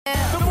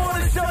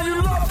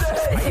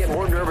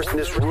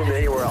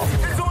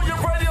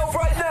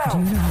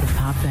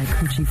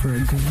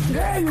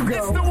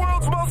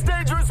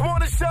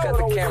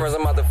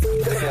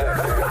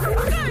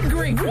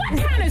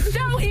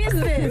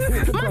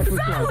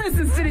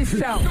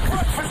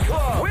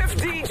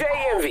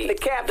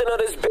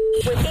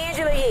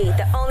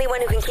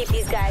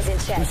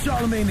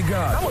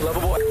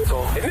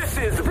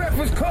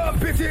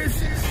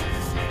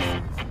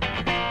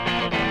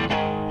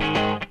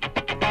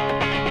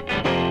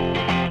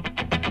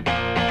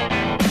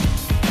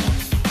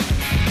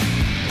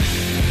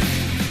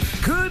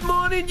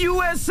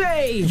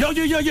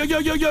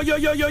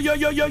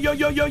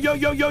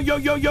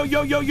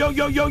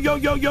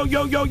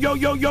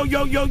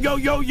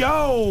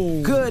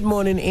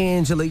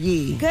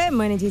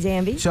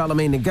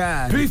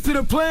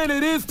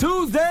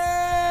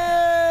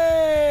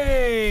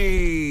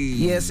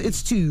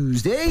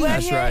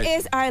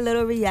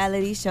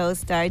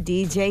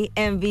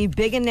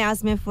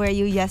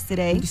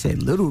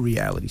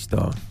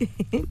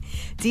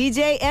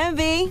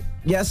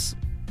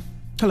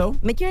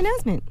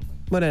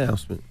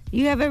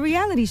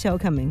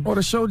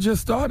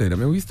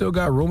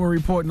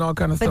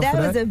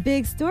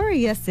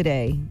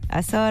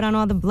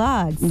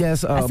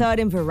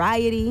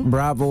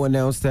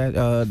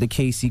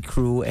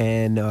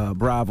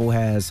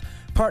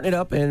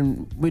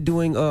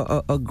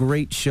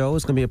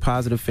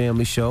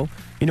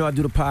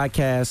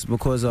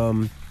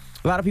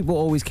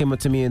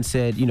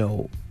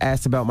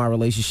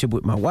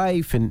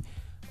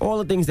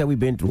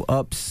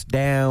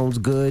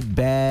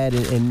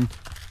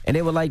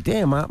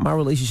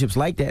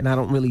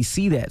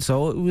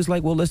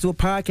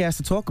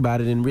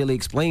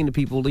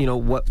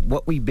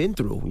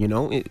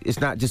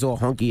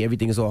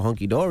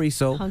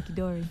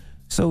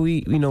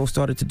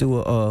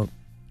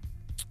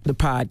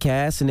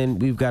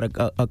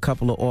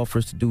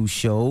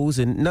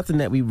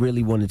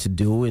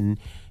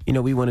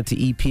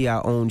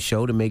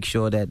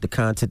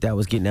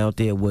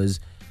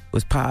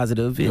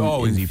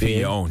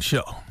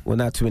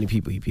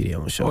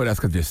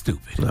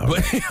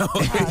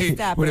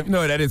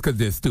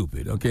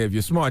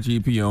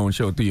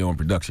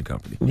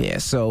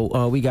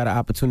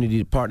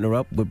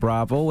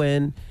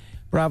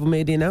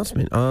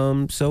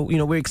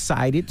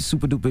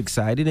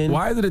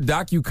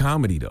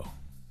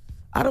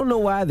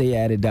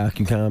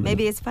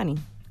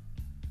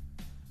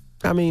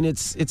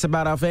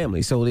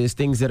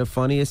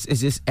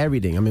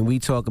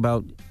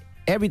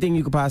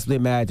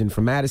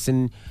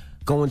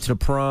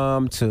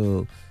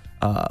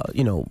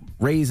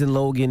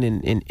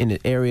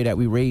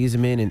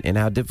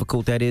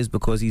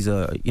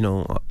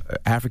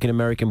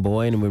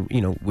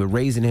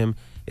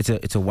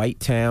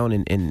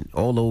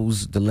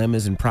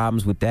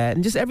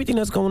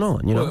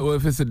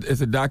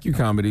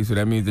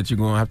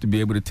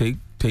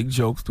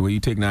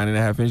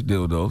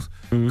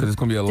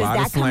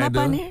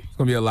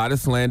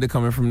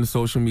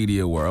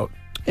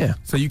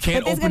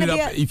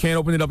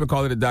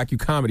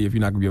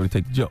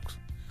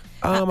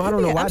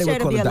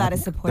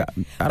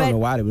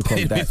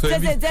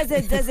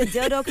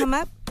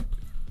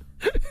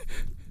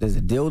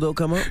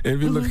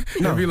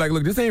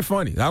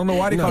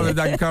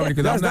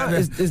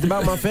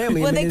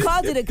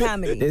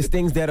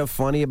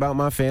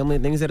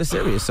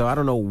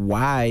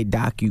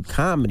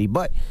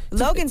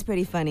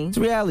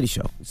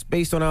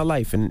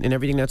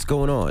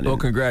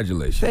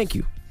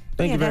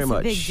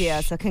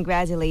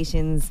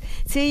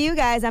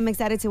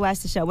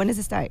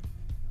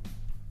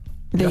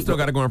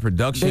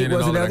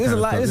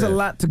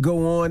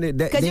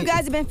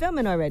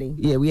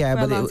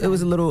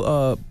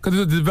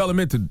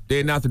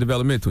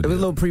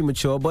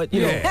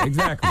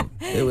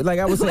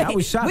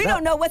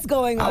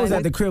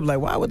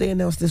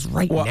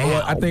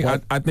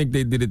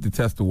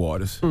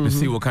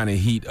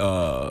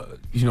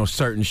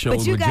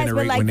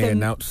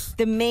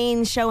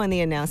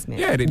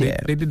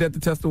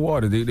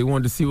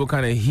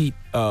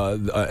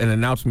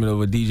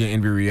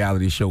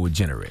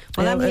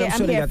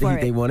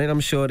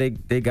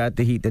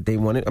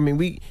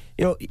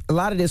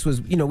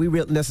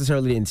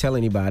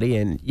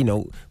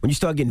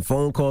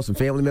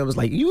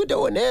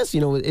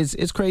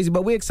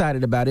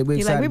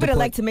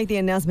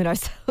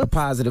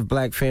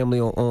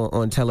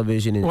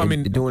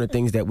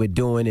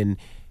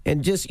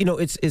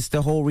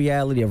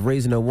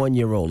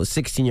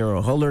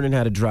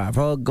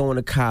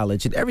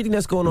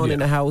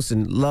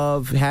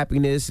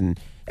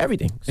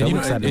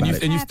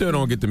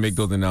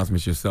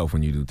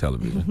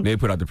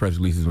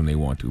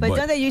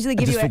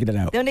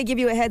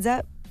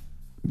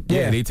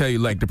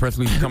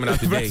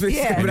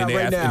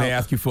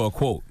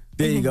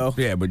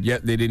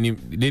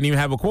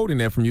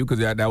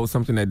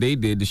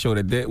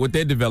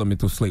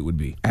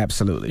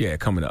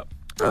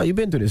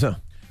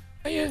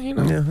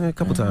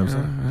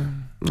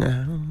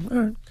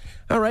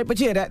All right, but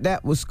yeah,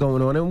 that was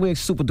going on, and we're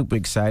super duper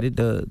excited.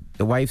 The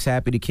wife's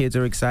happy, the kids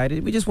are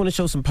excited. We just want to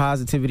show some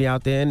positivity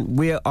out there, and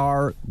we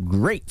are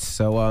great.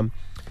 So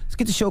let's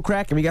get the show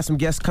cracking. We got some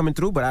guests coming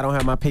through, but I don't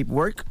have my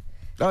paperwork.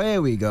 Oh,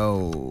 here we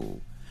go.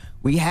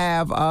 We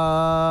have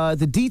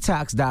the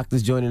detox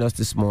doctors joining us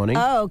this morning.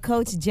 Oh,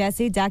 Coach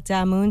Jesse, Dr.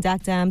 Amun,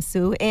 Dr.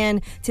 Amsu.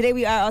 And today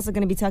we are also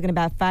going to be talking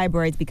about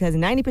fibroids because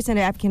 90% of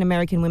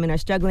African-American women are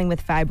struggling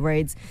with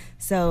fibroids.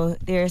 So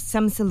there's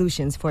some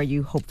solutions for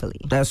you, hopefully.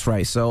 That's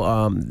right.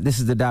 So this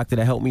is the doctor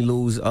that helped me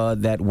lose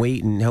that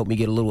weight and helped me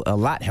get a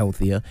lot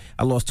healthier.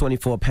 I lost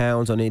 24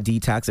 pounds on their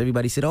detox.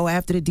 Everybody said, oh,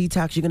 after the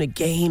detox, you're going to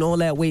gain all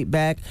that weight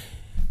back.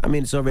 I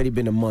mean, it's already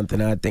been a month,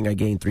 and I think I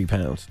gained 3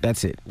 pounds.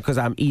 That's it. Because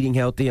I'm eating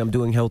healthy. I'm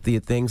doing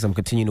healthier things. I'm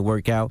continuing to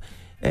work out.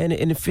 And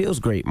it feels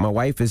great. My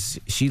wife,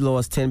 she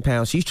lost 10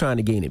 pounds. She's trying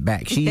to gain it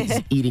back.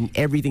 She's eating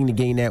everything to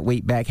gain that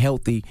weight back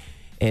healthy.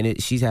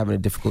 And she's having a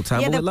difficult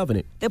time, but we're loving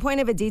it. The point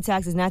of a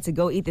detox is not to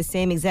go eat the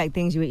same exact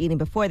things you were eating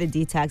before the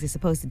detox. It's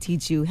supposed to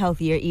teach you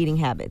healthier eating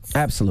habits.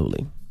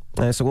 Absolutely.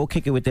 So we'll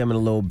kick it with them in a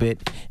little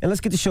bit. And let's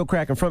get the show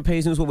cracking. Front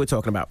page news, what we're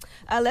talking about.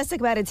 Let's talk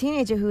about a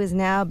teenager who has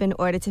now been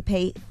ordered to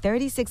pay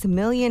 $36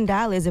 million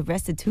of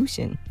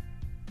restitution.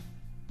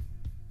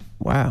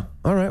 Wow.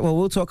 All right. Well,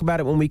 we'll talk about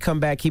it when we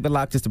come back. Keep it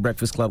locked. It's The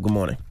Breakfast Club. Good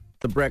morning.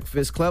 The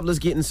Breakfast Club. Let's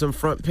get in some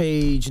front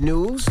page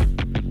news.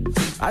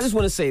 I just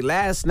want to say,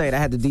 last night I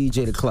had to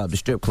DJ the club, the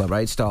strip club,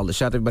 right? Starless.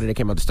 Shout out to everybody that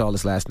came out to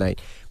Starless last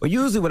night. But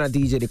usually when I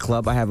DJ the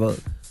club, we have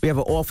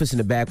an office in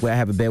the back where I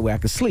have a bed where I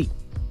can sleep.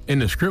 In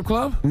the strip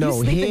club?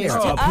 No, here,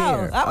 up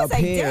here. I was up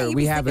like, here, dang,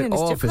 we you have sleeping an in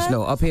the strip office. club?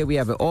 No, up here we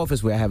have an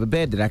office where I have a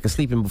bed that I can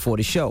sleep in before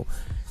the show.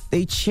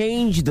 They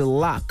changed the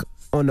lock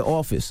on the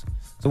office.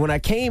 So when I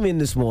came in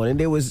this morning,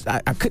 it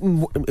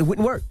wouldn't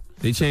work.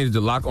 They changed the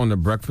lock on the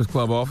Breakfast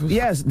Club office?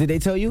 Yes. Did they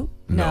tell you?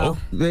 No.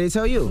 Did they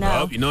tell you?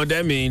 No. Oh, you know what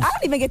that means. I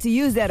don't even get to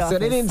use that office. So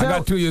they didn't I tell.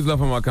 got 2 years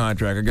left on my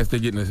contract. I guess they're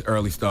getting an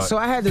early start. So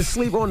I had to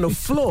sleep on the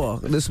floor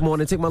this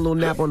morning, take my little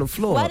nap on the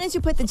floor. Why didn't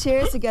you put the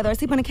chairs together or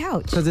sleep on the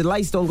couch? Because the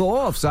lights don't go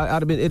off. So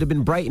it'd have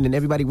been bright and then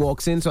everybody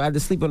walks in. So I had to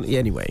sleep on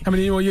anyway. How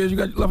many more years you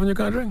got left on your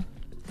contract?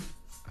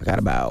 I got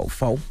about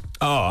 4.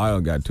 Oh, I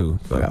don't got 2.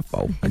 So I got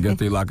 4. I guess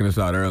they're locking us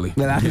out early.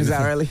 They're locking us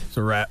out early? It's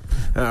a wrap.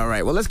 All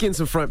right, well, let's get in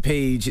some front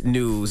page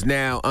news.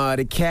 Now,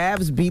 the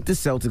Cavs beat the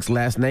Celtics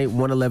last night,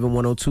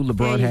 111-102.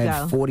 LeBron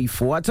had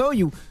 44. I told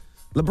you,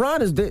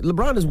 LeBron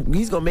is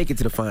he's going to make it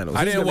to the finals.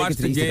 I didn't watch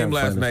the game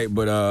last night,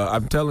 but I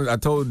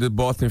told the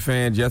Boston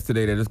fans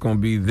yesterday that it's going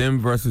to be them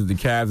versus the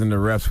Cavs and the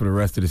refs for the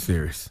rest of the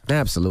series.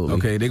 Absolutely.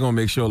 Okay, they're going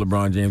to make sure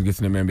LeBron James gets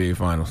in the NBA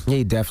Finals. Yeah,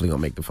 he definitely going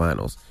to make the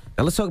finals.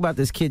 Now, let's talk about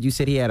this kid. You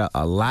said he had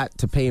a lot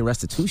to pay in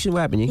restitution.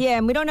 What happened? Yeah,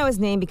 and we don't know his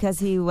name because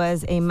he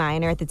was a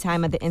minor at the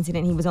time of the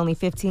incident. He was only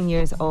 15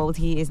 years old.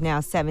 He is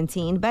now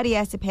 17, but he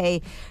has to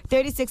pay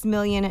 $36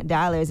 million,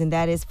 and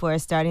that is for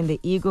starting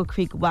the Eagle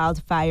Creek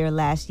wildfire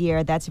last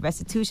year. That's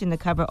restitution to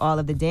cover all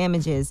of the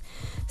damages.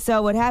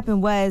 So what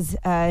happened was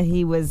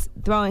he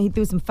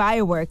threw some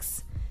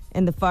fireworks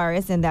in the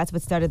forest, and that's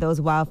what started those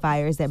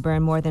wildfires that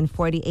burned more than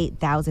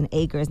 48,000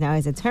 acres. Now,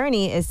 his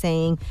attorney is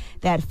saying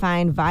that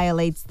fine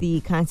violates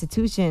the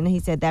Constitution. He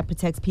said that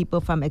protects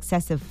people from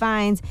excessive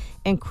fines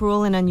and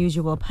cruel and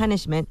unusual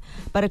punishment.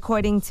 But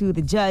according to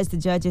the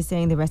judge is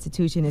saying the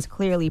restitution is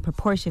clearly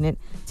proportionate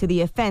to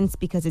the offense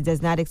because it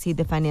does not exceed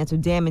the financial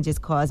damages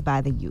caused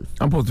by the youth.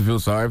 I'm supposed to feel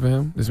sorry for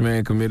him. This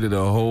man committed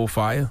a whole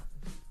fire,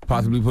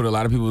 possibly put a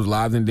lot of people's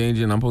lives in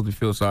danger, and I'm supposed to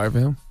feel sorry for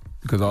him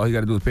because all he got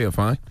to do is pay a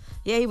fine.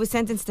 Yeah, he was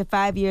sentenced to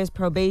 5 years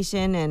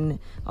probation and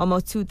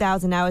almost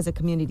 2,000 hours of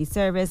community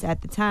service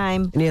at the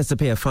time. And he has to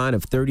pay a fine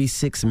of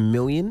 $36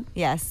 million?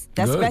 Yes,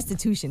 that's Good.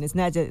 Restitution. It's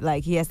not just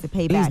like he has to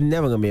pay back. He's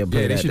never going to be able to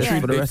pay Yeah, they that. should That's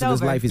treat- for the rest of his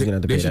it's life, he's going to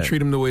have to pay They should that.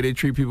 treat him the way they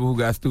treat people who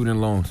got student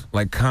loans.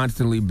 Like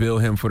constantly bill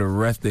him for the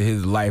rest of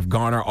his life.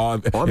 Garner all.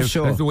 I'm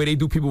sure. That's the way they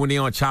do people when they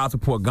on child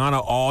support. Garner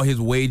all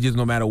his wages,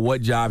 no matter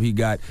what job he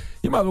got.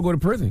 You might as well go to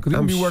prison because he's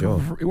I'm going to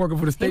be sure. working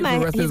for the state for the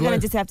rest of He's his going to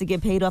life. just have to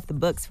get paid off the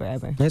books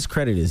forever. His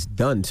credit is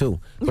done, too.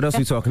 What else are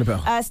we talking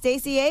about?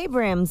 Stacey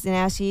Abrams,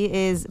 now she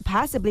is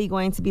possibly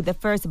going to be the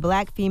first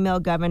black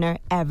female governor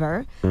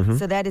ever.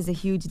 So that is a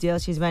huge deal.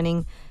 She's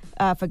running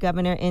for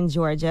governor in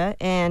Georgia.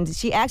 And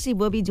she actually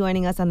will be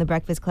joining us on the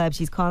Breakfast Club.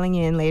 She's calling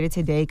in later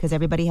today because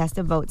everybody has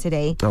to vote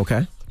today.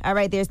 Okay. All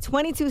right, there's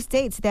 22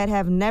 states that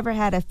have never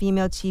had a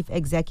female chief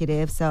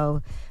executive.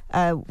 So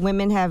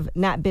women have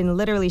not been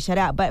literally shut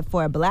out. But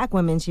for a black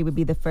woman, she would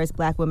be the first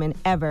black woman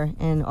ever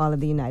in all of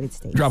the United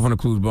States. Drop on the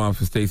clues bomb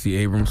for Stacey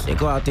Abrams. Yeah,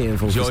 go out there and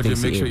vote Georgia, for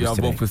Stacey make sure y'all Abrams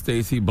today. vote for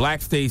Stacey.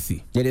 Black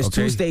Stacey. Yeah, there's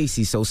okay? two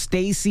Stacey. So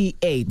Stacey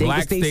A. Think Black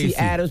of Stacey Stacey.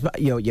 Adams.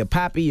 Your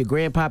poppy, your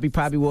grandpoppy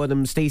probably wore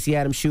them Stacey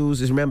Adams shoes.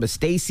 Just remember,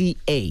 Stacey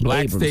A.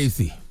 Black Abrams.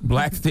 Stacey.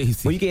 Black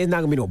Stacey. Well, it's not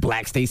going to be no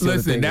Black Stacey. on the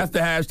Listen, thing. that's the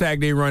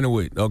hashtag they running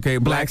with, okay?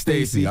 Black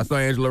Stacey. I saw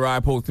Angela Rye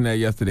posting that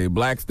yesterday.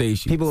 Black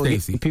Stacey. People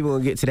Stacey.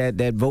 gonna get to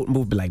that voting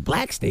booth, be like,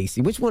 Black Stacey.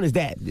 Stacey. Which one is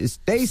that? It's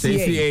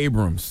Stacey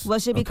Abrams. Well,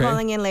 she'll be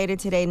calling in later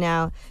today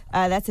now.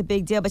 That's a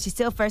big deal, but she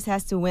still first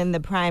has to win the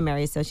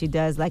primary. So she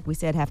does, like we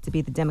said, have to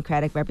be the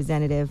Democratic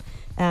representative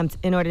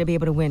in order to be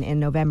able to win in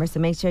November. So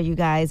make sure you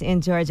guys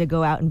in Georgia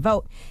go out and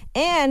vote.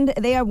 And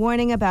they are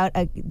warning about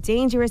a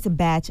dangerous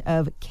batch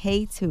of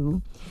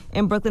K2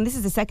 in Brooklyn. This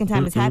is the second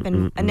time it's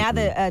happened. Now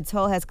the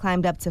toll has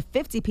climbed up to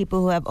 50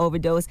 people who have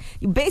overdosed.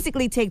 You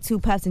basically take 2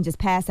 puffs and just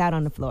pass out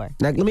on the floor.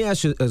 Now, let me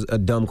ask you a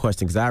dumb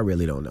question because I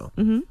really don't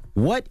know.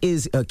 What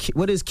is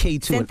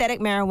K2? Synthetic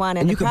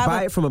marijuana. And you can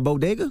buy it from a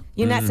bodega?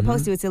 You're not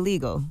supposed to. It's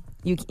illegal.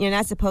 You're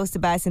not supposed to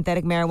buy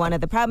synthetic marijuana.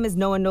 The problem is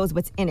no one knows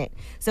what's in it.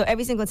 So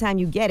every single time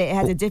you get it, it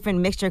has a different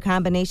mixture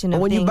combination of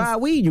when things. You buy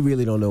weed, you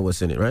really don't know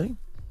what's in it, right?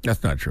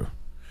 That's not true.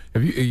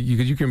 If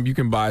you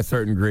can buy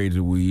certain grades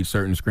of weed,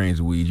 certain strains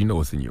of weed, you know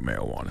what's in your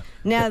marijuana.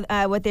 Now,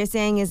 what they're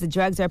saying is the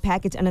drugs are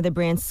packaged under the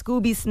brand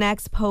Scooby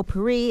Snacks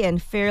Potpourri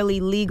and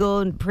Fairly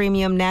Legal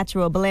Premium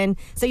Natural Blend,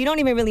 so you don't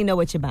even really know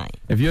what you're buying.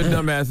 If your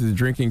dumbass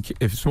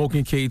is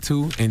smoking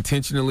K2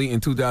 intentionally in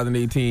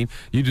 2018,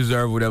 you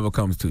deserve whatever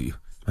comes to you,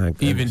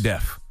 even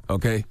death.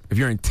 Okay, if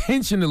you're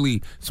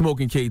intentionally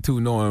smoking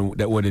K2, knowing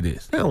that what it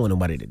is, I don't want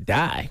nobody to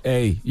die.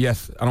 Hey,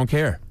 yes, I don't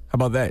care. How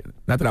about that?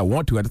 Not that I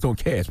want to, I just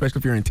don't care, especially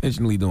if you're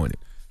intentionally doing it.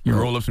 You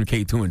roll up some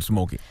K2 and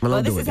smoke it.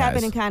 Well, this is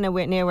happening kind of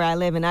near where I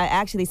live, and I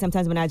actually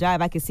sometimes when I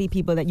drive, I can see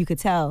people that you could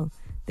tell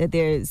that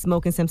they're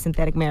smoking some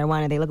synthetic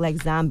marijuana. They look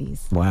like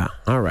zombies. Wow.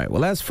 All right.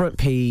 Well, that's front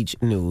page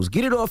news.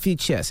 Get it off your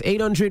chest.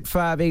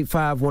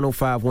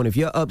 800-585-1051. If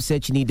you're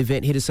upset, you need to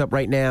vent, hit us up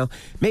right now.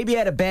 Maybe you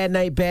had a bad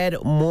night,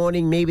 bad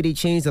morning. Maybe they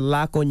changed the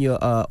lock on your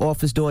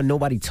office door and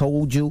nobody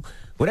told you.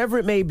 Whatever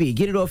it may be,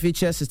 get it off your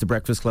chest. It's The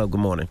Breakfast Club. Good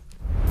morning.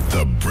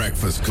 The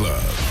Breakfast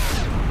Club.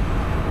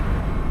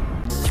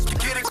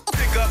 Get it,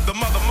 pick up the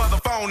mother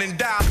phone and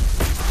dial.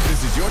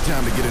 This is your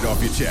time to get it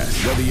off your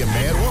chest, whether you're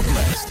mad or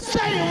blessed.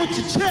 Say it with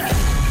your chest.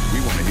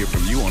 We want to hear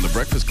from you on The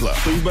Breakfast Club.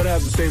 So you better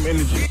have the same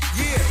energy.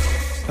 Yeah.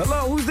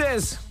 Hello, who's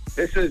this?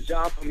 This is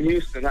John from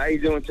Houston. How you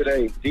doing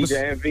today,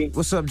 DJ Envy?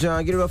 What's up,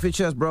 John? Get it off your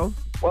chest, bro.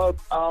 Well,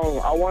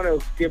 I want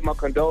to give my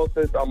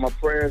condolences my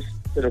prayers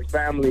to the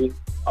family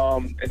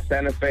in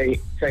Santa Fe,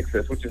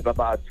 Texas, which is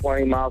about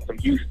 20 miles from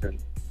Houston.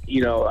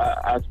 You know,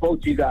 I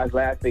spoke to you guys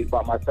last week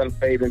about my son,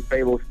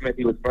 Fable Smith.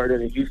 He was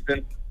murdered in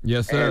Houston.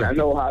 Yes, sir. And I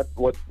know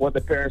what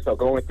the parents are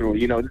going through.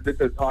 You know, this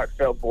is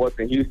heartfelt for us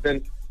in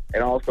Houston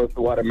and also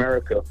throughout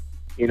America.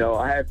 You know,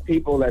 I have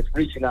people that's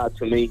reaching out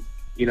to me,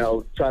 you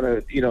know, trying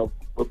to, you know,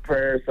 with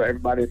prayers for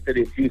everybody in the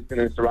city of Houston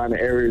and surrounding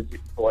areas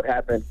for what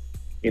happened.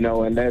 You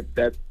know, and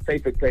that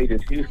Facebook page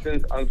is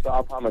Houston's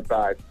Unsolved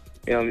Homicide.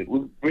 You know,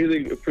 we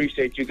really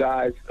appreciate you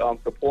guys'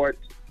 support,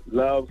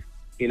 love,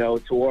 you know,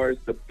 towards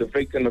the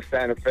victim of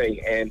Santa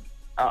Fe. And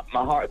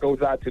my heart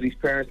goes out to these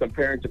parents and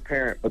parent to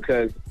parent,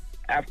 because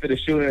after the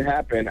shooting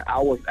happened, I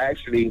was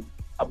actually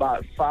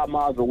about 5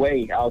 miles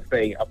away, I'll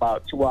say,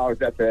 about 2 hours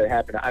after it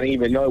happened. I didn't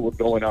even know it was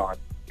going on.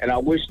 And I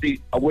wish the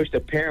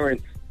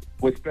parents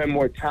would spend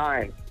more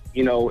time,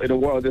 you know, in the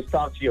world, just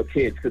talk to your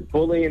kids, because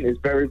bullying is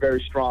very,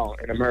 very strong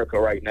in America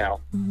right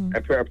now, and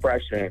peer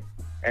pressure.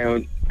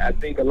 And I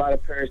think a lot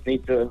of parents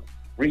need to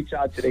reach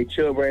out to their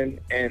children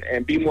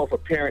and be more of a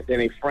parent than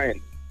a friend.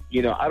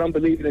 You know, I don't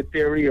believe in the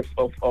theory of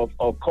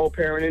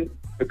co-parenting,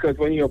 because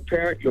when you're a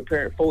parent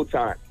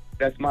full-time.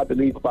 That's my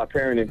belief about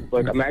parenting.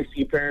 But I'm asking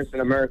you parents in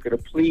America to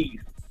please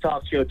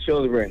talk to your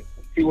children,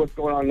 see what's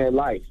going on in their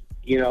life,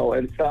 you know,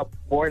 and stop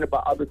worrying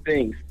about other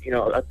things. You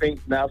know, I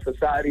think now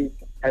society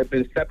has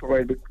been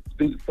separated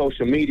due to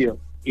social media.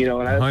 You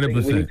know, and I 100%.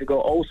 Think we need to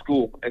go old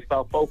school and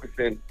start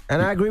focusing.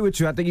 And I agree with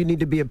you. I think you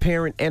need to be a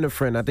parent and a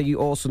friend. I think you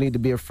also need to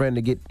be a friend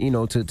to get, you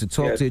know, to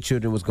talk to your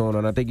children what's going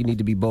on. I think you need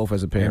to be both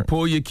as a parent. And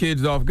pull your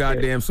kids off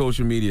goddamn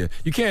social media.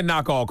 You can't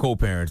knock all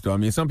co-parents, though. I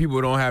mean, some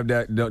people don't have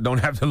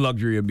the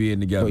luxury of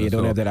being together. Oh, you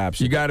don't have that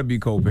option. You got to be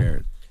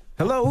co-parents.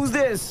 Hello, who's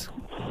this?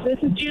 This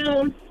is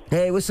June.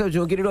 Hey, what's up,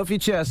 June? Get it off your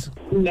chest.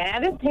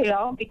 Mad as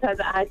hell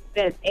because I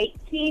spent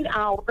 18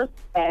 hours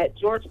at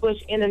George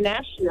Bush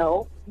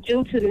International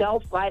due to no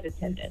flight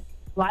attendants.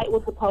 Flight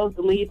was supposed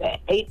to leave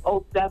at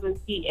 8:07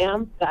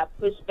 p.m. Got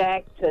pushed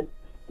back to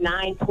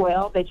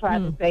 9:12. They tried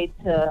to say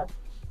to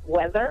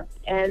weather.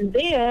 And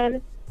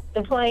then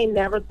the plane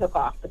never took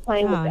off. The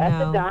plane was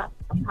at the dock.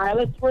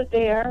 Pilots were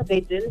there.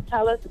 They didn't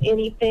tell us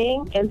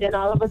anything. And then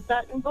all of a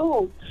sudden,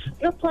 boom,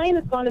 your plane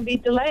is going to be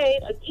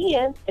delayed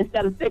again.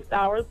 Instead of 6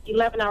 hours,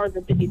 11 hours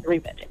and 53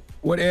 minutes.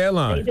 What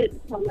airline? They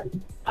didn't tell us.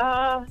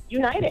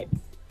 United.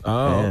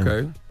 Oh,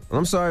 okay.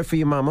 I'm sorry for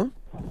your mama.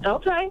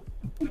 Okay.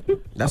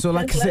 That's all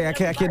I can say. I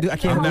can't do.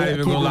 I'm not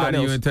even gonna lie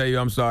to you and tell you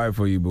I'm sorry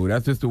for you, boo.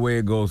 That's just the way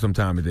it goes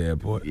sometimes at the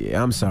airport. Yeah,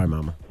 I'm sorry,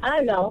 mama.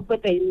 I know,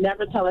 but they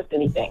never tell us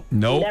anything.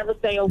 Nope. Never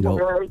say a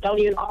word. Don't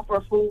even offer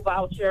a food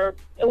voucher.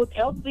 It was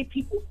elderly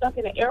people stuck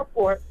in the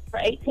airport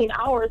for 18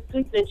 hours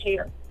sleeping in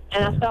chairs.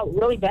 And I felt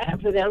really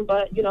bad for them,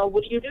 but, you know,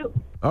 what do you do?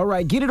 All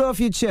right, get it off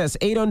your chest.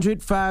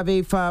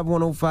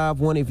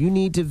 800-585-1051. If you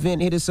need to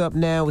vent, hit us up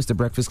now. It's The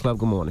Breakfast Club.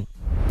 Good morning.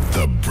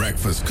 The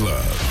Breakfast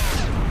Club.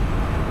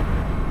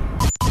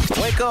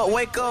 Wake up,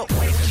 wake up.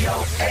 Wake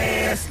your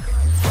ass.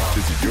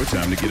 This is your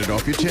time to get it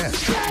off your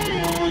chest.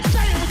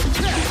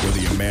 Whether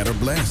you're mad or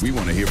blessed, we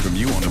want to hear from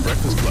you on The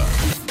Breakfast Club.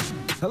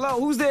 Hello,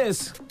 who's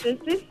this? This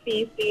is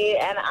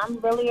Cece, and I'm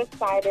really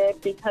excited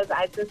because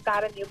I just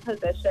got a new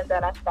position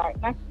that I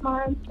start next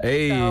month.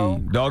 Hey, so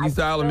doggy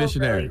style or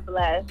missionary? Really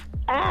blessed.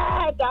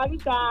 Doggy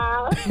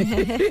style.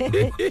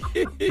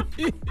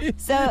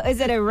 So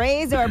is it a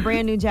raise or a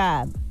brand new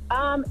job?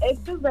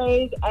 It's a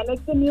raise, and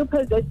it's a new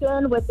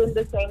position within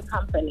the same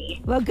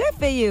company. Well, good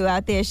for you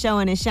out there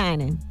showing and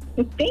shining.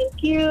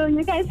 Thank you.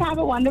 You guys have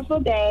a wonderful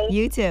day.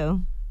 You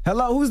too.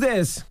 Hello, who's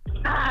this?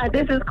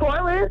 This is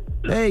Corliss.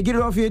 Hey, get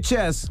it off your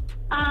chest.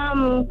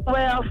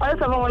 Well,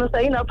 first of all, I want to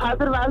say,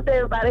 positive vibes to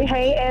everybody.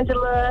 Hey,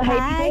 Angela.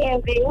 Hi. Hey,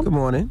 Andy. Good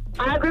morning.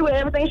 I agree with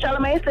everything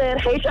Charlamagne said.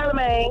 Hey,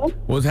 Charlamagne.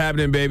 What's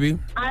happening, baby?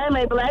 I am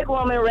a black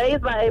woman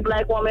raised by a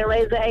black woman,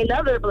 raised by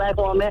another black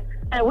woman,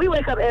 and we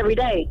wake up every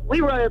day.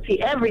 We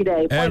royalty every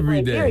day.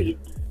 Every day. Period.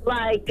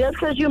 Like, just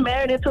because you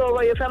married into a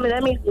royal family,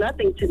 that means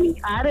nothing to me.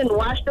 I didn't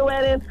watch the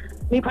wedding.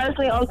 Me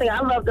personally, the only thing I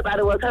loved about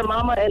it was her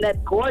mama in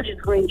that gorgeous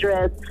green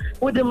dress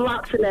with them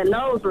locks and that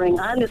nose ring,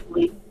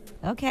 honestly.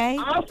 Okay.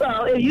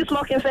 Also, if you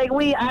smoking fake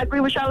weed, I agree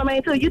with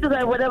Charlamagne, too. You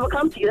deserve whatever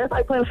comes to you. That's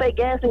like putting fake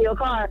gas in your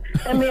car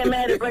and being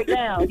mad to break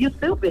down. You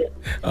stupid.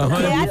 100%.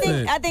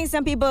 Yeah, I think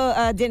some people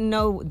didn't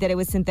know that it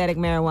was synthetic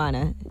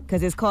marijuana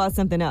because it's called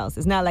something else.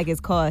 It's not like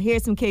it's called,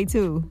 here's some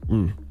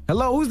K2.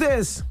 Hello, who's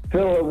this?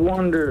 Philip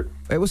Wonder.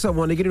 Hey, what's up,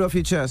 Wonder? Get it off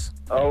your chest.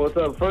 Oh, what's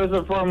up? First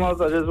and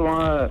foremost, I just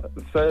want to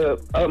say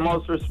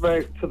utmost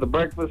respect to the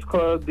Breakfast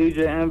Club,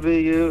 DJ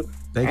MVU,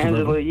 Thank you,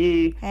 Angela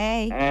Yee,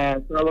 Hey.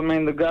 and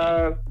Charlamagne the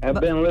God. I've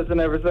been listening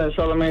ever since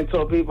Charlamagne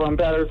told people in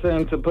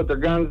Patterson to put their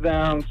guns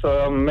down, so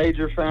I'm a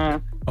major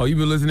fan. Oh, you've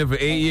been listening for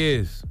 8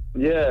 years?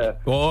 Yeah.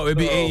 Well, it'll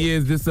be 8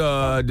 years this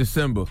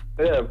December.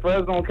 Yeah,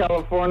 Fresno,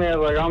 California.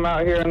 Like, I'm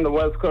out here in the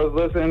West Coast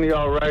listening to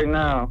y'all right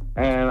now,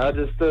 and I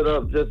just stood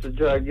up just to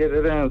try to get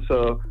it in,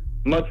 so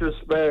much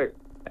respect.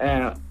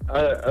 And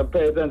I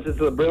pay attention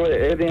to the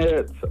brilliant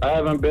idiots. I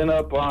haven't been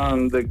up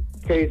on the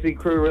KC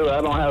crew, really. I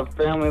don't have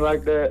family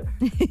like that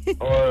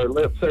or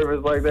lip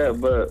service like that,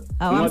 but...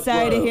 I'm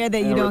sorry to hear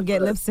that you don't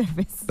get lip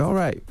service. All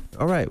right.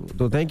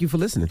 Well, thank you for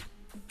listening.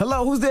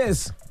 Hello, who's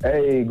this?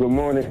 Hey, good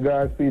morning,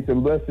 guys. Peace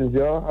and blessings,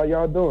 y'all. How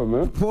y'all doing,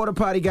 man? Porta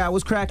Potty guy,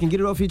 what's cracking? Get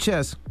it off your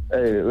chest.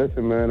 Hey,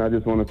 listen, man, I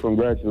just want to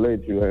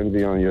congratulate you,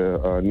 Envy, on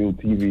your new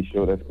TV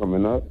show that's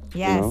coming up.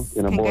 Yes,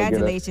 you know,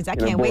 congratulations. I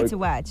can't wait to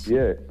watch.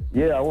 Yeah,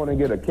 I want to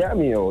get a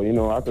cameo. You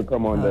know, I could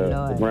come on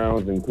the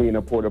grounds and clean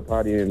a porta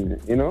potty, and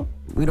you know.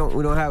 We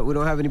don't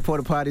have any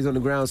porta potties on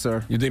the ground,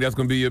 sir. You think that's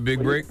gonna be your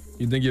big break?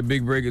 You think your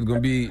big break is gonna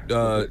be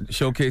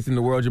showcasing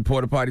the world your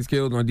porta potty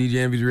skills on DJ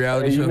Envy's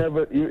reality show? You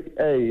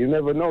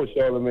never know,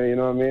 Charlamagne. You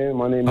know what I mean?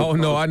 My name is. Oh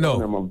no, I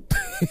know.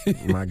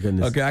 My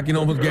goodness. Okay, I can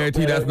almost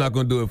guarantee that's not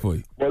gonna do it for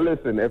you. Well,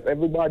 listen, if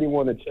everybody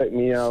want to check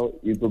me out,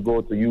 you could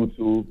go to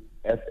YouTube,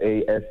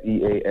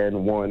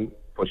 SASEAN1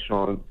 for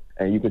Sean,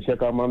 and you can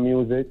check out my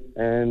music,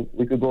 and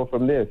we could go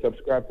from there.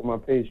 Subscribe to my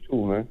page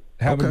too, man.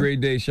 Have a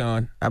great day,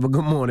 Sean. Have a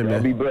good morning,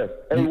 man. Be blessed.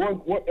 Hey,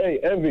 hey,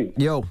 Envy.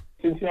 Yo.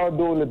 Since y'all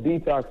doing the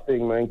detox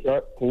thing, man,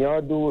 can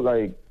y'all do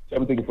like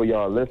something for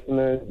y'all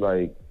listeners,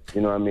 like,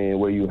 you know what I mean,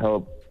 where you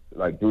help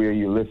like 3 of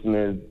you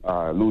listeners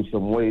lose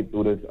some weight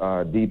through this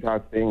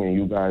detox thing, and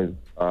you guys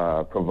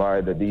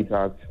provide the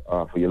detox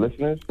for your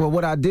listeners? Well,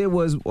 what I did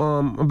was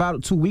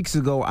about 2 weeks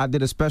ago, I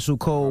did a special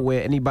code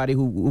where anybody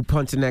who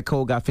punched in that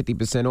code got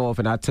 50% off,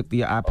 and I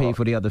paid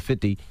for the other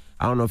 50.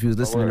 I don't know if you was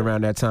listening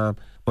around that time.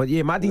 But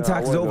yeah, my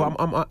detox is over.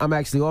 I'm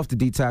actually off the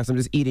detox. I'm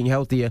just eating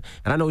healthier.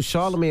 And I know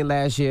Charlamagne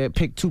last year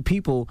picked 2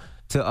 people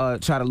to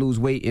try to lose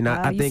weight, and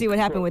I think you see what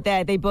happened with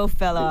that? They both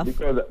fell off.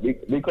 Because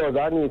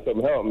I need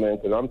some help, man.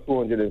 Because I'm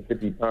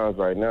 250 pounds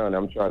right now, and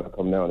I'm trying to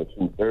come down to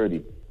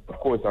 230. Of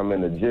course, I'm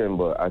in the gym,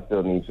 but I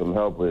still need some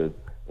help with,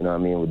 you know what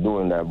I mean, with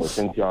doing that. But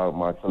since y'all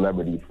my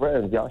celebrity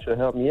friends, y'all should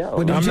help me out.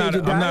 Well, I'm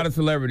not a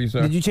celebrity,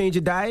 sir. Did you change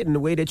your diet and the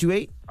way that you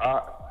ate?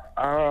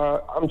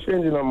 I'm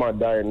changing on my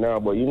diet now,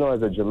 but you know,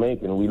 as a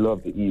Jamaican, we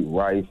love to eat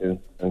rice and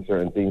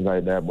certain things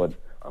like that. But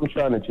I'm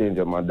trying to change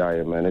up my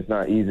diet, man. It's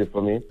not easy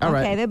for me.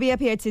 Okay, they'll be up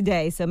here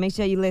today, so make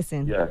sure you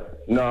listen. Yeah.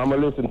 No, I'm going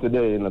to listen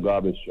today in the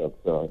garbage truck.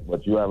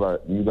 But you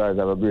guys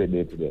have a great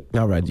day today.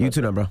 All right. You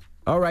too, now, bro.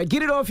 All right,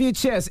 get it off your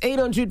chest.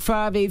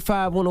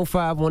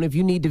 800-585-1051. If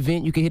you need to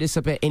vent, you can hit us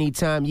up at any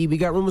time. We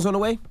got rumors on the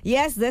way?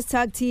 Yes, let's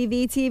talk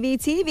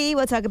TV.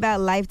 We'll talk about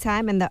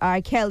Lifetime and the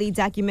R. Kelly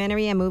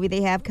documentary and movie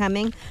they have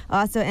coming.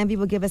 Also, Envy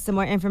will give us some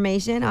more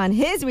information on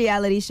his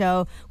reality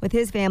show with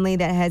his family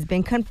that has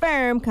been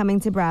confirmed coming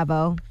to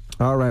Bravo.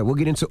 All right, we'll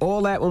get into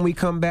all that when we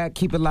come back.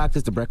 Keep it locked.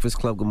 It's The Breakfast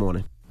Club. Good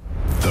morning.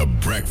 The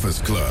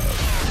Breakfast Club.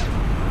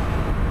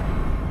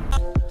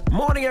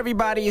 Morning,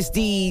 everybody. It's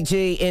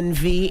DJ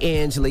NV,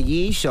 Angela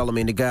Yee,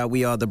 Charlamagne the God.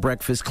 We are The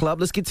Breakfast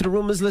Club. Let's get to the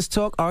rumors. Let's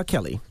talk R.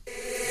 Kelly.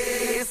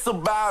 It's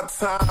about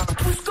time.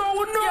 What's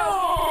going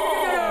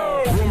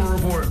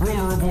on?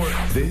 Rumor report.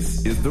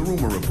 This is the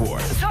Rumor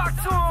Report. Talk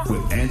to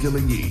him. With Angela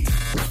Yee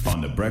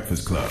on The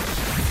Breakfast Club.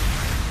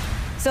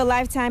 So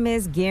Lifetime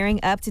is gearing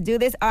up to do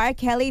this R.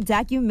 Kelly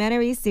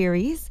documentary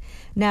series.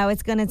 Now,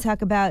 it's going to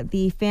talk about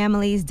the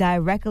families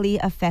directly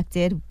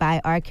affected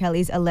by R.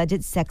 Kelly's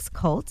alleged sex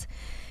cult.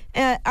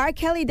 R.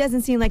 Kelly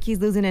doesn't seem like he's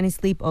losing any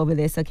sleep over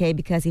this, okay,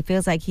 because he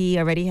feels like he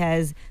already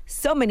has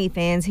so many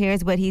fans.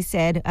 Here's what he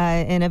said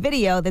in a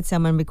video that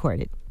someone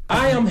recorded.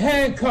 I am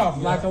handcuffed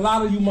like a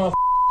lot of you motherfuckers.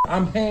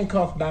 I'm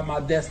handcuffed by my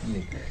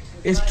destiny.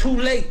 It's too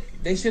late.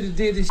 They should have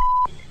did this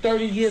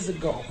 30 years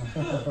ago.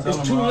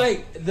 It's too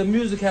late. The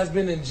music has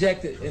been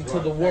injected into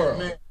the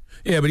world.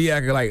 Yeah, but he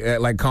acted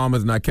like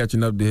karma's not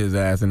catching up to his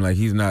ass and like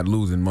he's not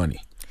losing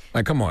money.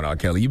 Like, come on, R.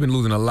 Kelly. You've been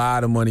losing a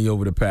lot of money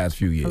over the past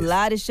few years. A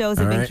lot of shows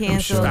have been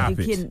canceled. Stop You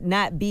it.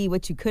 cannot be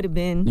what you could have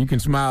been. You can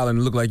smile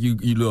and look like you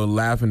little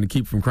laughing to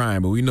keep from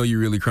crying, but we know you're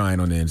really crying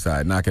on the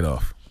inside. Knock it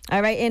off.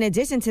 All right. In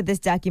addition to this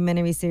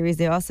documentary series,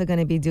 they're also going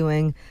to be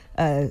doing,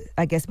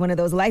 I guess, one of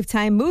those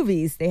Lifetime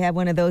movies. They have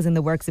one of those in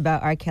the works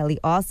about R. Kelly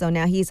also.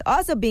 Now, he's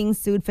also being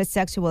sued for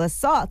sexual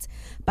assault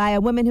by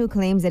a woman who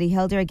claims that he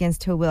held her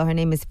against her will. Her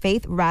name is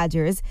Faith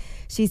Rogers.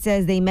 She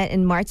says they met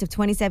in March of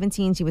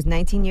 2017. She was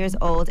 19 years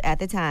old at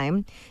the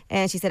time.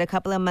 And she said a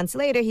couple of months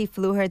later, he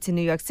flew her to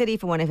New York City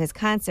for one of his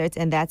concerts.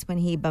 And that's when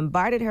he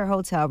bombarded her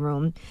hotel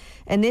room,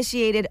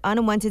 initiated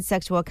unwanted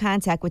sexual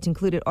contact, which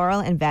included oral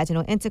and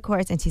vaginal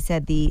intercourse. And she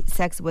said the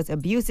sex was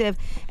abusive,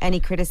 and he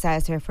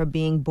criticized her for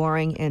being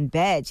boring in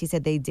bed. She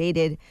said they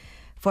dated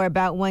for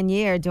about 1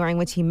 year, during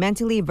which he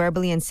mentally,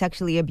 verbally, and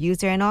sexually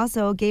abused her and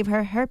also gave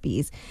her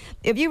herpes.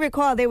 If you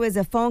recall, there was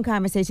a phone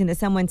conversation that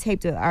someone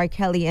taped with R.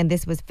 Kelly, and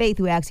this was Faith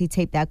who actually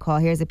taped that call.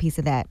 Here's a piece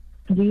of that.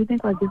 Do you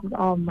think, like, this is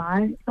all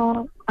my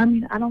fault? I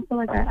mean, I don't feel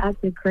like I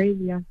acted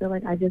crazy. I feel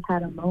like I just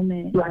had a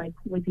moment, like,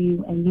 with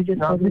you, and you just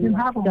didn't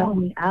shut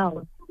me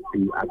out.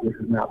 This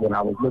is not what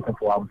I was looking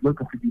for. I was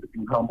looking for you to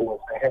be humble and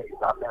say, hey,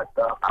 I messed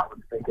up. I was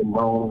thinking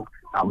wrong.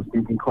 I was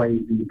thinking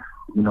crazy,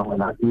 you know,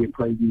 and I did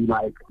play you.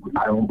 Like,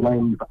 I don't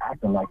blame you for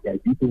acting like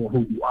that. You being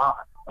who you are.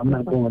 I'm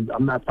not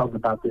talking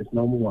about this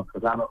no more,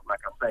 because I don't, like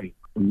I say,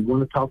 when you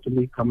want to talk to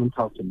me, come and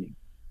talk to me.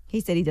 He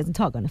said he doesn't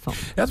talk on the phone.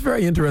 That's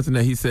very interesting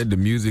that he said the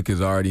music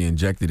is already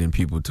injected in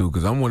people, too,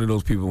 because I'm one of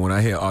those people, when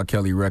I hear R.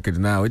 Kelly records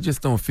now, it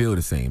just don't feel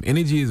the same.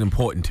 Energy is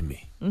important to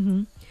me.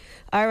 Mm-hmm.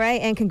 All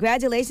right, and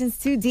congratulations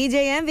to DJ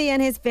Envy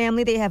and his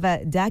family. They have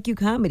a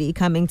docu-comedy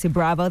coming to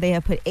Bravo. They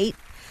have put 8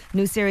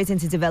 new series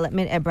into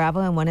development at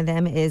Bravo, and one of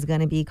them is going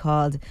to be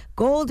called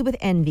Gold with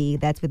Envy.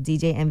 That's with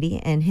DJ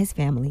Envy and his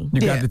family. You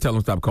got to tell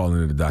them stop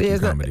calling it a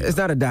docu-comedy. It's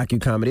not a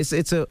docu-comedy.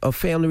 It's a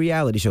family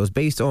reality show. It's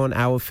based on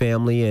our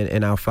family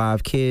and our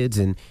 5 kids,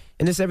 and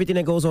it's everything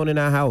that goes on in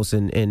our house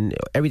and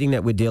everything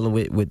that we're dealing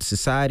with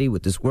society,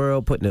 with this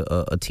world, putting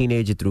a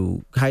teenager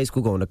through high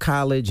school, going to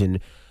college,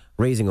 and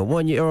raising a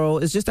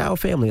 1-year-old. It's just our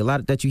family. A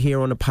lot that you hear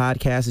on the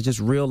podcast is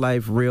just real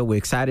life, real. We're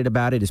excited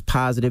about it. It's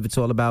positive. It's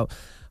all about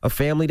a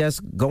family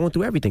that's going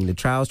through everything. The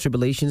trials,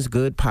 tribulations,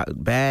 good,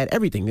 bad,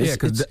 everything. It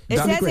says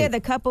here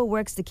the couple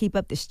works to keep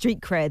up the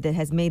street cred that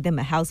has made them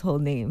a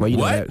household name. Well,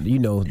 you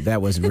know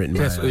that wasn't written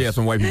by us. Yeah,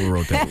 some white people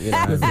wrote that.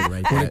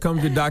 When it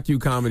comes to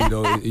docu-comedy,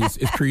 though, it's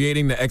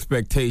creating the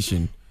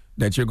expectation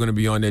that you're going to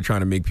be on there trying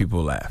to make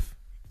people laugh.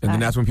 And then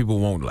that's when people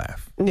won't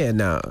laugh. Yeah,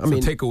 no. I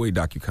mean, take away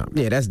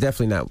docu-comedy. Yeah, that's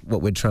definitely not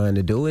what we're trying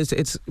to do.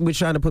 We're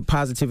trying to put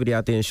positivity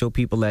out there and show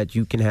people that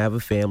you can have a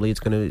family. It's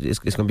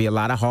gonna be a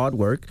lot of hard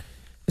work.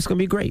 It's gonna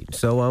be great.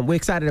 So we're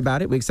excited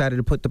about it. We're excited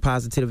to put the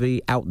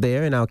positivity out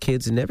there, and our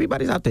kids and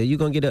everybody's out there. You're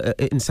gonna get an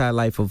inside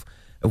life of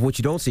what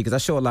you don't see, because I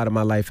show a lot of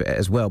my life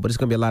as well, but it's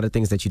going to be a lot of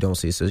things that you don't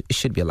see, so it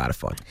should be a lot of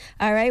fun.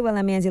 All right, well,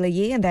 I'm Angela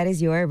Yee, and that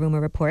is your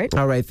Rumor Report.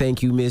 All right,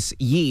 thank you, Miss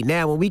Yee.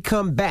 Now, when we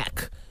come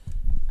back,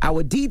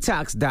 our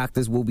detox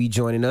doctors will be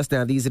joining us.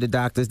 Now, these are the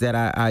doctors that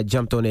I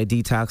jumped on their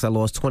detox. I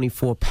lost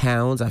 24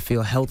 pounds. I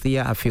feel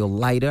healthier. I feel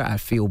lighter. I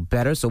feel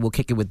better. So we'll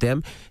kick it with them.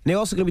 And they're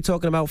also going to be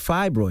talking about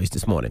fibroids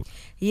this morning.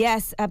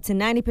 Yes, up to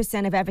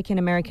 90% of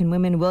African-American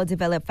women will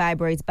develop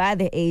fibroids by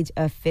the age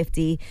of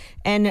 50.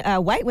 And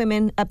white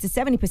women, up to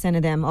 70%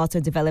 of them also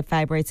develop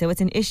fibroids. So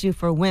it's an issue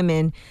for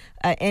women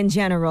in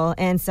general.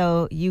 And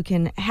so you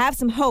can have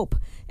some hope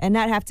and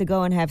not have to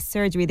go and have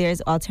surgery.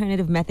 There's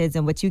alternative methods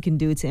and what you can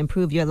do to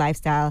improve your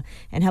lifestyle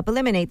and help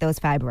eliminate those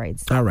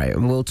fibroids. All right,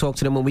 and we'll talk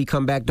to them when we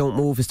come back. Don't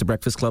move. It's The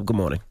Breakfast Club. Good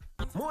morning.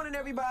 Morning,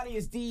 everybody.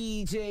 It's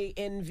DJ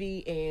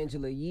Envy,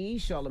 Angela Yee,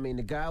 Charlamagne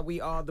the God. We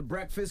are The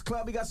Breakfast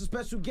Club. We got some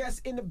special guests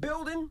in the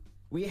building.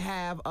 We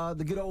have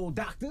the good old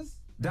doctors.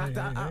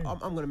 Doctor, I'm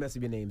going to mess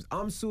up your names.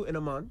 Amsu and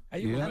Aman.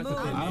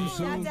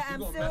 Amsu and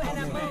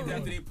Aman.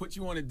 After they put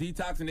you on a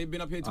detox and they've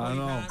been up here 20 times. You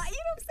know what I'm saying?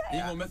 You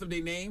going to mess up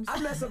their names? I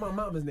mess up my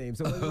mama's name.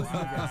 So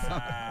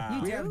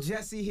we have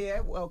Jesse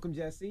here. Welcome,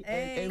 Jesse.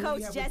 Hey, and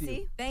Coach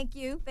Jesse. Thank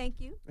you. And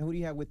who do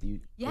you have with you?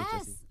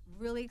 Yes.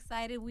 Really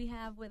excited. We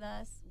have with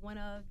us one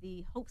of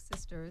the Hope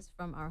sisters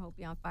from our Hope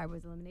Beyond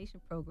Fibroids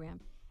Elimination Program.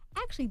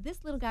 Actually,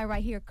 this little guy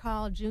right here,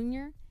 Carl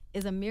Jr.,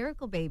 is a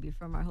miracle baby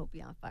from our Hope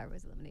Beyond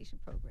Fibroids Elimination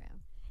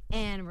Program.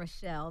 And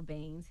Rochelle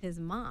Baines, his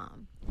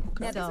mom.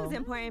 Now, this is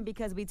important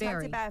because we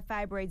talked about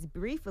fibroids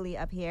briefly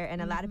up here,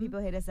 and a lot of people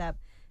hit us up.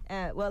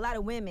 A lot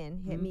of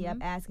women hit me up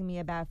asking me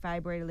about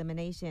fibroid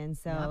elimination.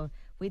 So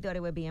we thought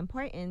it would be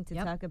important to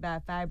talk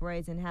about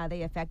fibroids and how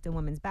they affect a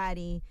woman's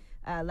body,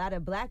 a lot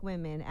of black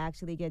women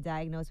actually get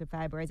diagnosed with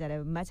fibroids at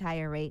a much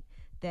higher rate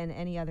than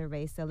any other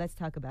race. So let's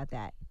talk about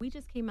that. We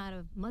just came out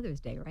of Mother's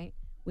Day, right?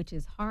 Which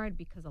is hard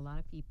because a lot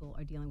of people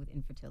are dealing with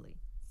infertility.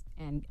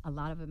 And a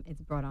lot of them,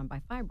 it's brought on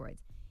by fibroids.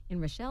 In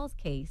Rochelle's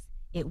case,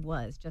 it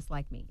was just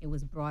like me. It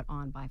was brought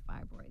on by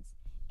fibroids.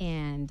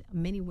 And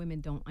many women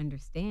don't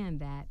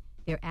understand that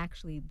they're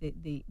actually,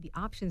 the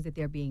options that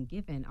they're being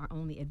given are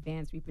only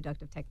advanced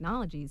reproductive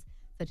technologies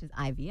such as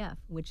IVF,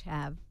 which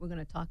we're going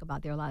to talk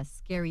about, there are a lot of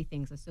scary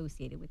things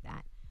associated with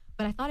that.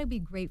 But I thought it'd be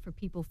great for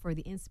people, for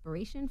the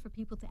inspiration, for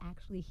people to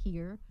actually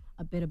hear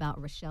a bit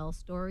about Rochelle's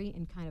story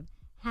and kind of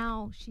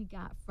how she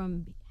got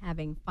from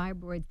having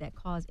fibroids that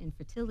cause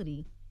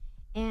infertility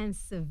and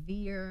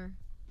severe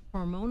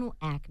hormonal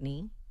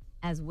acne,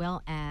 as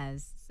well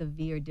as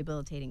severe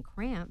debilitating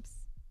cramps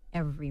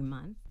every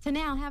month, to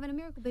now having a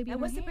miracle baby. And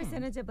in what's her the hand.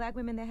 percentage of black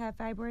women that have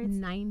fibroids?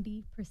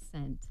 90%.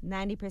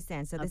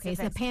 90%. So this Okay, it's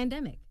a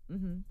pandemic.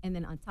 Mm-hmm. And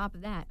then on top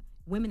of that,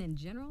 women in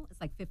general, it's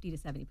like 50 to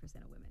 70%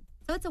 of women.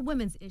 So it's a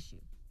women's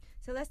issue.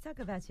 So let's talk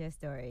about your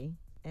story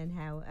and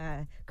how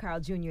Carl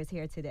Jr. is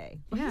here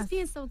today. Well, he's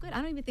being so good. I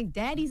don't even think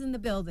Daddy's in the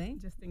building.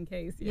 Just in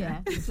case,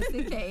 Yeah, just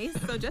in case.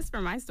 So just for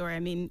my story, I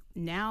mean,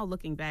 now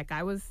looking back,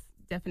 I was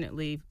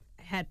definitely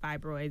had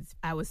fibroids.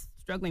 I was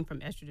struggling from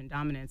estrogen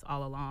dominance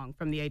all along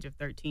from the age of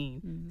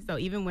 13. Mm-hmm. So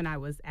even when I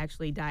was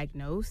actually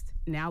diagnosed,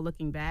 now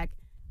looking back,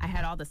 I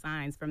had all the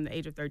signs from the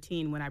age of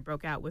 13 when I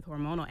broke out with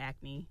hormonal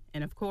acne.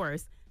 And of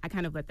course, I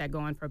kind of let that go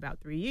on for about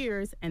 3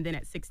 years. And then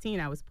at 16,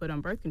 I was put on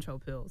birth control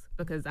pills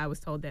because I was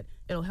told that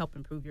it'll help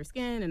improve your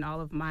skin and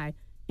all of my,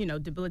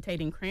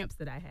 debilitating cramps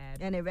that I had.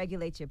 And it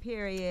regulates your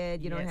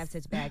period. You don't Yes. have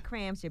such bad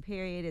cramps. Your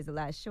period is a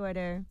lot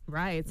shorter.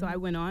 Right. So I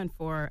went on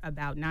for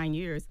about 9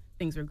 years.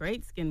 Things were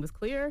great. Skin was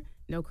clear,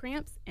 no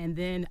cramps. And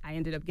then I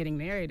ended up getting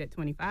married at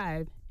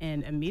 25.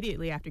 And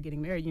immediately after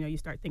getting married, you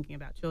start thinking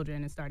about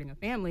children and starting a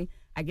family.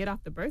 I get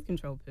off the birth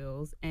control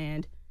pills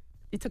and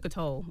it took a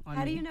toll on me.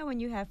 How do you know when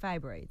you have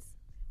fibroids?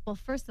 Well,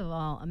 first of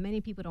all, many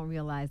people don't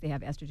realize they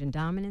have estrogen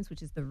dominance,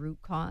 which is the root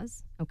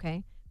cause,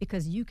 okay?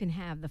 Because you can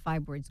have the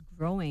fibroids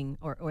growing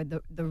or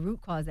the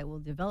root cause that will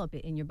develop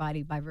it in your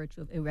body by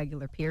virtue of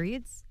irregular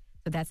periods.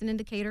 So that's an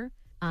indicator,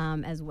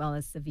 as well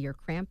as severe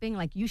cramping.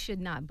 Like you should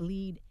not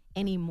bleed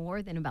any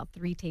more than about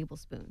 3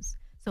 tablespoons.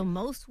 So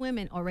most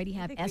women already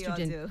have think we all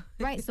estrogen. do.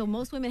 Right, so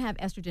most women have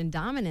estrogen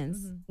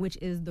dominance, which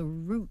is the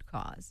root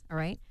cause, all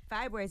right?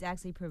 Fibroids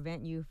actually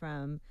prevent you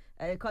from,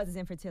 it causes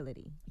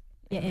infertility.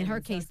 Yeah, in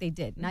her case, they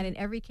did. Not in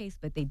every case,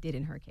 but they did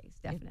in her case,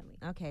 definitely.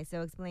 Okay,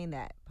 so explain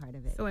that part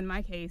of it. So in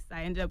my case,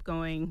 I ended up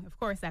going, of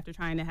course, after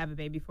trying to have a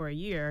baby for a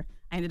year,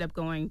 I ended up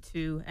going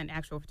to an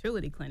actual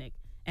fertility clinic.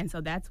 And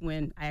so that's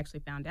when I actually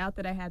found out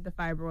that I had the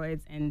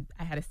fibroids, and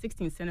I had a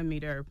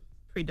 16-centimeter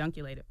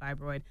pedunculated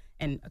fibroid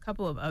and a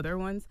couple of other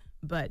ones,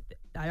 but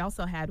I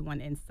also had one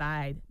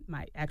inside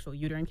my actual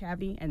uterine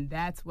cavity, and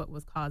that's what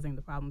was causing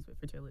the problems with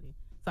fertility.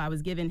 So I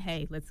was given,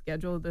 hey, let's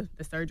schedule the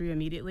surgery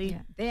immediately.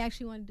 Yeah, they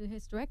actually wanted to do a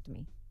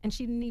hysterectomy, and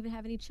she didn't even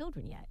have any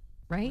children yet,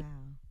 right? Wow.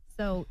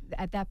 So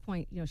at that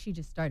point, she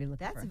just started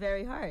looking for That's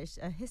very harsh,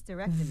 a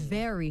hysterectomy.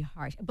 Very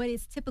harsh, but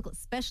it's typical,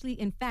 especially,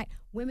 in fact,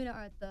 women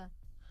are at the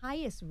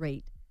highest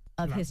rate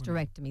of Black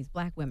hysterectomies,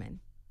 black women,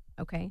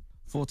 okay?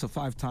 4 to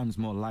 5 times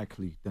more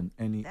likely than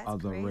any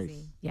other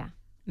race. Yeah.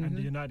 And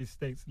the United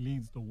States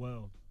leads the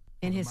world.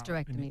 In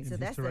hysterectomies. So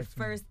that's the hysterectomy.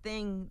 first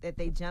thing that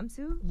they jump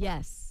to?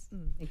 Yes,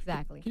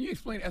 exactly. Can you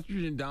explain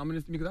estrogen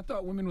dominance to me? Because I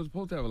thought women were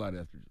supposed to have a lot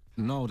of estrogen.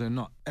 No, they're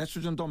not.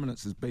 Estrogen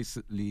dominance is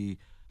basically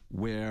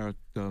where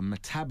the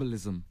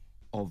metabolism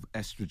of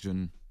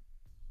estrogen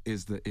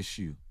is the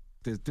issue.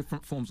 There's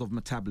different forms of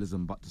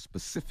metabolism, but the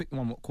specific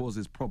one what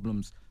causes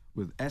problems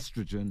with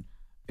estrogen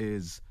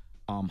is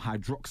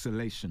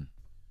hydroxylation.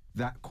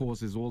 That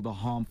causes all the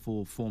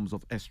harmful forms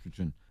of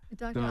estrogen.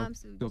 Dr.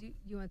 Amsu, do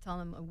you want to tell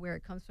them where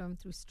it comes from?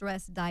 Through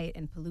stress, diet,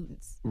 and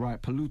pollutants. Right,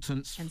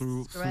 pollutants And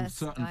through stress,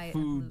 certain diet,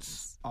 and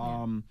foods.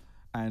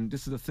 And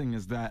this is the thing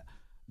is that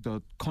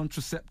the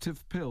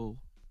contraceptive pill,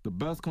 the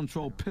birth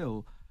control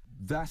pill,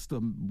 that's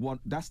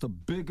the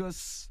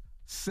biggest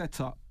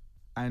setup,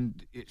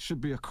 and it should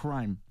be a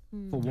crime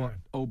for what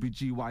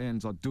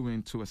OBGYNs are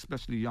doing to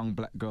especially young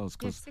black girls.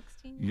 Because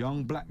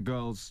young black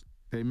girls,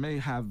 they may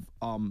have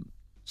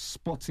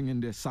spotting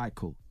in their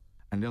cycle.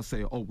 And they'll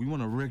say, we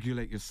want to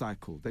regulate your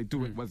cycle. They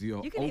do it whether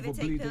you're You can even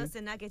take overbleeding. pills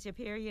to not get your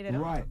period at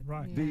all.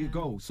 Right. There you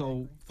go.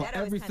 So for That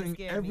always kinda everything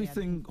scared me.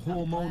 everything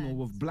hormonal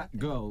with black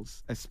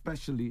girls,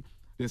 especially,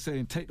 they're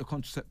saying take the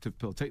contraceptive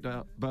pill, take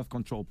the birth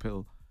control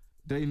pill.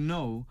 They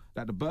know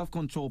that the birth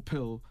control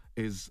pill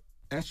is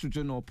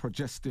estrogen or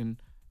progestin,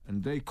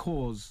 and they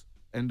cause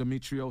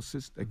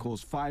endometriosis, they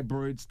cause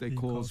fibroids, they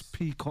cause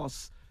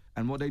PCOS.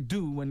 And what they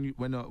do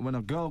when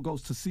a girl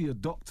goes to see a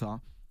doctor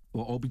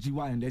or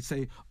OBGYN, they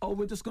say,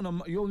 we're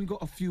you only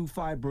got a few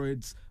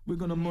fibroids, we're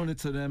gonna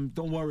monitor them,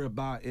 don't worry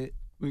about it,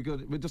 we're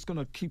just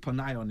gonna keep an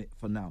eye on it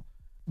for now.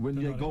 When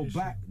they go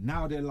back,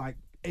 now they're like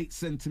 8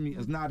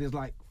 centimeters, now there's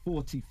like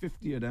 40,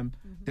 50 of them,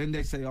 then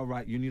they say, all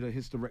right, you need a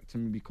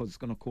hysterectomy because it's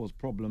gonna cause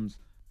problems,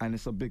 and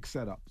it's a big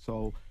setup.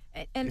 So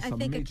And It's I a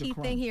think a major key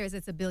crime. thing here is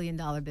it's $1 billion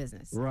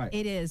business. Right.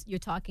 It is. You're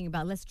talking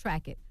about, let's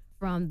track it,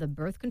 from the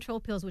birth control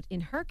pills, which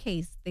in her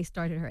case, they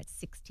started her at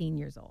 16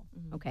 years old,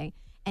 okay?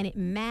 And it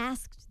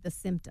masked the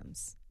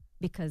symptoms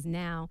because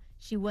now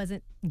she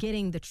wasn't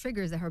getting the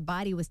triggers that her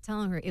body was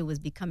telling her it was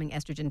becoming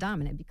estrogen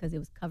dominant because it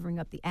was covering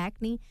up the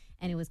acne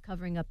and it was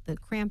covering up the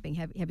cramping,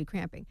 heavy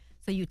cramping.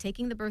 So you're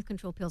taking the birth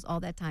control pills all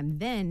that time.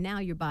 Then now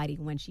your body,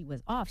 when she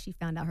was off, she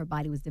found out her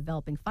body was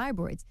developing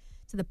fibroids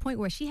to the point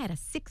where she had a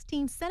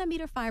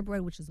 16-centimeter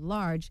fibroid, which is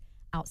large,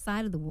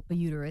 outside of the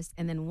uterus,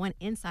 and then one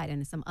inside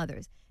and some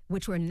others,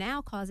 which were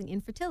now causing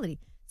infertility.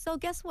 So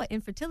guess what?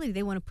 Infertility,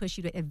 they want to push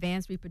you to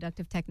advanced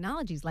reproductive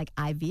technologies like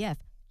IVF,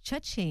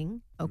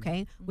 cha-ching,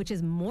 okay, which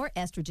is more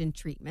estrogen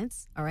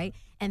treatments, all right?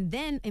 And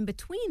then in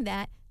between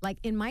that, like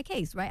in my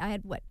case, right, I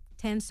had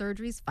 10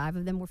 surgeries, 5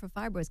 of them were for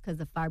fibroids because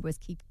the fibroids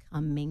keep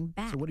coming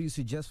back. So what do you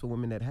suggest for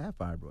women that have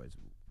fibroids?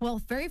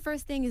 Well, very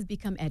first thing is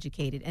become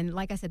educated. And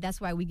like I said, that's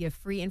why we give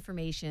free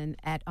information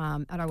at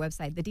our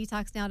website,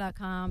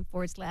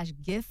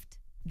 thedetoxnow.com/gift.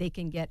 They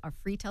can get a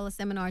free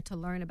teleseminar to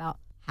learn about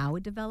how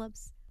it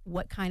develops,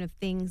 what kind of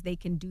things they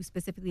can do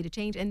specifically to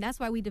change. And that's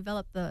why we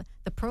developed the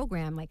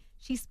program. Like,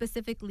 she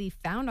specifically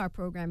found our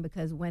program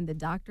because when the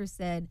doctor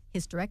said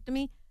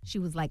hysterectomy, she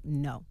was like,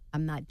 no,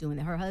 I'm not doing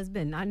it. Her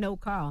husband, I know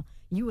Carl,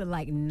 you were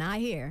like, not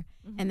here.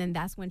 And then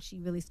that's when she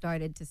really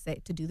started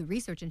to do the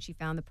research, and she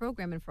found the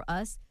program. And for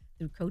us,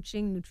 through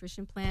coaching,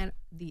 nutrition plan,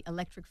 the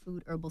electric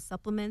food, herbal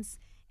supplements,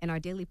 and our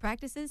daily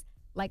practices,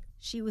 like,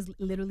 she was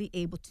literally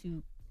able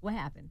to, what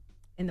happened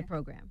in the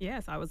program?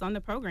 Yes, I was on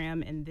the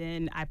program, and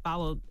then I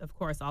followed, of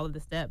course, all of the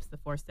steps, the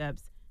 4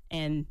 steps.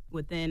 And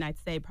within, I'd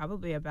say,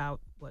 probably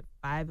about,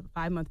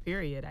 5-month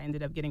period, I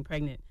ended up getting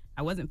pregnant.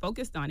 I wasn't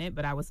focused on it,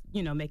 but I was,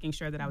 making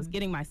sure that I was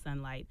getting my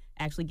sunlight,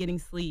 actually getting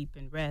sleep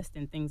and rest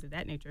and things of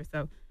that nature.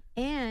 So,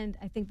 and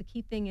I think the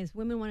key thing is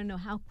women want to know,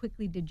 how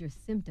quickly did your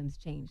symptoms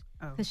change?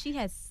 Because she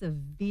had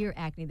severe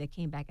acne that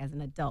came back as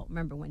an adult.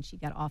 Remember when she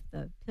got off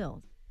the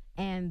pills?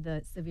 And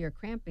the severe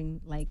cramping,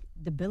 like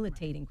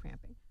debilitating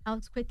cramping. How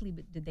quickly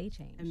did they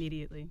change?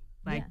 Immediately.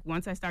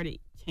 Once I started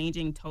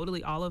changing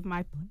totally all of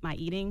my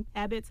eating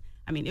habits,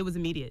 it was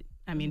immediate.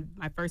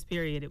 My first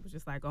period, it was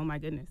just like, oh my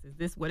goodness, is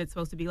this what it's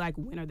supposed to be like?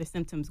 When are the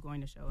symptoms going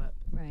to show up?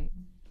 Right.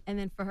 And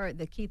then for her,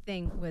 the key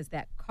thing was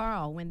that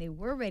Carl, when they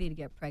were ready to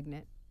get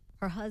pregnant,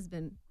 her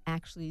husband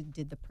actually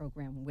did the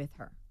program with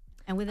her.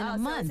 And within a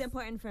month. So it's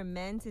important for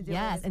men to do it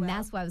Yes, as and well?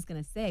 that's what I was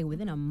going to say.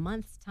 Within a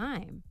month's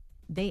time,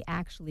 they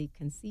actually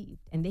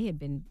conceived. And they had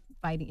been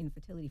fighting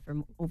infertility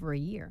for over a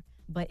year.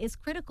 But it's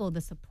critical,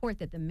 the support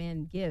that the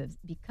man gives,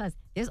 because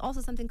there's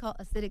also something called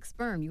acidic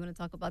sperm. You want to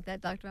talk about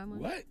that, Dr. Amon?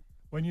 What?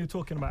 When you're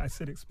talking about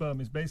acidic sperm,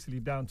 it's basically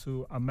down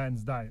to a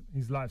man's diet,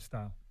 his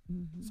lifestyle.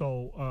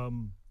 So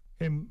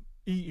him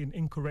eating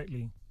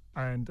incorrectly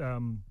and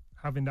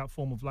having that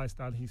form of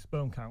lifestyle, his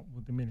sperm count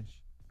will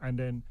diminish. And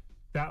then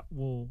that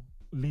will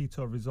lead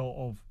to a result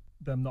of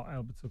them not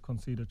able to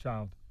conceive a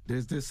child.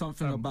 There's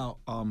something about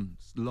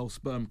low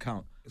sperm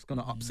count. It's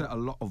going to upset a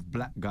lot of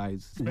black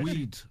guys.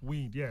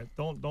 Weed, yeah.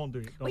 Don't do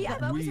it. Well, yeah,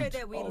 I've always heard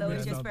that weed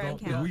lowers your sperm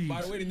count.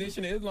 By the way, the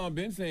Nation of Islam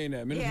been saying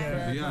that.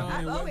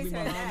 I've always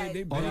heard that.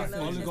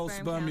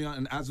 Oligospermia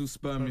and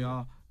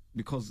azoospermia,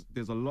 because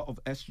there's a lot of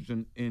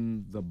estrogen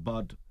in the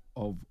bud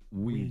of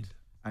weed.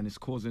 And it's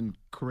causing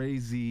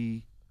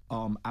crazy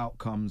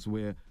outcomes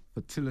where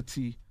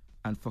fertility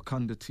and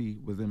fecundity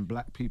within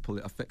black people,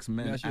 it affects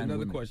men Let me ask you and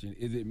another women. question.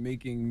 Is it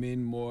making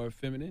men more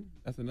feminine?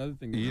 That's another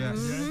thing. Yes.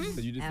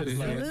 So you just said it's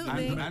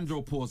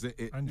andropause.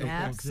 It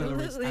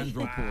accelerates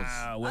andropause.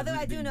 Wow. Although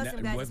I do know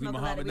some guys who smoke a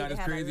lot of weed that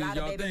have a lot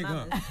of baby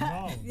mamas.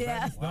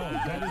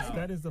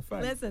 That is the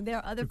fact. Listen, there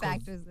are other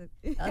factors.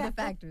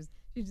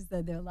 She just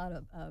said there are a lot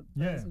of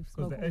yeah, who because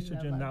smoke the weed that have a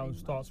estrogen lot now of baby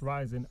starts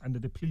rising and the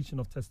depletion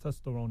of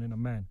testosterone in a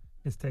man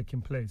is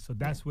taking place. So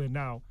that's where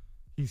now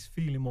he's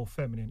feeling more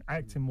feminine,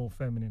 acting more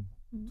feminine,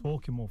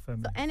 talking more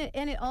feminine. So,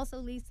 and it also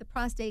leads to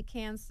prostate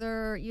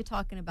cancer. You're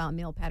talking about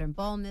male pattern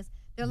baldness.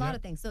 There are a lot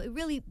of things. So it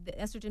really, the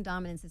estrogen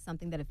dominance is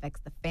something that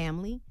affects the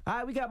family. All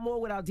right, we got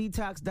more with our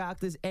detox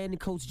doctors and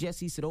Coach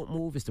Jesse, so don't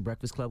move. It's The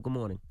Breakfast Club. Good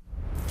morning.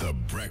 The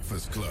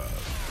Breakfast Club.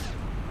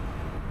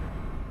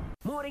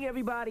 Morning,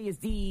 everybody. It's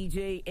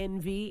DJ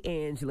Envy,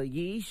 Angela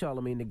Yee,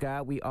 Charlamagne the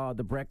God. We are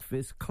The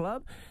Breakfast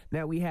Club.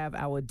 Now we have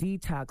our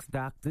detox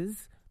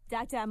doctors.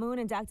 Dr. Amun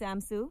and Dr.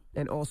 Amsu.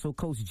 And also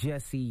Coach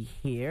Jesse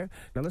here.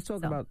 Now let's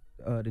talk about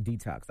the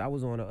detox. I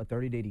was on a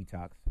 30-day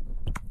detox.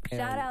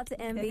 Shout out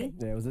to Envy.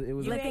 Yeah, it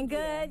was looking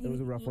good. It was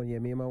a rough one. Yeah,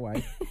 me and my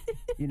wife.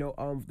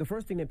 The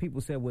first thing that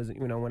people said was,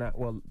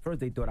 first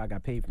they thought I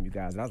got paid from you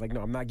guys. And I was like, no,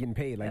 I'm not getting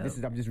paid.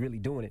 I'm just really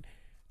doing it.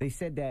 They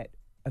said that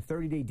a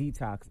 30-day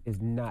detox is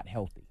not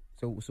healthy.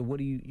 So what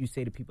do you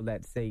say to people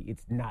that say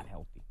it's not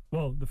healthy?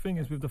 Well, the thing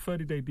is, with the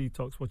 30-day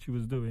detox, what you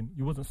was doing,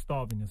 you wasn't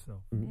starving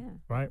yourself,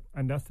 right?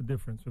 And that's the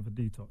difference with a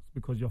detox,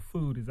 because your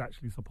food is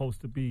actually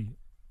supposed to be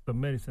the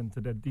medicine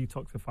to then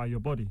detoxify your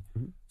body.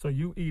 So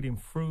you eating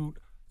fruit,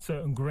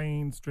 certain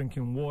grains,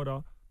 drinking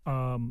water,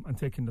 and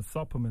taking the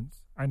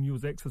supplements, and you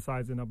was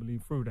exercising, I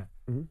believe, through that.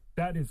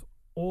 That is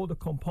all the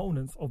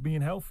components of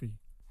being healthy.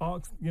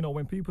 ask,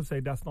 when people say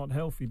that's not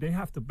healthy, they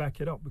have to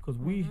back it up because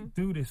we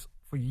do this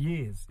for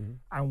years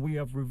and we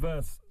have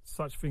reversed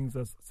such things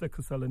as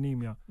sickle cell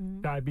anemia,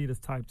 diabetes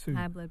type 2,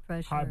 high blood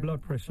pressure,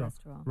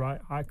 cholesterol. Right?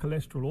 High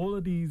cholesterol, all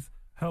of these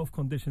health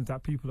conditions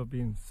that people have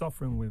been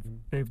suffering with.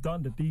 They've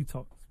done the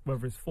detox,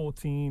 whether it's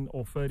 14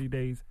 or 30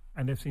 days,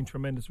 and they've seen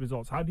tremendous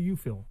results. How do you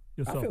feel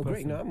yourself? I feel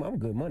great. personally? No, I'm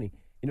good money.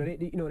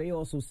 They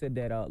also said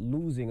that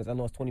losing, as I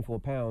lost 24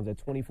 pounds, that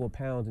 24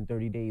 pounds in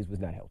 30 days was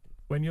not healthy.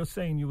 When you're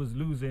saying you was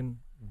losing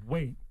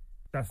weight,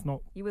 that's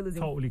not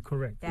totally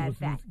correct.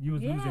 You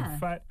was losing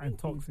fat and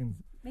toxins.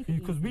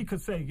 Because we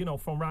could say,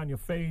 from around your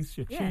face,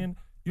 your chin,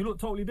 you look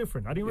totally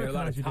different. I didn't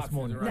recognize you this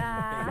morning. It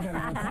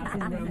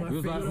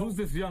was like, who's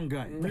this young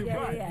guy?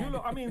 You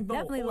look,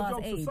 Definitely all lost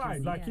jokes age,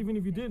 aside, even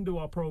if you didn't do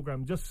our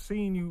program, just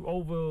seeing you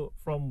over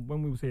from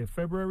when we was here,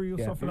 February or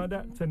something like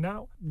that, to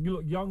now, you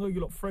look younger, you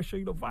look fresher,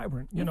 you look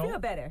vibrant. You feel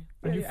better.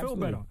 And you feel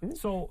better.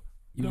 So...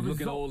 You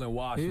looking old and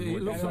washed. He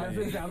looks like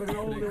they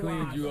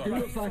cleaned you up. He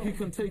looks like he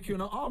can take you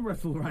in an arm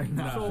wrestle right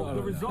now. So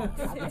the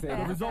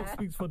results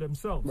speaks for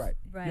themselves. Right.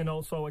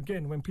 So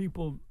again, when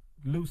people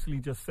loosely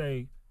just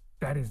say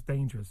that is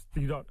dangerous,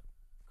 you got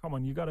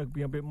to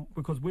be a bit,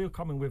 because we're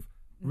coming with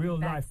real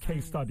life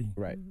case study.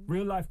 Right.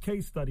 Real life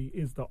case study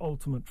is the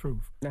ultimate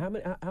truth. Now,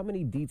 how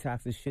many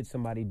detoxes should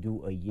somebody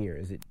do a year?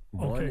 Is it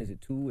one? Is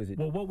it two? Is it?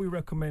 Well, what we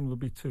recommend would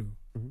be two.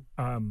 2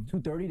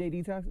 30-day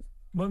detoxes?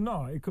 Well,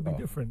 no, it could be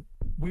different.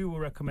 We will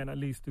recommend at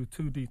least do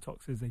 2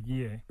 detoxes a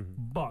year,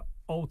 but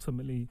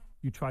ultimately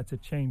you try to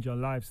change your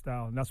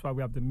lifestyle, and that's why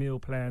we have the meal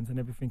plans and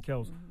everything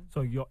else.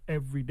 So your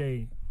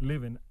everyday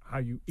living, how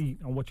you eat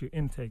and what your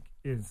intake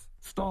is.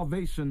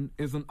 Starvation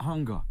isn't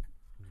hunger.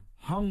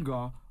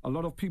 Hunger, a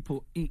lot of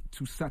people eat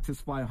to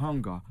satisfy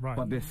hunger,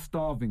 but they're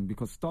starving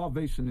because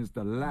starvation is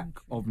the lack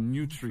of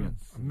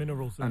nutrients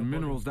and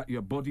minerals that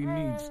your body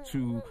needs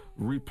to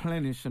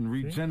replenish and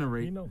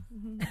regenerate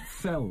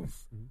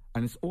cells.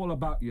 And it's all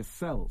about your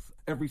cells.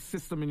 Every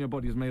system in your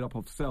body is made up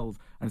of cells,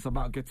 and it's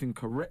about getting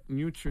correct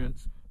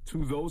nutrients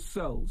to those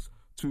cells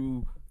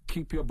to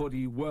keep your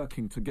body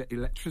working, to get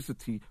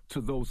electricity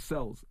to those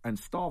cells. And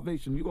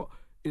starvation,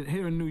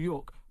 here in New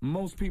York,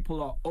 most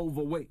people are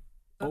overweight,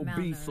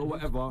 obese or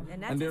whatever,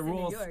 and they're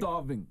all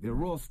starving.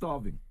 They're all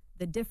starving.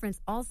 The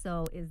difference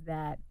also is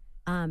that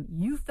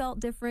you felt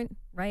different,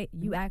 right?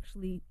 You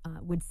actually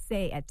would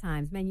say at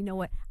times, man, you know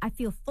what? I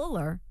feel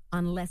fuller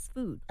on less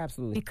food.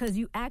 Absolutely. Because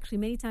you actually,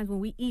 many times when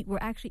we eat, we're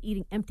actually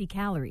eating empty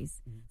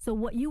calories. So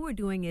what you were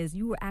doing is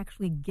you were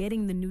actually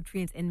getting the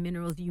nutrients and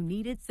minerals you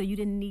needed, so you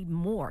didn't need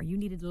more. You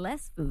needed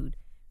less food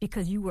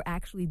because you were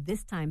actually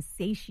this time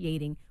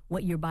satiating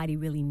what your body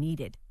really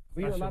needed.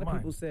 Well, a lot of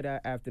people said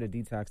after the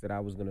detox that I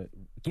was going to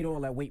get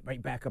all that weight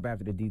right back up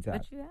after the detox.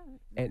 But you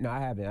haven't. And no, I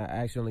haven't. I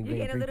actually only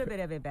gained a little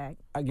bit of it back.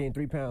 I gained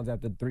 3 pounds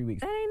after 3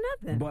 weeks. That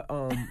ain't nothing.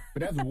 But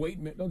that's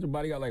weight. Don't your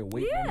body got like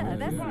weight? Yeah,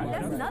 that's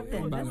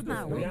nothing. That's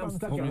not weight. I'm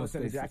stuck in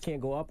this. I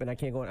can't go up and I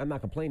can't go. I'm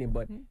not complaining,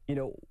 but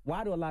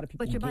why do a lot of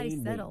people? But your body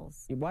gain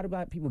settles. Weight? Why do a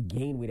lot of people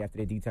gain weight after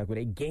they detox? Where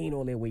they gain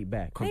all their weight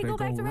back? They go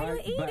back to regular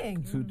eating.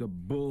 Back to the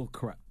bull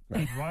crap.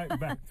 Right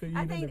back to eating.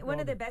 I think one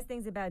of the best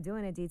things about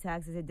doing a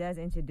detox is it does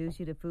introduce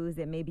you to foods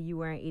that maybe you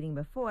weren't eating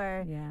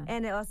before,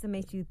 and it also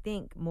makes you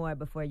think more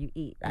before you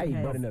eat. I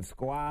eat butternut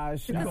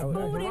squash. Because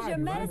food is your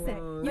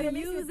medicine. You're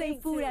using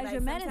food as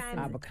your medicine.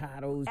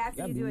 Avocados.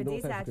 After you do a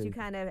detox, you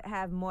kind of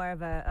have more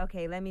of a,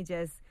 okay, let me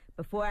just,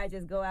 before I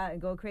just go out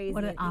and go crazy,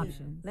 what are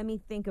options? Let me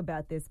think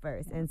about this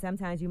first. And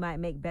sometimes you might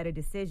make better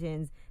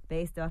decisions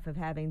based off of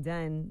having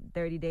done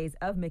 30 days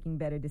of making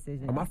better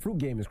decisions. Oh, my fruit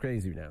game is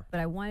crazy now. But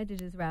I wanted to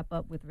just wrap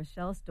up with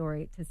Rochelle's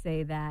story to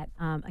say that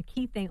a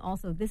key thing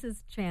also, this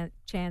is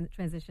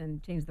transition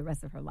changed the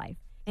rest of her life.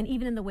 And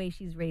even in the way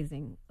she's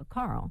raising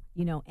Carl,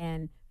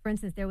 and for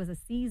instance, there was a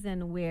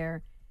season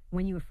where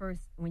when you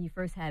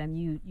first had him,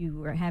 you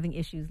were having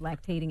issues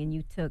lactating and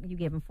you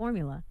gave him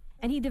formula.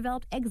 And he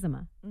developed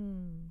eczema.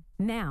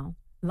 Now,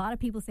 a lot of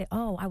people say,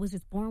 oh, I was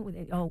just born with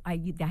it. Oh, I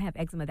have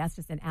eczema. That's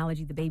just an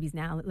allergy. The baby's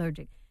now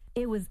allergic.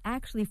 It was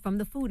actually from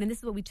the food. And this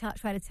is what we try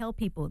to tell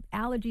people.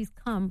 Allergies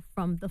come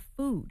from the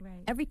food.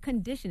 Right. Every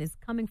condition is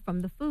coming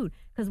from the food.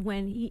 Because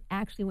when he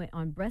actually went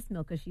on breast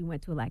milk, because she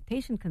went to a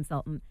lactation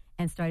consultant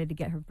and started to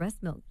get her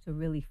breast milk to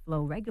really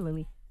flow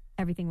regularly,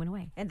 everything went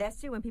away. And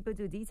that's true. When people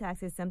do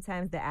detoxes,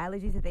 sometimes the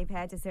allergies that they've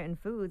had to certain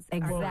foods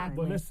exactly.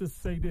 But let's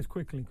just say this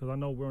quickly, because I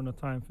know we're on a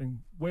time thing.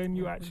 When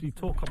you actually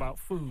talk about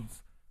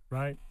foods,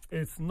 right,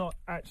 it's not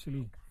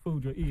actually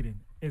food you're eating.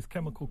 It's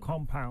chemical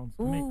compounds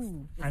mixed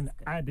and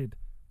added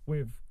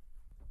with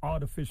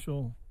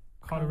artificial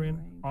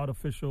coloring,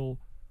 artificial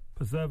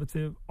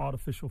preservative,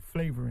 artificial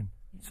flavoring.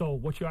 Yeah. So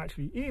what you're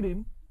actually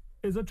eating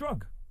is a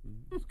drug.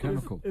 It's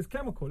chemical. It's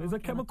chemical. It's a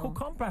chemical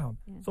compound.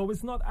 Yeah. So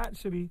it's not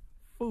actually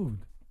food.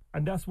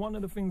 And that's one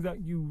of the things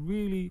that you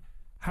really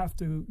have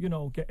to,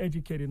 get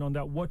educated on,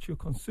 that what you're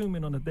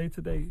consuming on a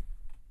day-to-day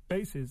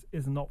basis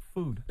is not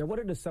food. Now, what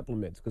are the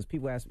supplements? Because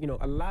people ask,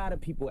 a lot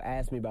of people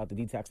ask me about the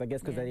detox. I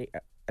guess because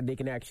they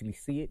can actually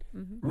see it,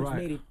 which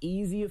made it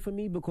easier for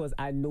me because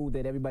I knew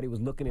that everybody was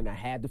looking and I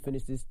had to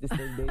finish this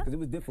same day because it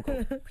was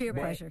difficult. Peer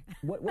pressure.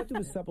 What do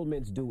the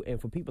supplements do? And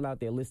for people out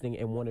there listening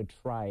and want to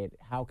try it,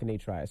 how can they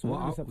try it? So, what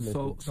do the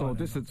supplements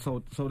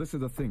do? This is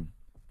the thing.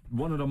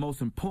 One of the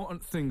most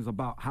important things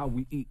about how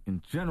we eat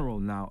in general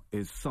now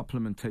is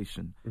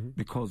supplementation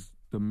because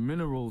the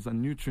minerals and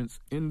nutrients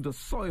in the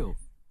soil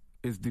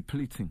is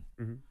depleting.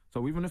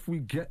 So even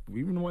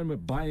when we're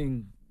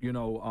buying,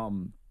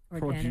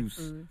 produce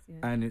foods,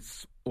 and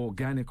it's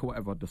organic or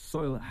whatever, the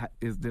soil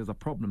there's a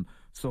problem.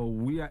 So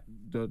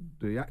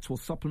the actual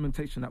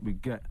supplementation that we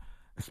get,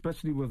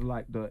 especially with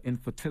like the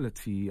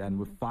infertility and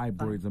with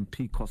fibroids and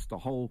PCOS, the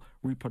whole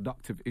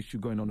reproductive issue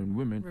going on in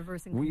women,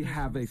 we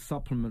have a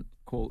supplement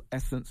called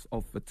Essence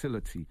of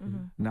Fertility.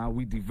 Now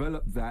we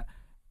developed that,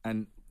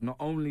 and not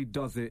only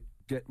does it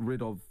get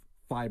rid of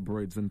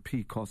fibroids and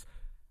PCOS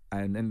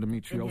and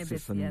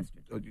endometriosis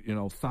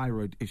and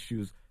thyroid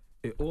issues,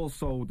 it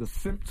also, the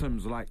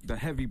symptoms like the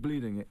heavy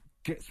bleeding, it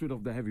gets rid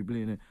of the heavy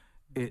bleeding.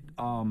 It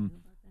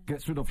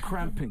gets rid of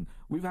cramping.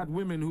 We've had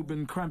women who've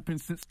been cramping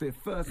since their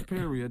first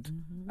period,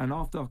 and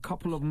after a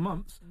couple of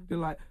months, they're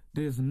like,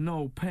 there's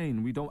no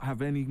pain. We don't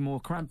have any more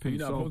cramping.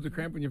 You're not supposed to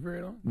cramp when your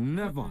period on?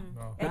 Never. And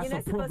That's you're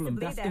not a problem. supposed to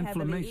bleed That's that heavily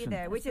inflammation.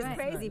 either, which is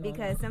crazy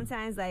because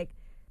sometimes, like,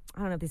 I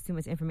don't know if there's too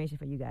much information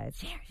for you guys,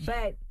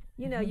 but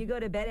you go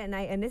to bed at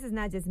night, and this is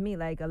not just me.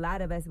 Like, a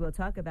lot of us will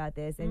talk about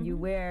this, and you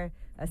wear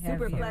a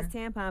Super Plus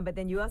tampon, but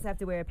then you also have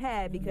to wear a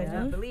pad because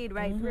you bleed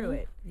right through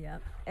it.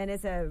 Yep. And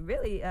it's a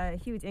really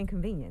huge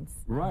inconvenience.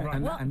 Right.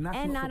 And that's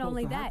and not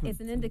only supposed to that, happen.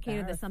 it's an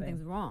indicator that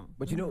something's wrong.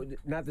 But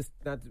not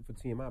for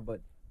TMI,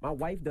 but my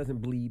wife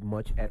doesn't bleed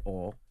much at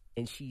all,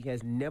 and she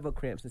has never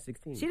cramped since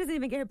 16. She doesn't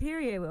even get her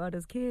period with all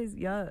those kids.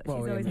 Y'all, she's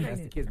always that's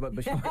pregnant.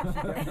 the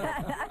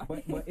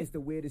kids, but it's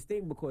the weirdest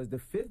thing because the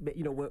fifth,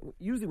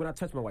 usually when I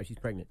touch my wife, she's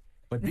pregnant.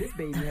 But this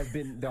baby has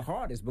been the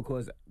hardest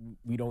because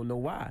we don't know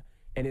why.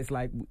 And it's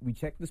like we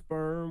checked the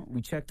sperm,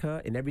 we checked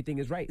her, and everything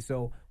is right.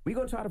 So we're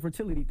going to try the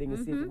fertility thing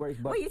and see if it works.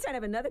 But Wait, you trying to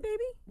have another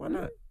baby? Why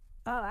not?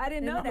 Oh, I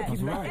didn't know that.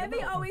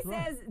 Emmy always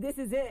says this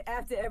is it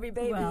after every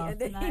baby. Well, and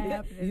then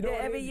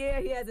every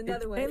year he has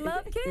another one. They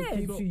love kids. It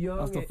keeps you young.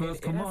 That's the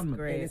first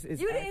commandment.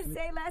 It's You didn't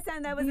say last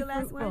time that was the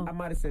last one? I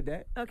might have said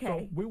that. Okay.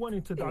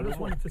 So I just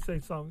wanted to say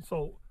something.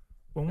 So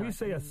when we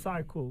say a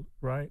cycle,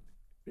 right,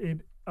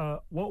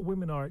 what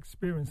women are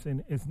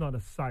experiencing is not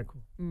a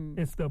cycle.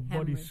 It's the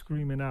body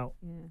screaming out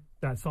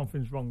that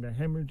something's wrong. They're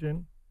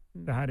hemorrhaging.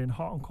 They're having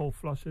hot and cold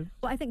flushes.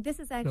 Well, I think this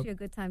is actually a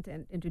good time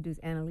to introduce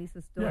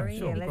Annalise's story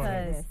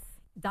because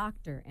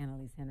Dr.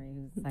 Annalise Henry,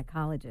 who's a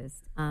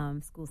psychologist,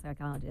 school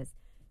psychologist,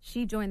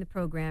 she joined the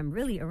program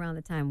really around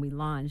the time we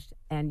launched.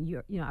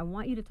 And I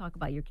want you to talk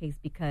about your case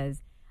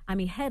because,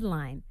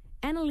 headline,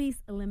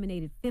 Annalise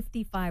eliminated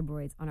 50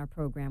 fibroids on our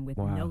program with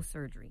no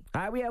surgery.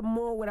 All right, we have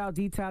more with our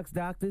detox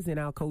doctors and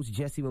our coach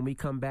Jesse when we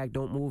come back.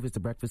 Don't move. It's the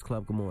Breakfast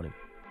Club. Good morning.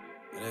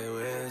 They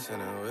wish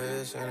and they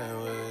wish and they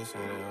wish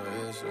and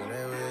they wish and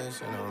they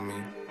wish on me.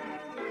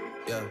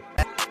 Yeah.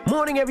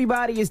 Morning,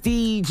 everybody. It's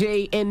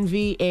DJ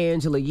Envy,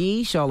 Angela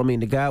Yee, Charlamagne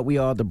the God. We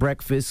are the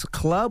Breakfast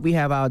Club. We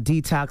have our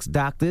detox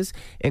doctors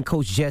and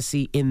Coach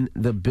Jesse in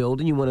the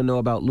building. You want to know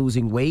about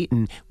losing weight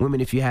and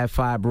women if you have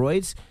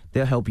fibroids,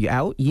 they'll help you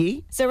out.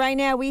 Yee? So right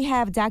now we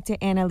have Dr.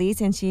 Annalise,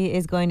 and she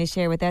is going to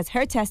share with us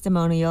her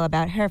testimonial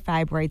about her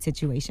fibroid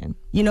situation.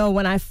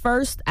 When I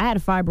had a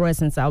fibroid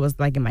since I was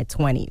like in my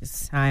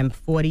 20s. I'm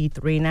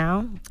 43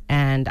 now,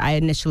 and I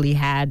initially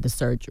had the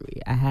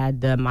surgery. I had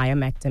the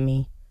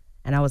myomectomy.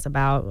 And I was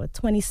about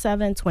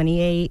 27,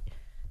 28.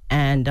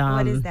 And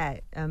what is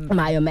that?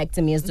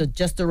 Myomectomy is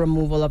just the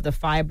removal of the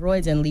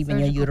fibroids and leaving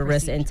your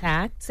uterus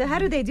intact. So how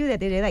do they do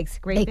that? Do they like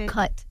scrape it?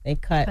 They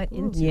cut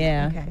into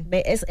it. Okay.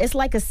 It's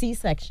like a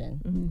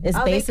C-section. It's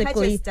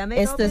basically they cut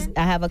your stomach open?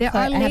 I have a cut.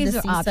 I have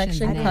the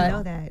C-section cut. I didn't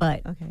know that.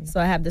 But so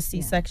I have the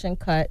C-section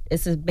cut.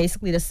 It's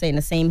basically the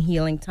same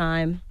healing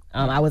time.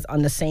 I was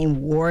on the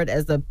same ward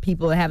as the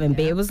people having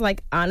babies. It was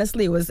like,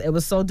 honestly, it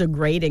was so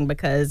degrading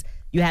because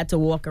you had to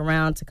walk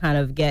around to kind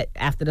of get,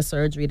 after the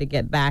surgery, to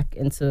get back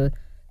into,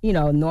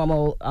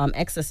 normal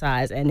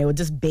exercise. And there were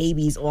just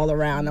babies all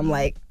around. I'm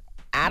like,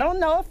 I don't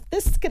know if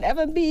this could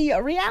ever be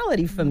a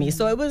reality for me.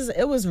 So it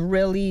was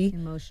really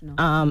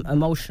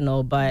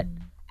emotional. But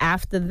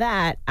after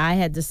that, I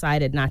had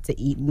decided not to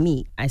eat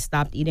meat. I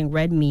stopped eating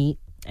red meat,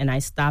 and I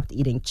stopped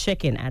eating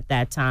chicken at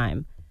that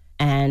time.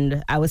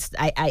 And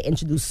I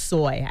introduced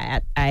soy.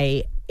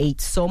 I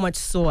ate so much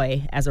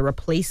soy as a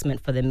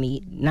replacement for the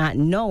meat, not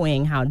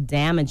knowing how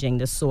damaging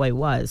the soy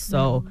was.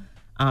 So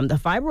the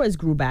fibroids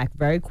grew back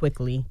very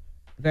quickly.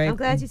 I'm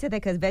glad you said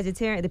that because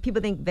the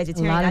people think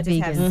vegetarian not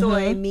just have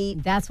soy,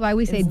 meat. That's why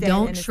we say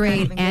don't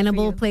trade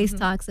animal-based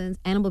toxins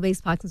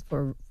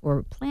for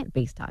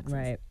plant-based toxins.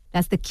 Right.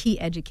 That's the key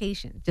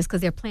education. Just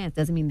because they're plants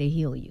doesn't mean they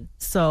heal you.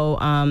 So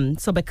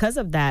because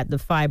of that, the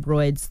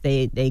fibroids,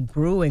 they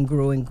grew and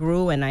grew and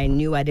grew, and I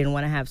knew I didn't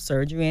want to have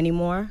surgery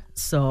anymore.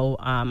 So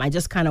I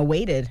just kind of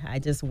waited. I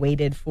just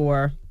waited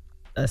for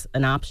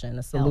an option,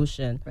 a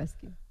solution.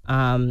 Rescue.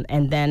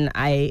 And then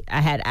I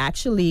had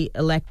actually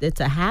elected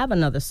to have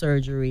another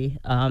surgery,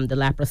 the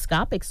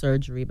laparoscopic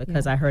surgery,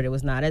 because I heard it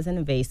was not as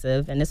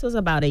invasive. And this was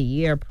about a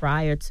year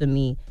prior to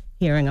me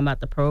hearing about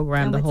the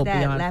program. And the what's Hope that?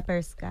 Beyond.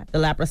 Laparoscopic. The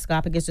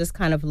laparoscopic is just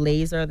kind of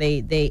laser.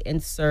 They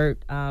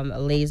insert a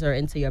laser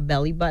into your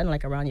belly button,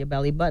 like around your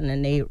belly button,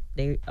 and they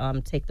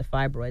take the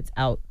fibroids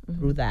out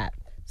through that.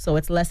 So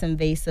it's less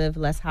invasive,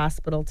 less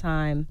hospital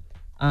time,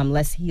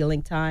 less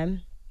healing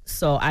time.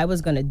 So I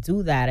was going to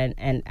do that,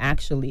 and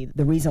actually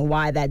the reason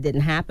why that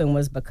didn't happen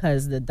was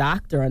because the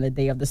doctor on the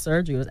day of the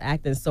surgery was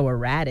acting so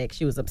erratic.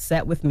 She was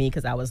upset with me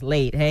because I was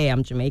late. Hey,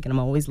 I'm Jamaican, I'm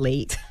always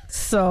late.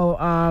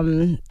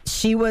 So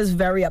she was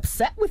very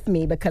upset with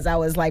me because I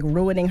was like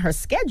ruining her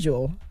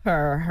schedule,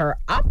 her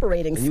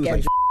operating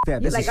schedule.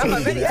 I'm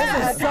already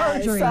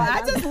surgery. So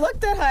I just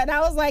looked at her and I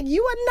was like,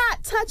 you are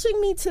not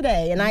touching me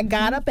today. And I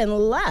got up and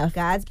left.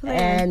 God's plan.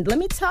 And let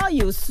me tell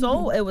you,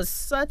 it was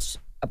such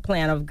a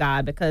plan of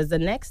God, because the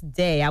next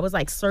day I was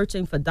like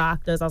searching for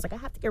doctors. I was like, I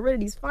have to get rid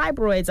of these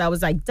fibroids. I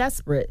was like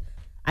desperate.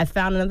 I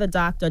found another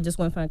doctor, just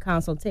went for a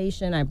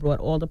consultation. I brought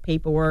all the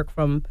paperwork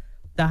from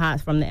the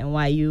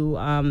NYU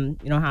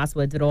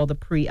hospital, did all the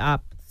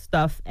pre-op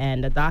stuff,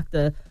 and the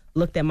doctor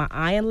looked at my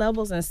iron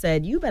levels and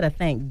said, you better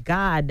thank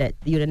God that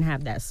you didn't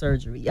have that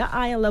surgery. Your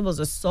iron levels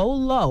are so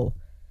low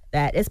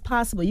that it's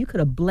possible you could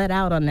have bled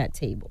out on that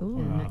table. Ooh,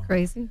 isn't that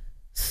crazy?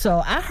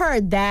 So I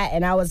heard that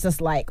and I was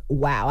just like,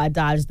 wow, I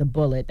dodged a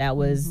bullet. That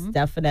was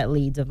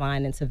definitely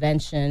divine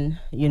intervention.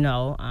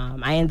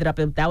 I ended up,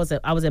 I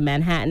was in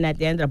Manhattan that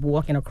day. I ended up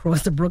walking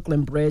across the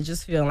Brooklyn Bridge,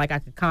 just feeling like I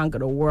could conquer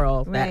the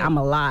world, that I'm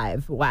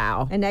alive.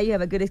 Wow. And now you have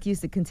a good excuse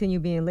to continue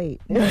being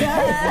late. So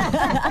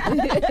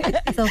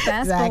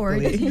fast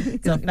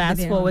forward. So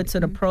fast forward to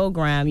the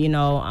program,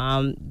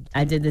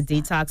 I did the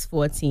Detox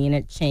 14.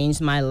 It changed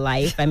my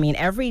life. I mean,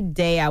 every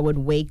day I would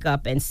wake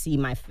up and see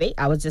my face.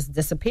 I was just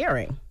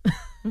disappearing.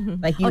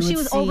 Like she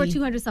was over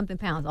 200 something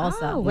pounds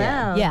also. Oh,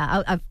 wow.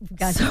 Yeah, I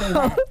forgot to say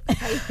that.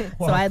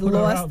 So I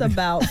lost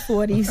about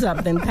 40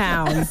 something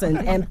pounds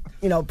and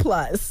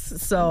plus.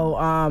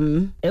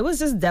 So it was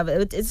just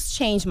it's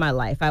changed my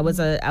life. I was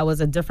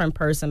a different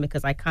person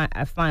because I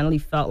finally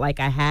felt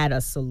like I had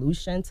a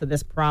solution to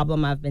this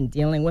problem I've been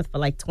dealing with for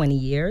like 20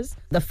 years.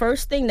 The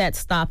first thing that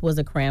stopped was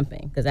a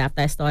cramping, because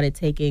after I started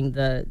taking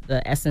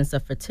the essence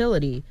of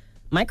fertility,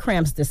 my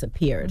cramps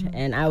disappeared,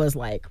 and I was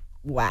like,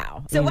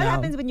 wow. So what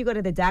happens when you go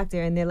to the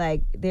doctor and they're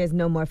like, there's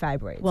no more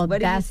fibroids? Well,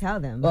 what do you tell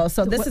them? Well,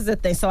 so this is the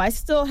thing. So I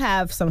still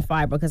have some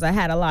fibroids because I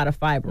had a lot of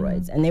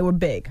fibroids and they were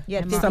big.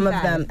 Yeah, some of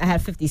them, I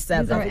had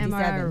 57. These are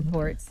MRI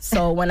reports.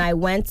 So when I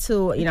went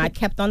to, I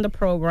kept on the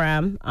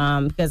program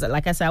because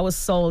like I said, I was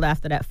sold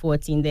after that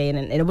 14-day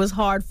and it was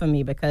hard for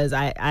me because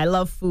I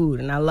love food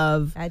and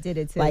I did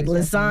it too. Like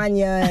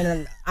lasagna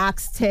and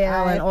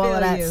oxtail and all of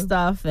that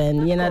stuff,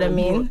 and you know what I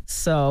mean?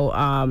 So,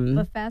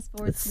 but fast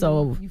forward,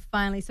 you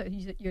finally,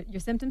 your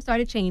symptoms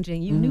started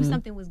changing. You knew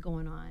something was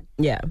going on.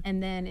 Yeah.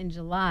 And then in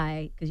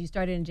July, because you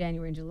started in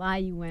January, in July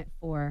you went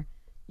for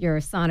your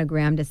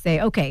sonogram to say,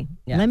 okay,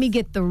 let me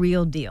get the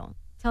real deal.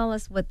 Tell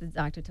us what the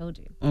doctor told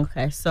you.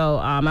 Okay, so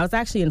I was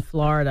actually in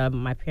Florida.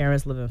 My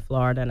parents live in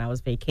Florida, and I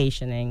was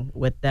vacationing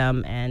with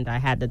them, and I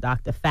had the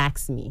doctor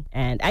fax me.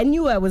 And I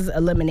knew I was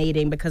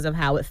eliminating because of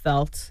how it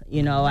felt.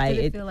 What did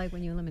it feel like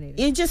when you eliminated?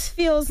 It just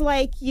feels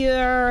like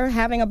you're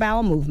having a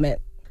bowel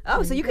movement.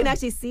 Oh, so you can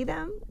actually see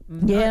them?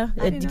 Yeah,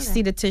 you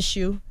see the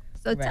tissue.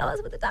 So tell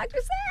us what the doctor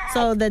said.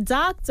 So the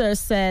doctor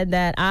said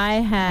that I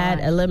had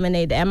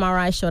eliminated,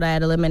 MRI showed I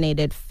had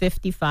eliminated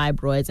 50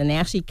 fibroids, and they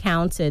actually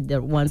counted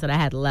the ones that I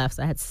had left.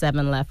 So I had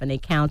 7 left, and they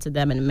counted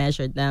them and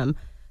measured them.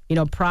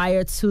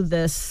 Prior to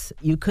this,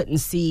 you couldn't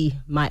see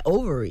my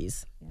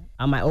ovaries.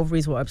 Yeah. My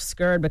ovaries were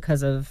obscured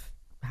because of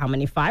how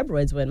many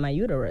fibroids were in my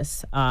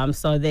uterus.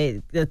 So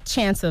the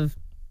chance of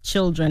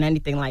children,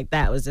 anything like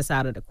that, was just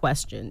out of the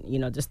question,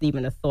 just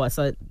even a thought.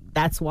 So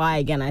that's why,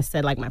 again, I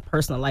said like my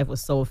personal life was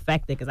so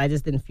affected because I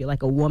just didn't feel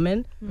like a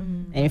woman.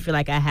 I didn't feel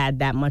like I had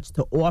that much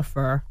to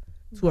offer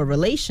to a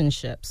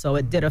relationship. So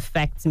it did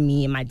affect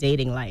me in my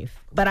dating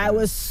life. But I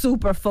was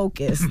super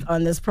focused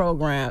on this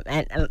program.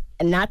 And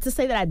not to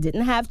say that I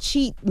didn't have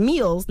cheat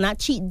meals, not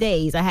cheat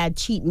days. I had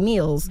cheat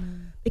meals.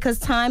 Because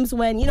times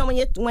when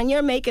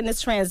you're making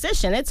this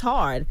transition, it's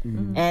hard,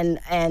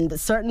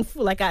 and certain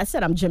food, like I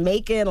said, I'm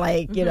Jamaican,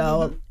 like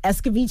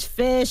escovitch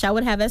fish. I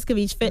would have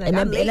escovitch fish, and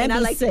then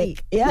be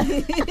sick. Yeah,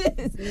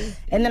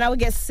 and then I would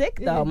get sick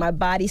though. My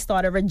body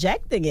started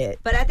rejecting it.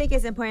 But I think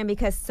it's important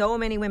because so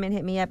many women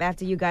hit me up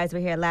after you guys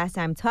were here last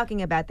time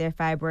talking about their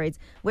fibroids.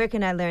 Where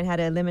can I learn how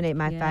to eliminate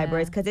my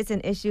fibroids? Because it's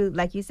an issue,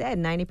 like you said,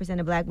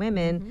 90% of Black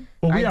women.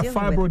 Well, we have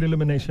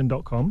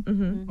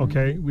fibroidelimination.com.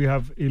 Okay, we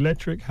have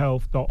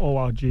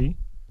electrichealth.org.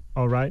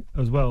 All right,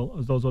 as well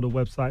as those other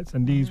websites,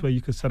 and these where you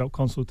can set up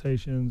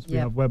consultations. We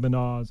have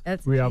webinars.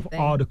 We have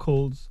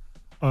articles.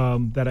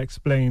 that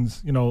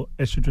explains,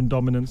 estrogen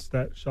dominance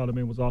that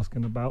Charlamagne was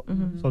asking about.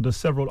 So there's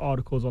several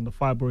articles on the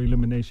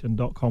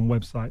fibroelimination.com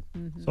website.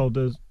 So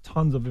there's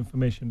tons of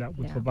information that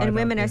we provide. And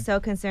women out are there. so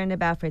concerned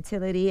about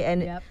fertility.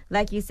 And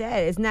like you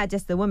said, it's not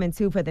just the woman,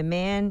 too. For the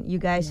man, you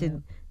guys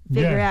should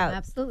figure out.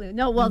 Absolutely.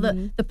 No, well,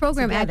 the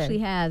program Together. actually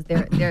has,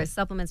 there are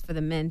supplements for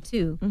the men,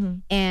 too.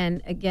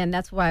 And, again,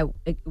 that's why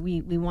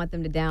we want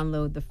them to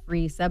download the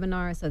free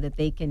seminar so that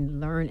they can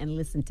learn and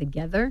listen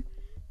together.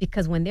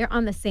 Because when they're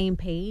on the same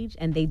page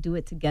and they do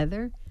it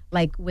together,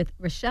 like with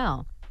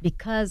Rochelle,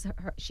 because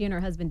she and her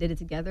husband did it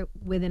together,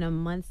 within a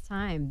month's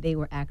time, they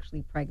were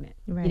actually pregnant.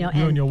 Right. You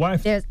and your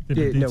wife did the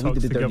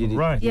detox together,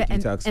 right? Yeah,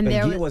 and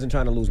there Gia wasn't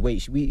trying to lose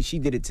weight. She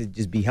did it to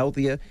just be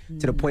healthier,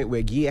 to the point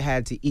where Gia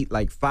had to eat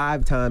like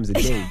 5 times a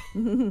day,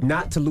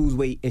 not to lose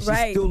weight, and she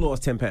still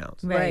lost 10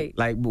 pounds. Right.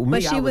 Like, with me,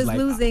 but she I was like,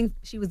 losing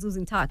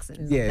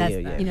toxins. Yeah, That's,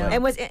 yeah. You know,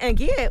 And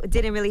Gia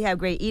didn't really have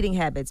great eating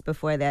habits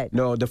before that.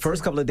 No, the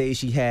first couple of days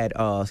she had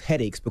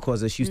headaches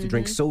because she used to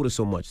drink soda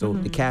so much. So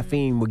the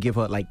caffeine would give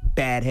her like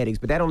bad headaches.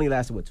 But that only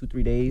lasted,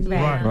 2-3 days?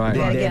 Right.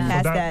 Gotta get So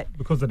past that, that.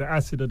 because of the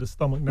acid of the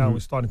stomach now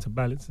is starting to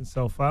balance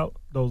itself out.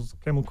 Those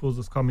chemicals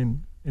is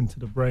coming into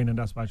the brain, and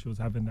that's why she was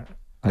having that.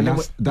 And then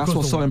that's because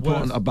what's the so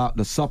important worst- about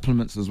the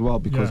supplements as well,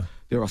 because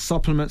there are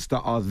supplements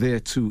that are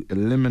there to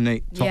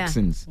eliminate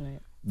toxins.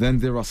 Then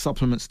there are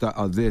supplements that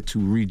are there to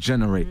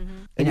regenerate.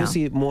 And you'll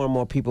see more and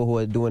more people who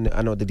are doing, the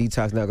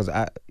detox now, because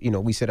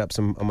we set up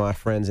some of my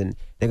friends, and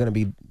they're going to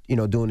be,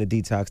 doing the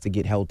detox to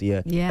get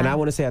healthier. Yeah. And I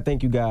want to say I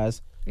thank you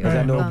guys, because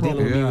I know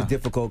dealing with me was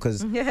difficult,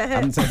 because I'm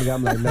the type of guy,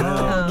 I'm like, no.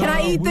 Can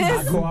I eat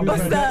this? I'm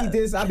like, can I eat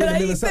this? I'll be in the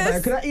middle of something.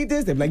 Like, can I eat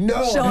this? They're like,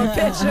 no. Show a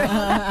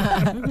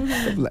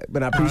picture.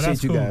 But I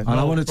appreciate you guys. And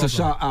I wanted to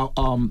shout out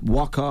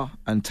Waka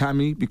and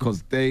Tammy,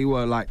 because they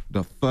were like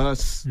the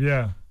first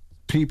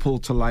people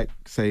to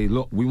say,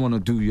 look, we want to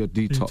do your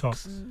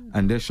detox.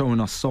 And they're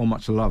showing us so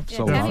much love.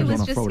 So I Tammy just was want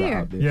to just throw that here.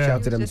 out there. Yeah. Shout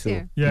out to them Just too.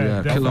 here.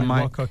 Yeah, Killer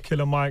Mike. Waka,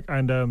 Killer Mike,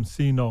 and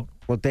C-Note.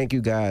 Well, thank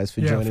you guys for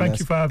joining us. thank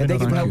you for having and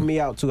thank us. you for Thank helping you. me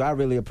out too. I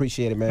really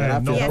appreciate it, man. Yeah, I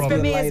no feel Yes, a for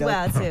bit me as lighter.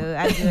 well, too.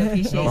 I do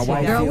appreciate My you wife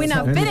guys. Girl, we're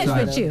not finished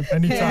Anytime. with you.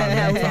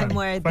 Anytime. We have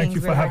more Thank things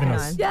you for we're having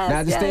working us. on. Yes,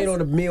 Now, just staying yes. on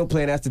the meal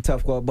plan, that's the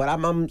tough part. But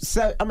I'm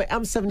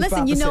 75%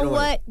 Listen, you know on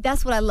what? it.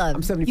 That's what I love.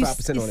 I'm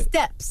 75% on it.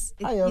 Steps.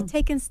 You're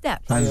taking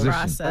steps. Transition.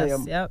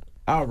 Process. Yep.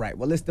 All right.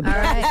 Well, it's the All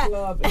right. Breakfast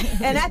Club.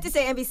 And I have to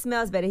say, Envy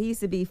smells better. He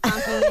used to be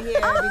funky in here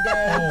every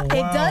day. Oh,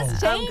 It wow.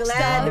 does I'm change,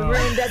 glad the though.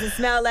 room doesn't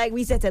smell like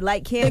we used to have to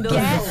light candles.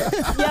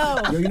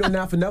 Yo,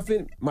 not for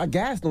nothing, my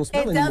gas don't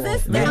smell It anymore.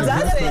 doesn't? Yeah. I was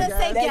doesn't. going to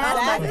say gas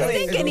Exactly. doesn't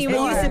stink It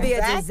anymore. used to be a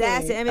Exactly.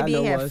 disaster. Envy I being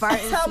know here it was.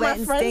 farting, Tell my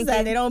sweating, friends stinking.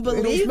 that they don't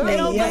believe me. They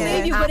don't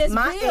believe you, but it's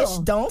my real. ish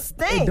don't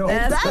stink. don't.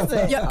 It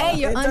doesn't. Your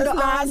It does not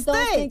underarms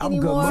don't stink I'm good.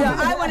 anymore. So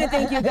I want to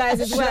thank you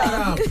guys as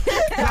well.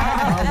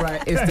 All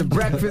right. It's the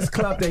Breakfast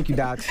Club. Thank you,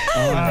 Doc.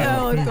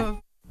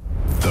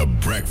 The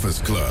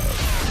Breakfast Club.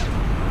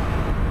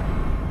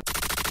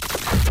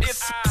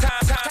 It's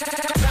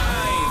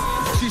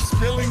time. She's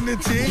spilling the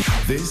tea.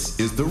 This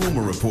is the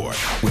Rumor Report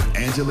with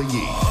Angela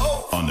Yee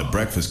on the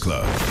Breakfast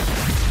Club.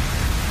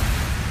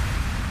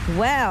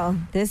 Well,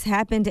 this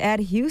happened at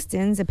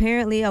Houston's.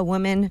 Apparently, a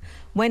woman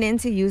went in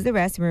to use the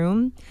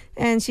restroom,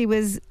 and she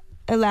was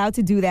allowed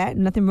to do that.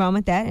 Nothing wrong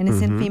with that.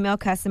 Innocent female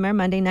customer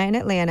Monday night in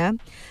Atlanta.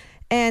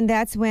 And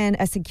that's when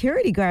a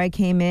security guard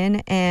came in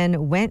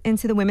and went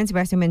into the women's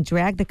restroom and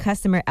dragged the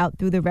customer out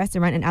through the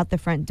restaurant and out the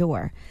front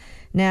door.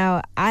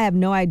 Now, I have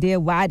no idea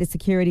why the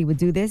security would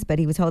do this, but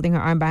he was holding her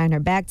arm behind her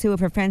back. 2 of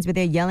her friends were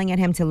there yelling at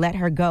him to let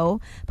her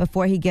go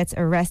before he gets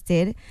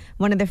arrested.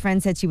 One of the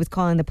friends said she was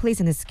calling the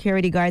police, and the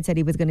security guard said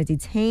he was going to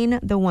detain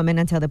the woman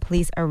until the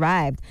police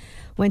arrived.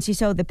 When she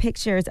showed the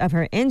pictures of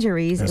her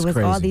injuries, That's it was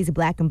all crazy. these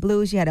black and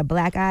blue. She had a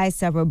black eye,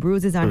 several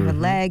bruises on her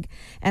leg,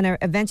 and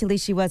eventually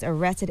she was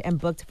arrested and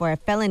booked for a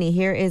felony.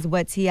 Here is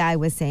what T.I.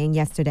 was saying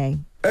yesterday.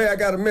 Hey, I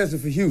got a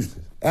message for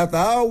Houston. After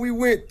all we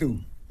went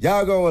through,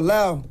 y'all gonna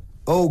allow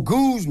old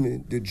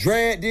Guzman to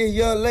drag this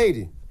young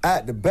lady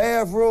out the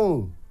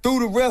bathroom, through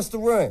the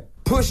restaurant,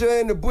 push her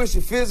in the bush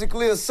and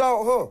physically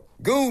assault her.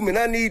 Guzman,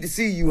 I need to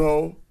see you,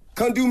 home.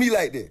 Come do me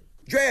like that.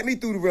 Drag me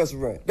through the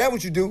restaurant. That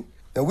what you do.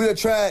 And we done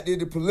tried it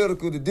the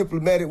political, the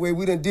diplomatic way.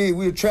 We done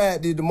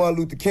tried it the Martin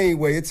Luther King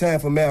way. It's time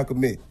for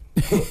Malcolm X.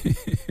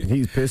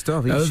 He's pissed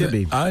off. He should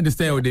be. I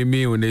understand what they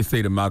mean when they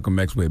say the Malcolm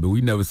X way, but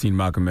we've never seen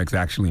Malcolm X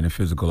actually in a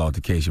physical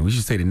altercation. We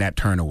should say the Nat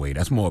Turner way.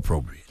 That's more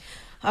appropriate.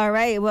 All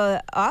right.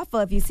 Well, awful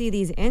if you see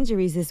these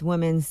injuries this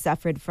woman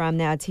suffered from.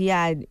 Now,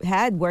 T.I.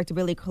 had worked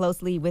really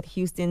closely with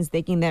Houston's,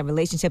 thinking that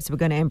relationships were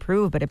going to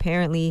improve, but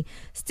apparently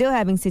still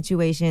having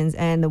situations.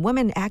 And the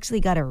woman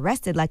actually got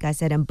arrested, like I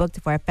said, and booked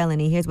for a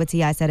felony. Here's what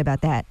T.I. said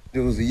about that.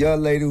 There was a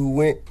young lady who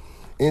went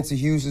into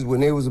Houston's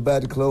when they was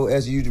about to close,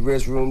 asked to use the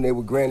restroom. They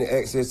were granted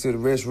access to the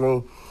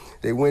restroom.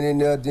 They went in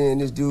there, then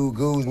this dude,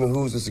 Guzman,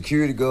 who's a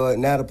security guard,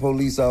 now the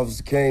police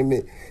officer came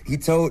in. He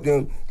told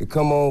them to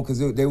come on because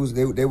they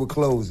were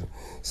closing.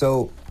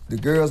 So the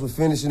girls were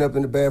finishing up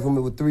in the bathroom.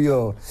 There were 3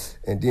 on.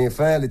 And then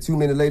finally, 2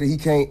 minutes later, he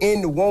came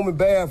in the woman's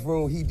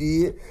bathroom, he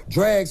did,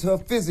 drags her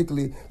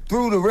physically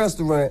through the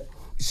restaurant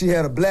She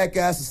had a black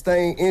eye,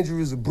 sustained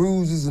injuries,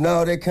 bruises, and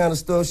all that kind of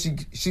stuff.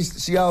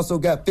 She also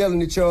got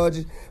felony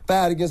charges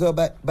filed against her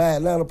by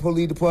Atlanta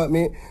Police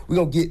Department. We're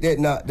going to get that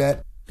knocked out.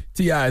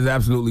 T.I. is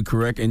absolutely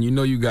correct, and you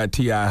know you got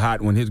T.I.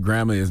 hot when his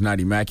grammar is not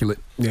immaculate.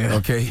 Yeah.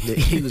 Okay?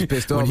 He was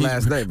pissed off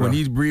last night, bro. When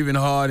he's breathing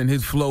hard and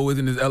his flow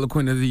isn't as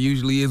eloquent as it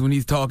usually is when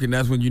he's talking,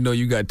 that's when you know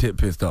you got Tip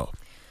pissed off.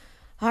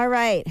 All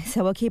right,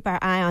 so we'll keep our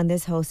eye on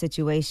this whole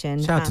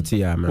situation. Shout out to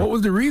T.I., man. What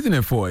was the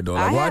reasoning for it, though?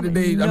 Like, why did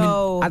they?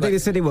 I think they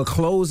said they were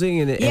closing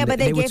and but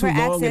they were gave too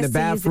her long in the access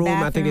to use the bathroom. I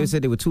think they bathroom.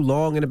 said they were too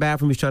long in the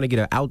bathroom. He was trying to get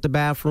her out the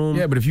bathroom.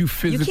 Yeah, but if you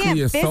physically can't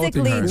assaulted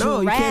physically her,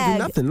 no, you can't do drag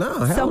nothing.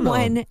 No, hell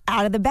someone no.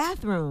 out of the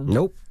bathroom.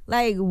 Nope.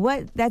 Like,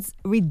 what? That's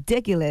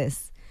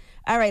ridiculous.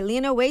 All right,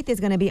 Lena Waithe is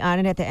going to be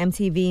honored at the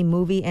MTV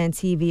Movie and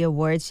TV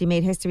Awards. She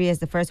made history as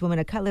the first woman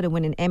of color to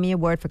win an Emmy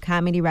Award for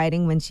comedy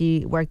writing when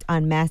she worked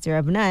on Master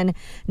of None.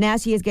 Now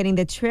she is getting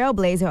the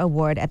Trailblazer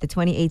Award at the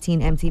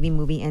 2018 MTV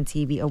Movie and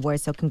TV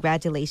Awards. So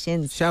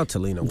congratulations. Shout out to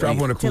Lena Waithe. Drop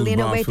one of To Clues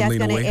Lena bombs Waithe. for That's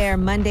Lena going to Waithe. air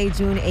Monday,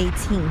 June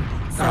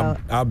 18th. So,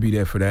 I'll be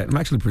there for that. I'm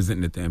actually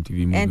presenting at the MTV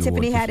Movie and Awards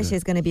Tiffany this Haddish year.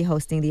 is going to be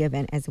hosting the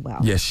event as well.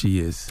 Yes, she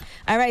is.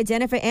 All right,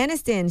 Jennifer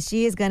Aniston.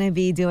 She is going to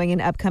be doing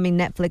an upcoming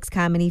Netflix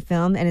comedy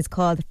film, and it's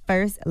called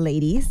First Ladies.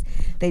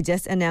 They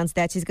just announced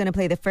that she's going to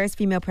play the first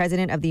female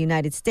president of the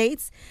United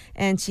States,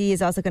 and she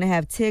is also going to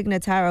have Tig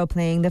Notaro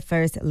playing the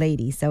First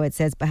Lady. So it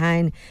says,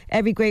 behind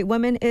every great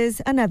woman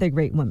is another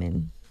great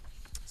woman.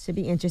 Should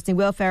be interesting.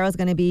 Will Ferrell is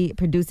going to be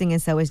producing,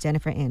 and so is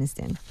Jennifer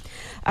Aniston.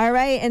 All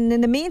right, and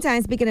in the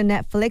meantime, speaking of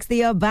Netflix,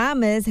 the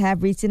Obamas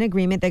have reached an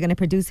agreement. They're going to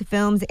produce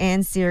films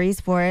and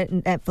series for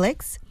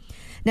Netflix.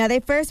 Now,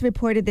 they first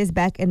reported this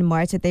back in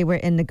March that they were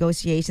in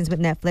negotiations with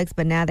Netflix,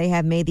 but now they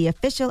have made the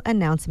official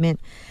announcement.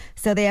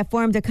 So they have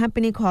formed a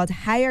company called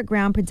Higher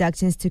Ground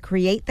Productions to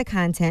create the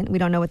content. We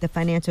don't know what the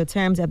financial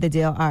terms of the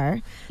deal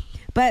are.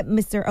 But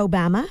Mr.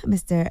 Obama,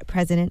 Mr.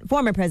 President,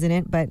 former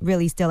president, but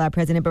really still our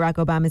president,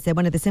 Barack Obama, said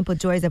one of the simple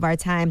joys of our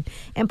time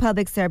in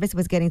public service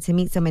was getting to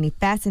meet so many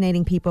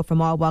fascinating people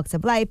from all walks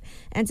of life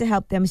and to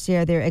help them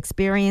share their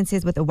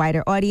experiences with a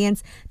wider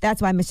audience.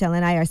 That's why Michelle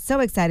and I are so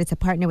excited to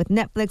partner with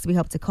Netflix. We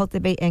hope to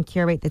cultivate and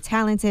curate the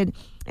talented,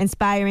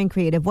 inspiring,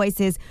 creative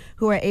voices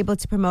who are able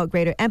to promote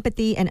greater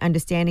empathy and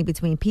understanding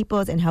between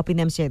peoples and helping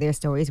them share their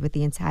stories with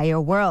the entire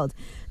world.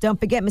 Don't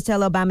forget, Michelle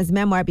Obama's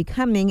memoir,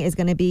 Becoming, is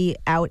going to be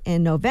out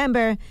in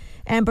November,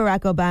 and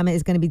Barack Obama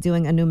is going to be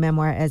doing a new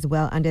memoir as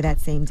well under that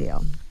same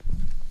deal.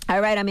 All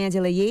right, I'm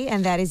Angela Yee,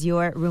 and that is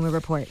your Rumor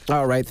Report.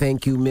 All right,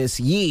 thank you, Miss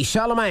Yee.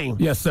 Charlamagne.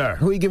 Yes, sir.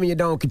 Who are you giving your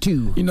donkey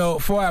to? You know,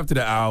 for after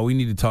the hour, we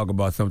need to talk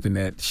about something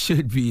that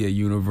should be a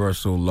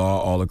universal law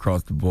all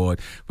across the board,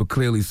 but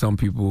clearly some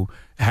people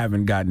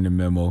haven't gotten the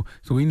memo.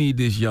 So we need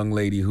this young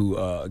lady who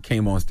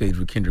came on stage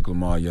with Kendrick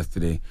Lamar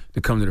yesterday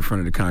to come to the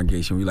front of the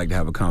congregation. We'd like to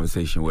have a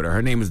conversation with her.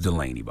 Her name is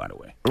Delaney, by the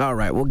way. All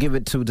right, we'll give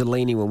it to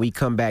Delaney when we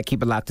come back.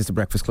 Keep it locked. It's the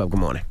Breakfast Club. Good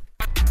morning.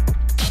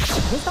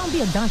 This don't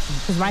be a donkey,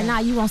 because right now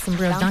you want some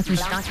real donkey.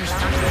 It's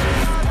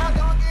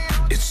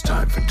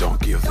time for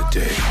Donkey of the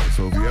Day.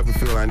 So if you ever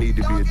feel I need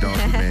to be a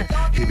donkey, man,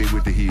 hit me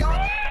with the heat.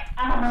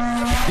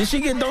 Did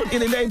she get donkey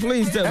today?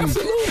 Please tell me.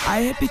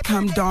 I have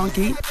become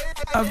Donkey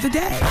of the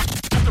Day.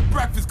 The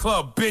Breakfast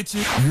Club,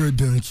 bitches. You're a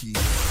donkey.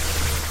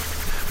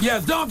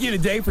 Yes, Donkey of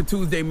the Day for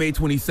Tuesday, May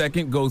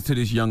 22nd goes to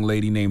this young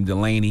lady named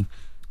Delaney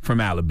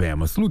from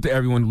Alabama. Salute to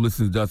everyone who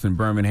listens to us in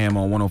Birmingham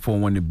on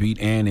 104.1 The Beat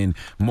and in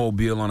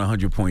Mobile on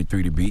 100.3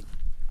 The Beat.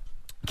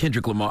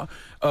 Kendrick Lamar,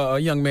 a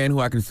young man who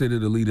I consider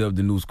the leader of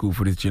the new school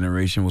for this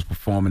generation, was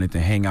performing at the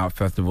Hangout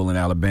Festival in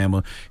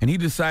Alabama, and he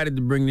decided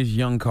to bring this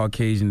young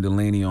Caucasian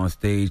Delaney on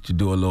stage to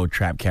do a little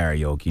trap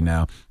karaoke.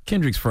 Now,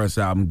 Kendrick's first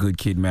album, Good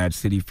Kid, Mad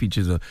City,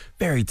 features a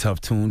very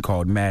tough tune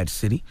called Mad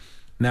City.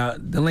 Now,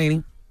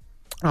 Delaney,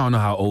 I don't know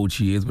how old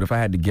she is, but if I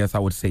had to guess, I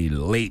would say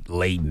late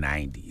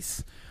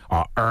 90s.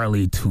 Or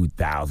early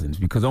 2000s,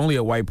 because only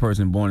a white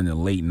person born in the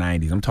late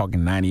 90s, I'm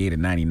talking 98 or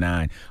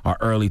 99, or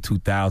early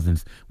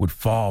 2000s, would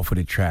fall for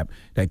the trap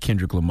that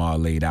Kendrick Lamar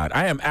laid out.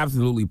 I am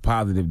absolutely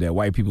positive that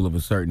white people of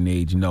a certain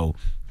age know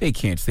they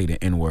can't say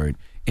the N-word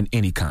in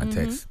any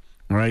context.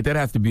 All right? That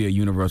has to be a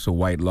universal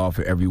white law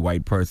for every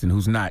white person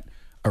who's not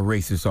a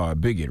racist or a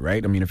bigot,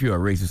 right? I mean, if you're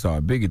a racist or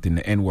a bigot, then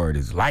the N-word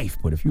is life.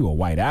 But if you're a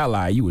white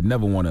ally, you would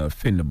never want to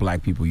offend the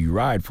black people you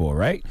ride for,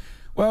 right?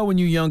 Well, when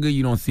you're younger,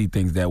 you don't see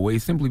things that way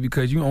simply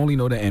because you only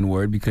know the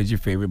N-word because your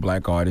favorite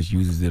black artist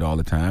uses it all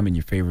the time and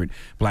your favorite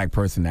black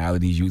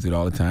personalities use it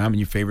all the time and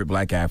your favorite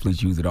black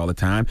athletes use it all the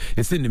time.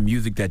 It's in the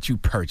music that you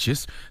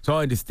purchase. So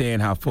I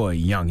understand how for a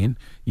youngin',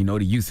 you know,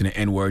 the use of the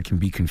N-word can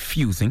be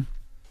confusing.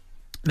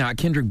 Now,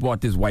 Kendrick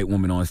brought this white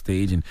woman on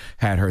stage and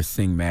had her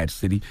sing Mad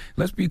City.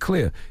 Let's be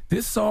clear.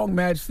 This song,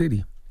 Mad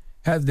City,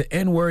 has the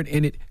N-word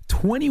in it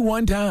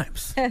 21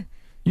 times.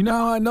 You know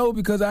how I know?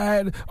 Because I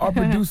had our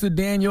producer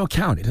Daniel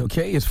count it,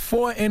 okay? It's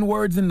 4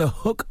 N-words in the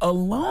hook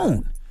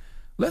alone.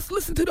 Let's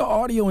listen to the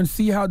audio and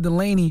see how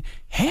Delaney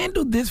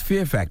handled this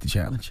Fear Factor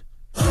challenge.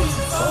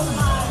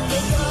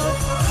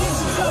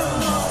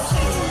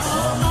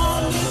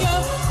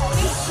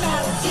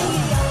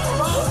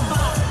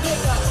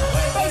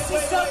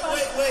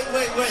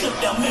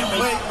 Wait.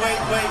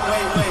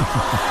 Wait.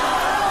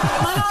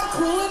 Am I not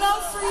cool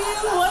enough for you?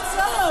 What's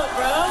up,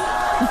 bro?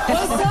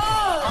 What's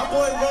up? My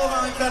boy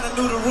Rohan kind of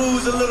knew the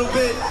rules a little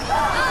bit.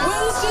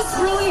 Well, it's just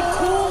really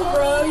cool,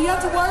 bro. You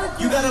have to work.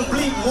 You gotta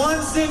bleep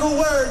one single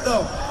word,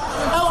 though.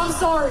 Oh, I'm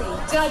sorry.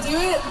 Did I do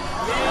it?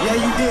 Yeah,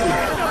 you did it.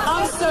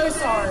 I'm so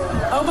sorry.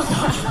 Oh my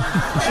God.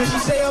 Should she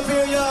stay up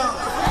here,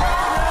 y'all?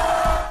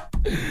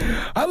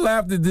 I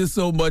laughed at this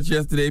so much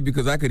yesterday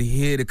because I could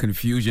hear the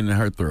confusion in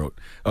her throat.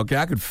 Okay,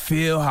 I could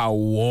feel how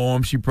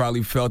warm she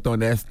probably felt on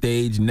that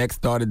stage. Neck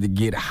started to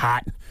get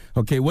hot.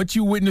 Okay, what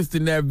you witnessed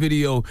in that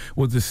video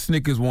was the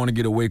Snickers Want to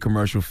Get Away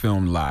commercial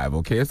filmed live.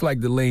 Okay, it's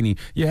like Delaney.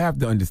 You have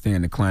to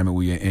understand the climate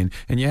we are in,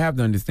 and you have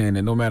to understand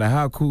that no matter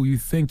how cool you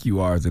think you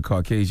are as a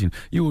Caucasian,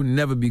 you will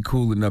never be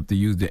cool enough to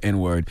use the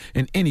N-word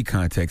in any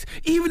context,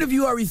 even if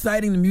you are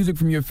reciting the music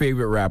from your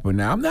favorite rapper.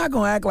 Now, I'm not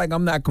going to act like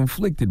I'm not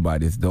conflicted by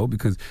this, though,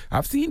 because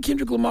I've seen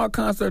Kendrick Lamar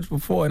concerts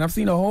before, and I've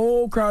seen a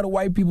whole crowd of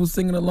white people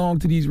singing along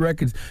to these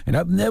records, and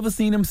I've never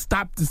seen them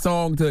stop the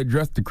song to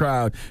address the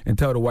crowd and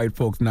tell the white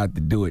folks not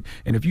to do it.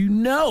 And if you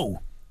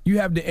know you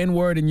have the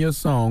N-word in your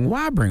song,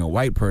 why bring a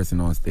white person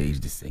on stage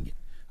to sing it?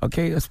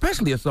 Okay,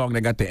 especially a song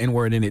that got the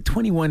N-word in it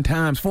 21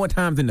 times, 4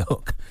 times in the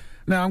hook.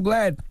 Now, I'm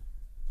glad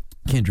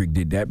Kendrick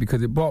did that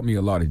because it brought me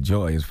a lot of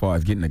joy as far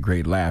as getting a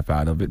great laugh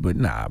out of it, but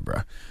nah,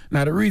 bruh.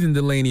 Now, the reason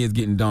Delaney is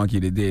getting donkey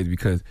today is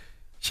because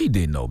she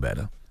did know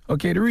better.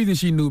 Okay, the reason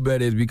she knew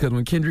better is because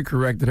when Kendrick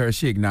corrected her,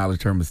 she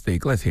acknowledged her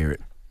mistake. Let's hear it.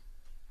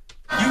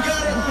 You got it.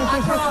 I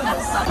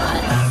promise.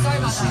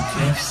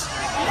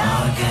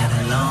 All got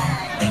along,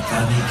 they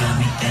probably got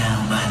me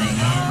down by the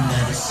end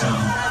of the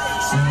song.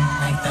 Seem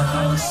like the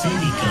whole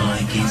city go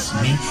against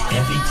me.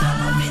 Every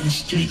time I'm in the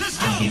street, I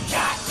hear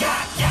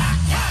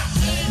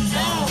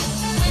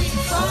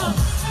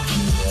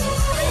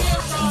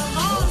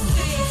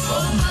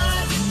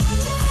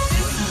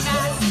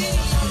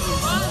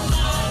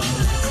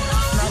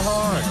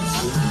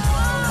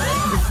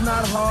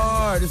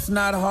It's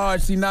not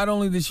hard. See, not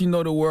only did she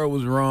know the word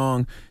was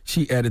wrong,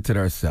 she edited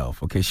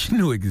herself, okay? She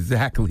knew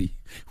exactly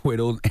where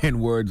those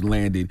N-words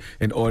landed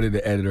in order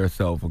to edit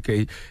herself,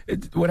 okay?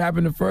 What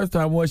happened the first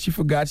time was she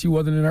forgot she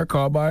wasn't in her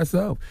car by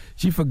herself.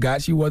 She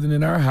forgot she wasn't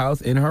in her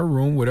house, in her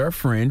room with her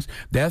friends.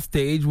 That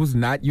stage was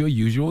not your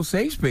usual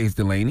safe space,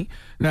 Delaney.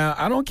 Now,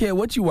 I don't care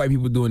what you white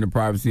people do in the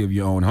privacy of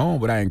your own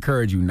home, but I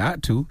encourage you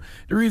not to.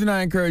 The reason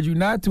I encourage you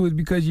not to is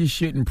because you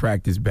shouldn't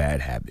practice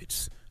bad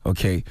habits.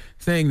 Okay,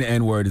 saying the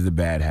N-word is a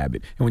bad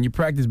habit. And when you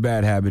practice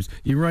bad habits,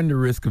 you run the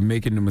risk of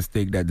making the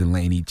mistake that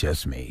Delaney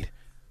just made.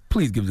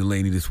 Please give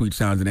Delaney the sweet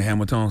sounds of the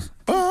Hamiltons.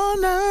 Oh,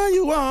 now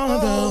you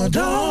are the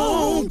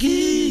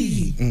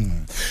donkey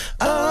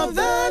of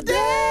the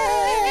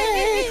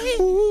day.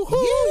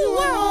 You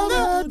are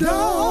the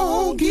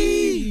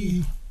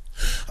donkey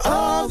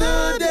of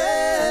the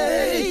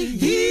day.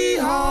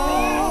 Yee-haw.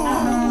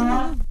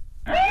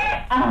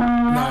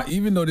 Now,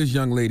 even though this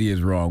young lady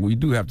is wrong, we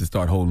do have to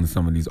start holding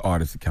some of these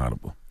artists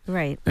accountable.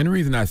 Right. And the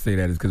reason I say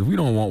that is because we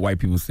don't want white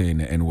people saying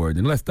the N-word,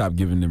 then let's stop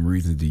giving them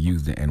reasons to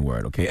use the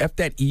N-word, okay? F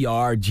that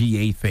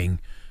ERGA thing,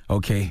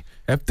 okay?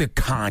 F the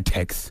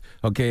context,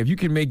 okay? If you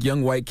can make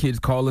young white kids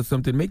call us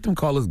something, make them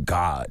call us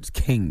gods,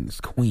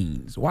 kings,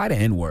 queens. Why the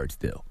N-word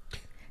still?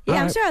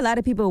 Yeah, I'm sure a lot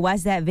of people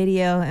watch that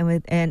video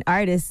and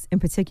artists in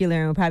particular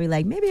and were probably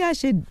like, maybe I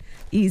should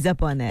ease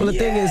up on that. Well, the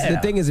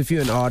thing is, if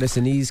you're an artist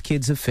and these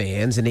kids are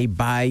fans and they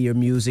buy your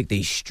music,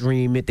 they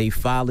stream it, they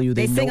follow you,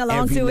 they know sing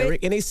along every to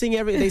lyric, it, and they sing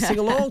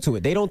along to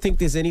it. They don't think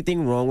there's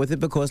anything wrong with it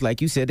because, like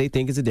you said, they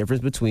think it's a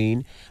difference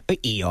between an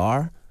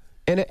ER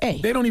and an A.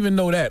 They don't even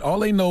know that. All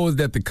they know is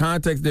that the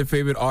context their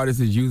favorite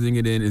artist is using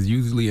it in is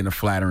usually in a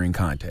flattering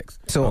context.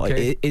 So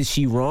okay? Is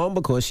she wrong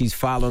because she's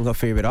following her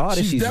favorite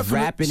artist? She's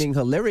rapping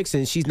her lyrics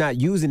and she's not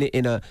using it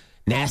in a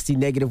nasty,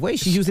 negative way.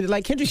 She's using it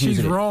like Kendrick's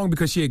using it. She's wrong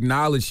because she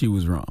acknowledged she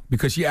was wrong.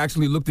 Because she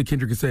actually looked at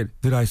Kendrick and said,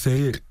 did I say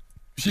it?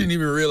 She didn't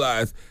even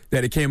realize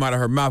that it came out of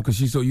her mouth because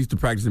she's so used to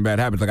practicing bad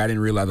habits. Like, I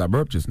didn't realize I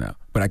burped just now,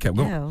 but I kept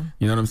going. Ew.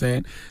 You know what I'm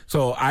saying?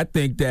 So I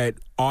think that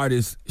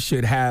artists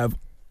should have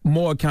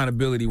more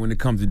accountability when it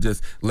comes to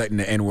just letting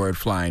the N-word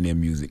fly in their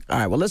music. All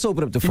right, well, let's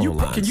open up the phone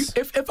lines.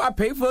 If I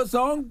pay for a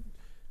song,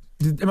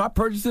 am I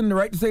purchasing the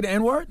right to say the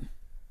N-word?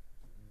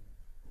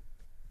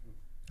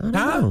 I don't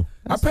know.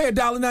 I pay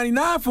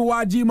 $1.99 for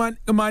YG, my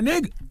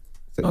nigga.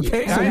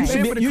 Okay, so you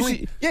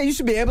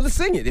should be able to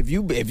sing it. If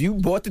you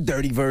bought the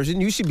dirty version,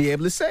 you should be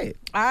able to say it.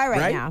 All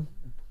right now.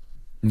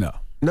 No.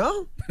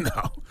 No?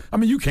 No. I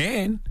mean, you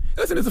can.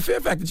 Listen, it's a Fear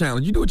Factor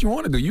challenge. You do what you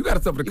want to do. You got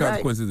to suffer the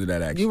consequences of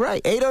that action. You're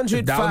right.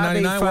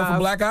 800-585 one for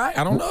Black Eye?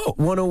 I don't know.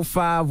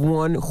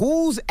 1051.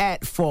 Who's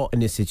at fault in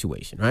this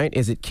situation, right?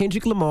 Is it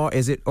Kendrick Lamar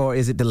or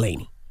is it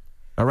Delaney?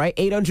 All right,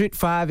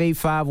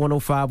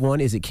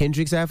 800-585-1051. Is it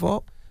Kendrick's at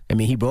fault? I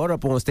mean, he brought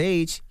up on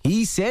stage.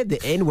 He said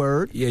the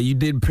N-word. Yeah, you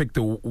did pick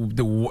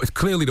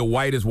clearly the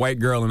whitest white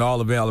girl in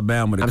all of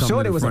Alabama. I'm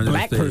sure there was a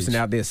black person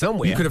out there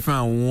somewhere. You could have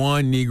found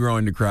one Negro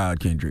in the crowd,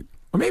 Kendrick.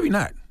 Or maybe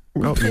not.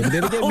 Oh,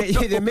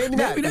 maybe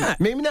not.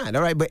 Maybe not.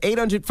 All right, but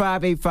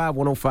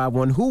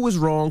 800-585-1051. Who was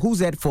wrong?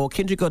 Who's at fault?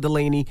 Kendrick or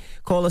Delaney?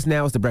 Call us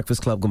now. It's The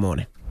Breakfast Club. Good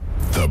morning.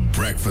 The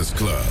Breakfast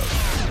Club.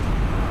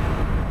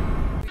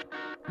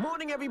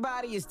 Morning,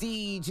 everybody. It's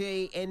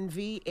DJ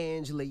Envy,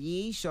 Angela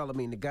Yee,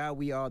 Charlamagne the Guy.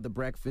 We are The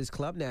Breakfast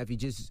Club. Now, if you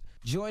just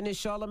joined us,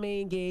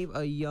 Charlamagne gave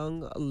a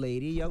young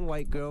lady, a young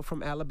white girl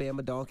from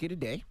Alabama, donkey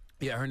today.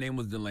 Yeah, her name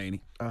was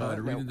Delaney.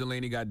 The reason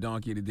Delaney got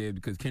donkey today is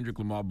because Kendrick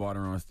Lamar brought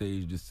her on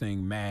stage to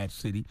sing Mad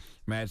City.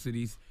 Mad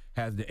City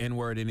has the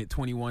N-word in it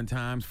 21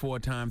 times, 4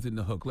 times in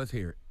the hook. Let's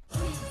hear it.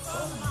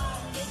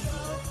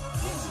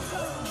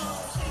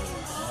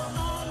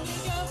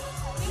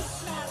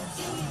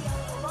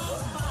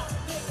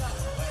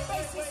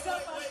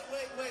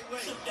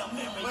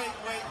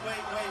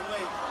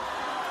 Wait.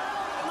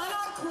 Am I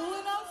not cool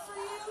enough for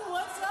you?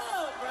 What's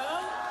up, bro?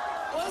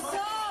 What's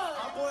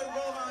up? My boy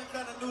Rohan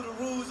kind of knew the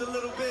rules a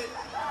little bit.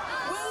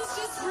 Will's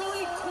just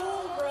really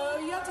cool, bro.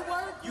 You have to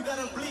work. You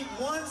gotta bleep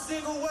one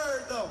single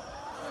word, though.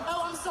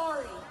 Oh, I'm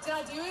sorry. Did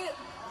I do it?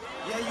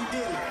 Yeah, you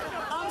did it.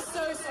 I'm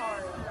so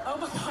sorry. Oh,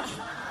 my God.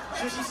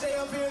 Should she stay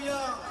up here,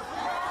 y'all?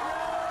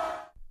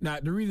 Now,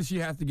 the reason she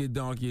has to get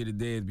donkey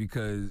today is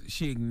because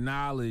she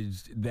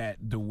acknowledged that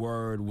the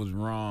word was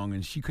wrong,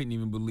 and she couldn't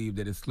even believe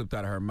that it slipped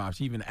out of her mouth.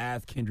 She even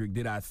asked Kendrick,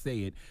 did I say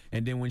it?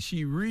 And then when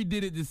she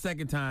redid it the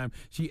second time,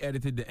 she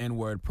edited the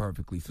N-word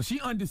perfectly. So she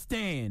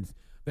understands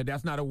that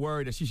that's not a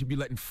word that she should be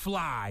letting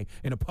fly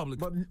in a public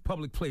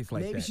place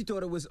like that. Maybe she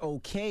thought it was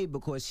okay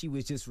because she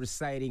was just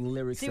reciting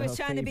lyrics. She was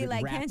trying to be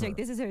like rapper. Kendrick.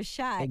 This is her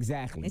shot.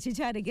 Exactly. And she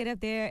tried to get up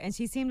there, and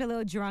she seemed a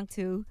little drunk,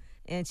 too.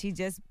 And she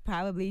just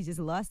probably just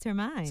lost her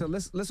mind. So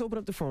let's open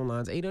up the phone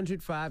lines.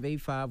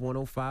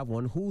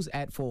 800-585-1051. Who's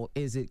at fault?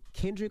 Is it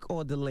Kendrick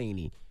or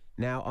Delaney?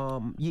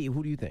 Now,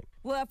 who do you think?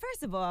 Well,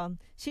 first of all,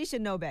 she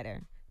should know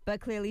better. But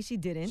clearly she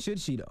didn't.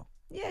 Should she, though?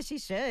 Yeah, she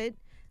should.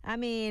 I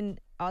mean,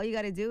 all you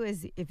got to do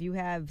is if you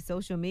have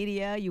social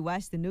media, you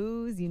watch the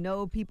news, you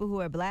know people who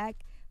are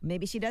black,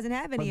 maybe she doesn't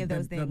have any of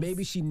those things.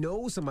 Maybe she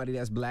knows somebody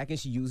that's black and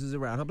she uses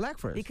around her black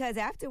friends. Because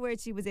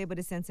afterwards she was able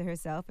to censor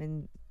herself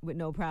and with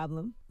no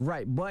problem.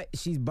 Right, but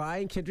she's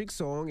buying Kendrick's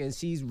song and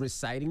she's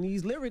reciting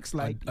these lyrics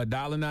like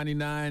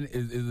 $1.99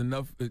 is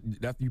enough.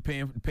 That's you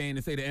paying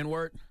to say the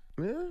N-word?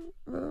 Yeah.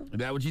 Is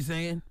that what you're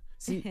saying?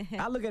 See,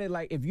 I look at it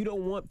like if you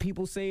don't want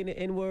people saying the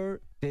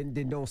N-word, then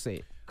don't say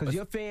it. Because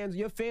your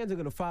fans are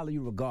gonna follow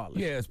you regardless.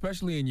 Yeah,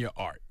 especially in your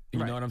art.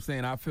 You know what I'm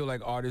saying? I feel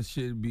like artists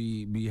should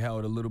be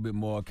held a little bit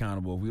more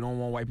accountable. If we don't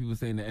want white people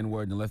saying the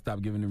N-word, then let's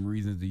stop giving them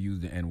reasons to use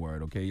the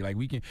N-word, okay? Like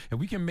if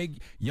we can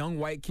make young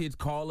white kids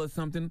call us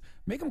something,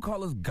 make them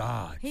call us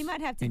gods. He might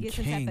have to get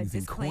some type of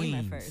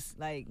disclaimer first,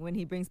 like when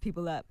he brings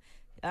people up.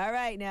 All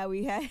right, now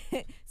we had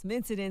some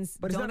incidents.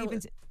 But it's not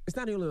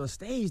only on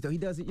stage, though. He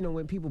does it,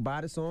 when people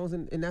buy the songs,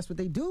 and that's what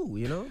they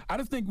do, I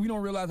just think we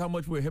don't realize how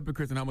much we're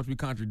hypocrites and how much we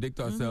contradict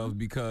ourselves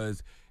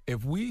because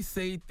if we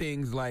say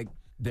things like,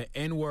 the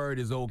N-word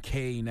is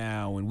okay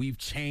now and we've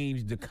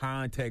changed the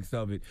context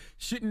of it,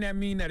 shouldn't that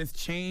mean that it's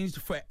changed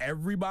for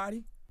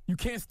everybody? You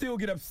can't still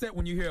get upset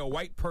when you hear a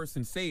white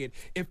person say it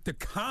if the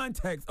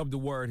context of the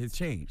word has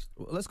changed.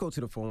 Well, let's go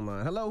to the phone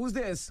line. Hello, who's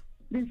this?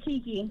 This is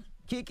Kiki.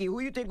 Kiki,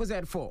 who you think was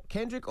at fault?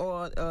 Kendrick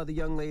or the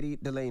young lady,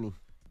 Delaney?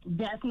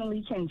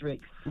 Definitely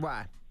Kendrick.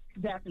 Why?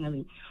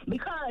 Definitely.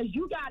 Because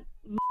you got...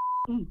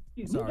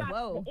 You Sorry. got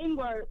the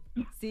N-word.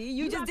 See,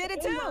 you just did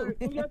it too.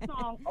 In your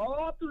song,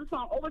 all through the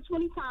song, over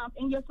 20 times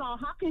in your song.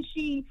 How can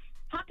she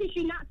not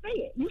say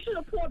it? You should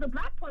have pulled a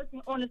black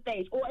person on the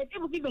stage, or if it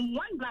was even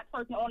one black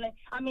person on the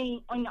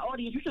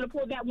audience, you should have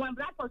pulled that one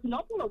black person.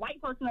 Don't pull a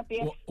white person up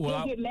there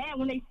and get mad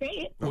when they say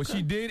it. Well,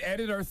 she did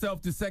edit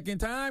herself the second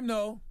time,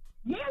 though.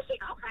 Yeah,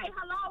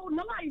 hello.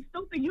 Nobody's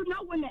stupid. You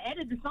know when to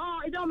edit the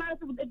song. It don't matter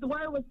if the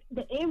word was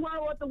the N word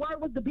or if the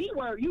word was the B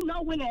word. You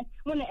know when to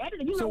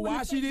edit it. You know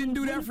why she didn't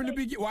do that from the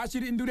beginning? Why she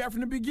didn't do that from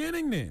the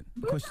beginning then?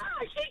 Because we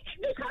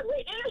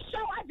in a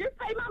show. I just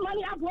paid my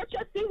money. I bought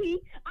your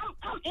CD.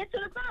 I'm into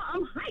the song.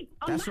 I'm hyped.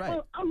 That's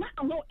right. I'm not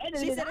gonna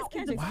edit it out.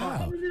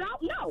 Wow.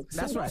 No.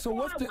 That's right. So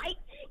what's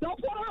don't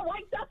put my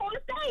white stuff on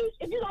the stage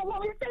if you don't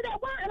want me to say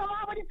that word and I'm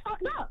already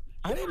talked up.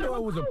 I didn't know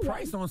it was a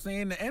price on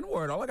saying the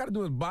N-word. All I got to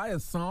do is buy a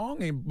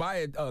song and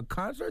buy a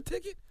concert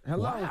ticket?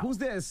 Hello, wow. Who's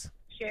this?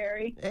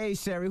 Sherry. Hey,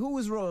 Sherry. Who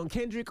was wrong,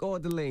 Kendrick or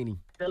Delaney?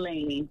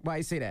 Delaney. Why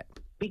you say that?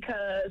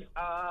 Because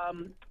a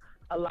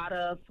lot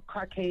of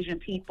Caucasian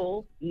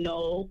people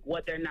know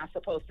what they're not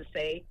supposed to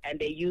say, and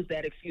they use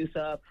that excuse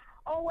of,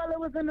 oh, well, it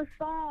was in the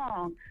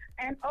song.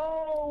 And,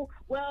 oh,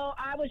 well,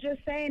 I was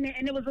just saying it,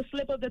 and it was a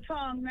slip of the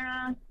tongue.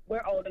 Nah,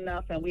 we're old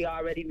enough, and we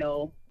already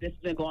know this has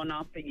been going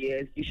on for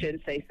years. You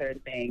shouldn't say certain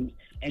things,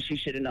 and she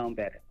should have known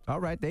better. All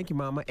right, thank you,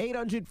 Mama.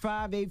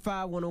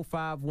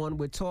 800-585-1051.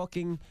 We're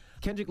talking.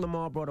 Kendrick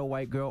Lamar brought a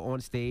white girl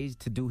on stage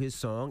to do his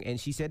song, and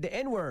she said the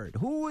N-word.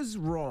 Who was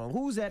wrong?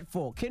 Who's at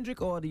fault?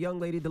 Kendrick or the young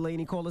lady,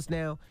 Delaney? Call us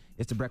now.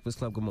 It's The Breakfast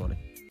Club. Good morning.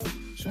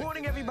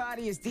 Morning,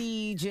 everybody. It's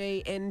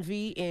DJ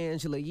Envy,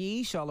 Angela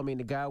Yee, Charlamagne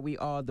the Guy. We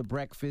are The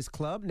Breakfast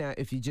Club. Now,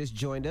 if you just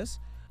joined us,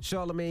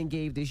 Charlamagne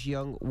gave this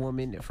young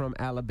woman from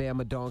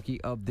Alabama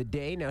Donkey of the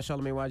Day. Now,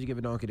 Charlamagne, why'd you give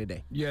a Donkey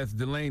today? Yes,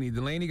 Delaney.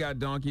 Delaney got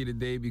Donkey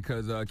today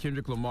because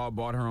Kendrick Lamar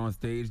brought her on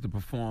stage to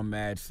perform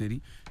Mad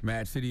City.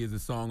 Mad City is a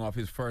song off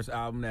his first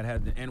album that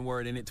has the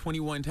N-word in it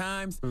 21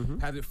 times,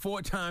 has it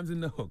 4 times in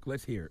the hook.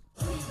 Let's hear it.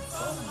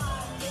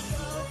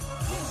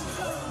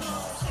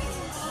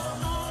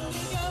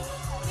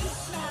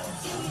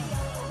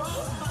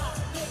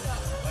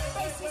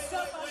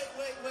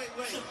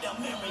 Wait.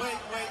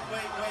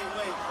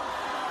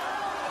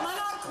 Am I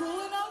not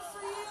cool enough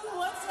for you?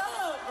 What's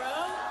up,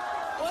 bro?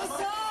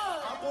 What's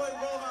up? My boy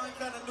Rohan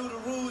kind of knew the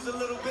rules a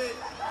little bit.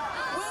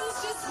 Well,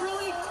 it's just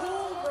really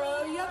cool,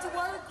 bro. You have to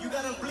work. You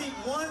gotta bleep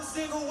one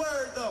single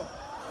word, though.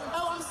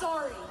 Oh, I'm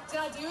sorry. Did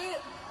I do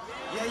it?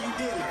 Yeah, you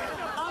did it.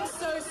 I'm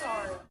so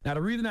sorry. Now,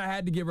 the reason I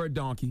had to give her a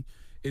Donkey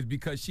is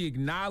because she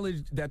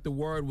acknowledged that the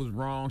word was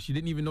wrong. She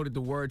didn't even know that the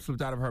word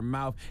slipped out of her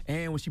mouth.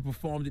 And when she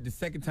performed it the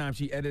second time,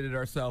 she edited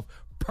herself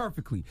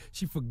perfectly.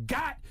 She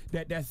forgot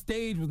that that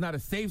stage was not a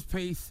safe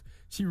space.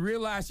 She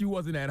realized she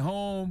wasn't at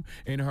home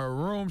in her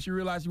room. She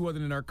realized she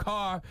wasn't in her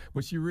car,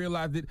 but she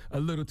realized it a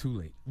little too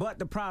late. But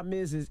the problem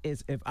is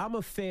if I'm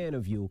a fan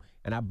of you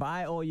and I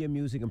buy all your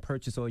music and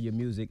purchase all your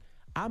music,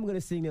 I'm going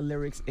to sing the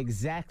lyrics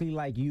exactly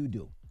like you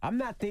do. I'm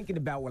not thinking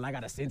about, well, I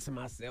got to censor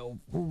myself,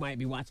 who might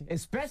be watching,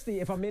 especially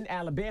if I'm in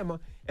Alabama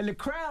and the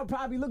crowd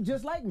probably look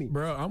just like me.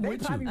 Bro, I'm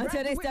with you.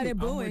 Until they started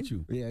booing. I'm with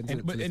you. Yeah,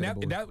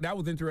 that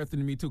was interesting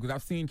to me, too, because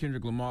I've seen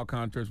Kendrick Lamar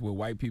concerts where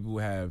white people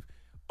have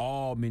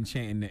all been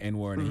chanting the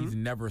N-word, and he's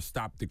never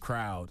stopped the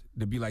crowd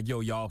to be like, yo,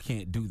 y'all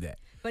can't do that.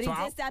 But he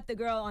did stop the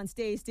girl on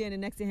stage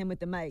standing next to him with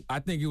the mic. I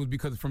think it was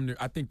because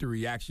I think the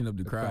reaction of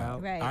the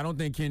crowd. Right. I don't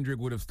think Kendrick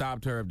would have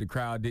stopped her if the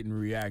crowd didn't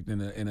react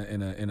in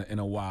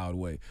a wild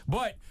way.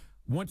 But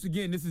once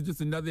again, this is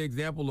just another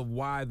example of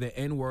why the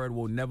N-word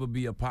will never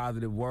be a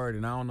positive word,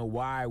 and I don't know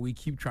why we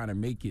keep trying to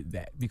make it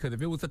that. Because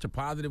if it was such a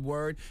positive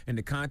word and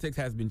the context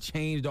has been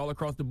changed all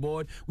across the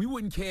board, we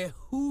wouldn't care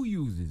who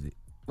uses it.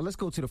 Well, let's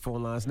go to the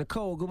phone lines.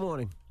 Nicole, good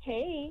morning.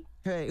 Hey.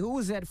 Hey, who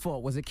was at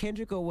fault? Was it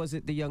Kendrick or was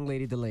it the young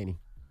lady Delaney?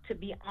 To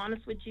be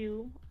honest with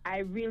you, I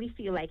really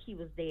feel like he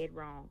was dead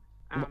wrong.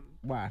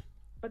 Why?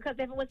 Because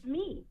if it was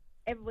me,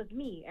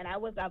 and I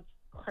was a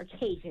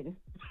Caucasian,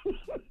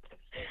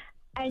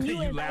 and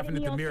you laughing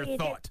at the mere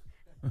thought.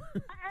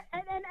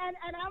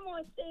 And I'm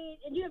on stage,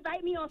 and you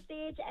invite me on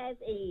stage as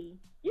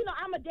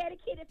I'm a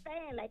dedicated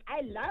fan. Like,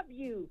 I love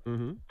you.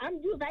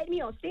 You invite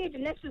me on stage,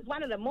 and this is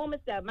one of the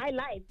moments of my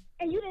life.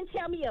 And you didn't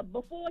tell me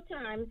before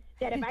time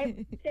that if I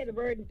said the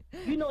word,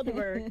 the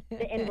word,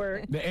 the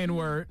N-word. The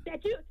N-word. That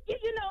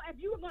if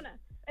you were going to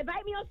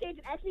invite me on stage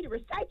and ask me to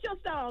recite your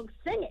song,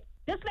 sing it.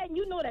 Just letting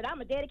you know that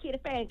I'm a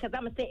dedicated fan because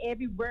I'm going to say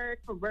every word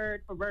for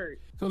word for word.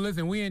 So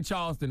listen, we in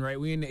Charleston, right?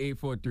 We in the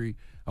 843.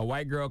 A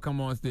white girl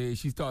come on stage.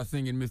 She starts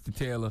singing Mr.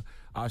 Taylor.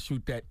 I'll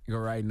shoot that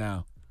girl right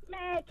now.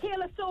 Man,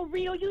 Taylor's so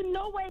real. You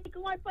know where he's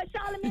going for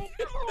Charlamagne.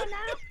 Come on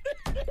now.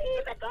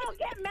 He's going to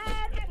get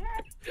mad at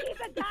her. He's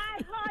a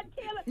die-hard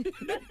Taylor,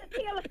 Mr.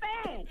 Taylor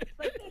fan.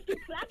 But since you're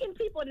plugging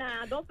people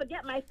now, don't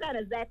forget my son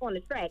is back on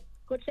the track.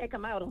 Go check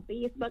him out on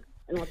Facebook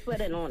and on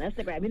Twitter and on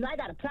Instagram. I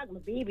got to plug my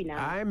baby now.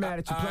 I ain't mad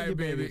at you. Plug your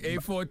baby.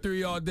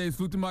 843 all day.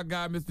 Salute to my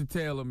guy, Mr.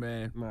 Taylor,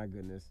 man. My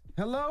goodness.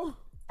 Hello?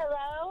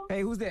 Hello?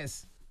 Hey, who's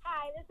this?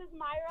 Hi, this is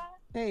Myra.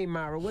 Hey,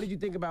 Myra. What did you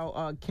think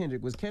about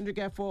Kendrick? Was Kendrick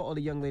at fault or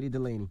the young lady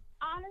Delaney?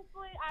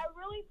 Honestly, I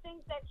really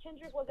think that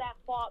Kendrick was at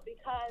fault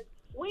because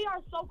we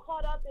are so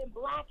caught up in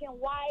black and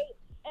white,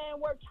 and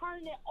we're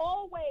turning it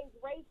always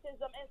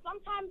racism. And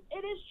sometimes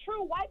it is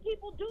true. White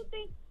people do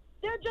think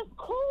they're just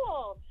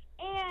cool.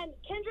 And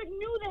Kendrick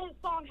knew that his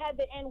song had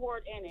the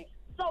N-word in it.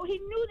 So he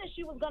knew that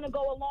she was going to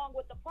go along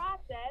with the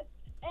process.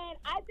 And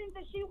I think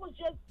that she was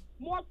just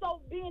more so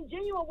being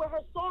genuine with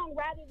her song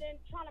rather than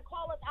trying to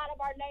call us out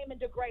of our name and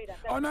degrade us.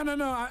 Oh, no.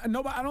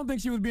 I don't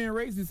think she was being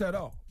racist at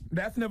all.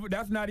 That's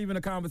not even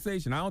a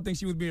conversation. I don't think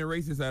she was being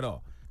racist at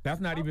all.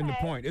 That's not even the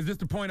point. It's just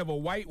the point of a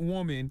white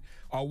woman,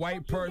 a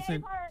white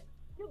person.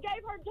 You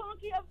gave her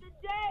Donkey of the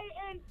Day,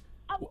 and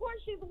of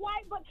course she's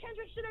white, but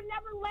Kendrick should have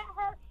never let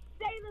her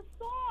say the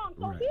song,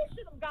 so he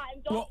should have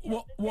gotten Donkey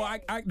of the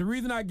Day. The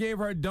reason I gave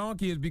her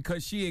Donkey is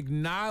because she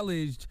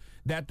acknowledged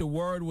that the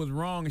word was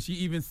wrong, and she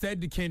even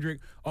said to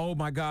Kendrick, oh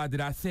my God, did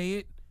I say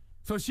it?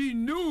 So she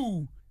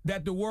knew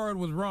that the word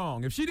was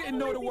wrong. If she didn't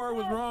know the word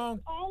was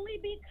wrong. Only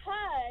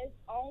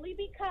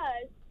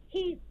because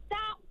he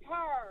stopped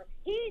her.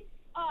 He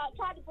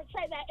tried to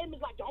portray that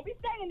image like, don't be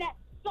saying that.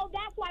 So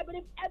that's why, but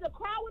if the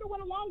crowd would have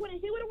went along with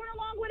it, he would have went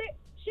along with it,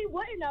 she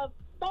wouldn't have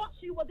thought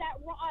she was at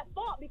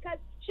fault because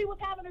she was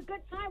having a good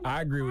time with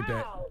I agree with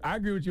that. I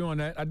agree with you on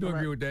that. I do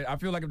agree with that. I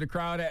feel like if the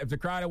crowd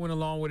had went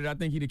along with it, I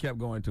think he'd have kept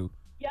going too.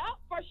 Yeah,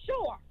 for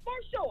sure.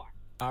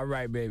 All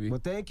right, baby.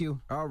 Well, thank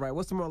you. All right,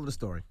 what's the moral of the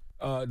story?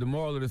 The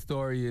moral of the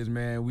story is,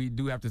 man, we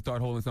do have to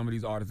start holding some of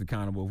these artists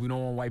accountable. If we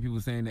don't want white people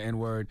saying the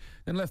N-word,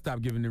 then let's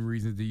stop giving them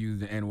reasons to use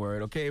the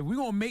N-word, okay? If we're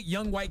going to make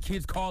young white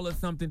kids call us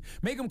something,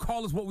 make them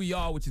call us what we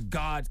are, which is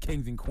gods,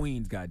 kings, and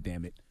queens,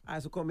 goddammit. All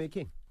right, so call me a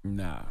king.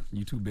 Nah,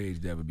 you too beige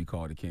to ever be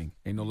called a king.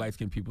 Ain't no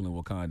light-skinned people in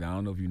Wakanda. I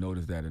don't know if you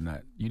noticed that or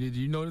not. Did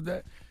you notice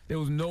that? There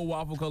was no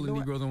waffle-colored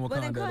Negroes in Wakanda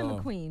Well, then call at him all.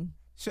 a queen.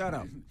 Shut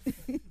up.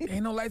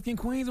 Ain't no light-skinned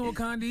queens in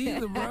Wakanda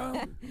either,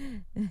 bro.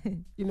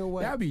 You know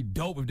what? That'd be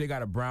dope if they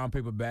got a brown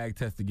paper bag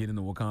test to get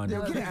into Wakanda.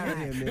 Yo, get out of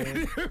here,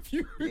 man.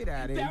 Get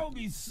out of here. That would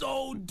be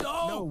so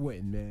dope. No, it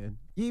wouldn't, man.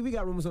 Yeah, we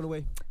got rumors on the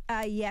way.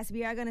 Yes,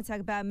 we are going to talk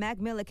about Mac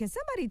Miller. Can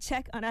somebody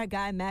check on our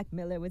guy, Mac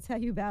Miller? We'll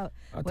tell you about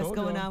what's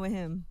going on with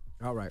him.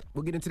 All right.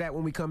 We'll get into that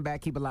when we come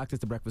back. Keep it locked.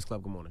 It's The Breakfast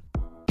Club. Good morning.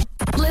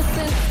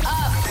 Listen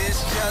up. This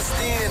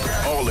just in.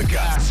 All the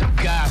gossip.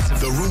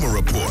 The Rumor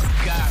Report.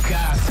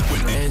 Gossip.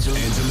 With Angela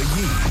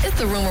Yee. It's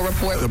the Rumor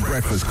Report. The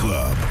Breakfast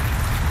Club.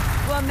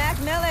 Well,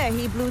 Mac Miller,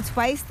 he blew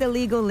twice the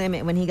legal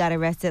limit when he got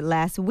arrested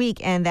last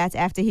week, and that's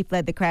after he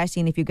fled the crash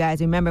scene. If you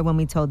guys remember when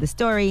we told the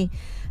story,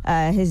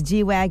 his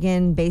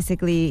G-Wagon,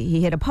 basically,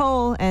 he hit a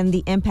pole, and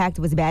the impact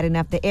was bad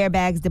enough. The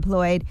airbags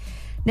deployed.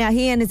 Now,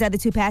 he and his other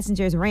two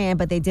passengers ran,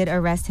 but they did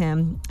arrest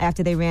him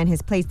after they ran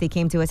his place. They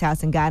came to his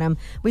house and got him.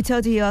 We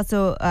told you he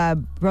also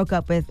broke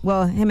up with,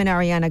 well, him and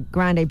Ariana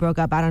Grande broke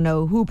up. I don't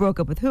know who broke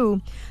up with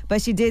who,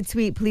 but she did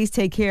tweet, "Please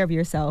take care of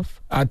yourself."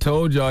 I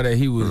told y'all that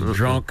he was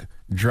drunk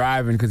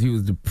driving because he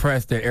was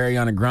depressed that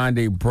Ariana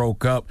Grande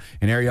broke up,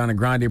 and Ariana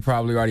Grande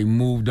probably already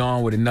moved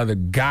on with another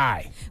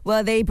guy.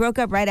 Well, they broke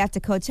up right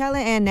after Coachella,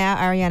 and now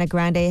Ariana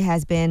Grande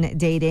has been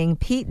dating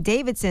Pete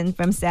Davidson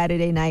from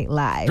Saturday Night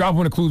Live. Drop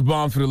one of clues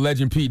bombs for the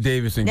legend Pete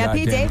Davidson. Now,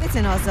 Pete goddamn.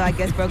 Davidson also, I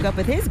guess, broke up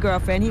with his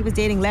girlfriend. He was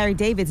dating Larry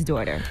David's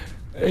daughter.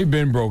 They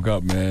been broke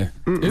up, man.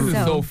 This is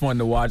so fun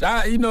to watch.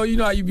 You know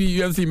how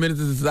you ever see Menace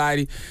to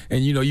Society,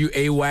 and you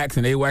AWACS,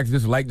 and AWACS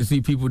just like to see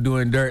people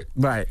doing dirt.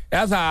 Right.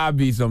 That's how I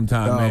be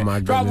sometimes, man. My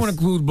Drop goodness. one of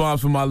clues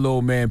bombs for my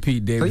little man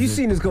Pete Davidson. So you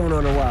seen this going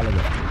on a while ago?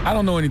 I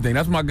don't know anything.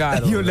 That's my guy,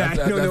 though. You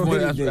don't know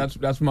anything.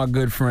 That's my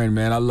good friend,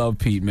 man. I love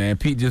Pete, man.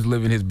 Pete just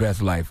living his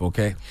best life,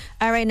 okay?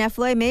 All right, now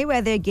Floyd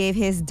Mayweather gave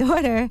his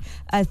daughter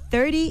a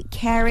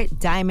 30-carat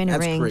diamond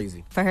ring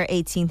crazy. for her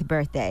 18th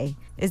birthday.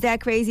 Is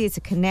that crazy? It's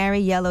a canary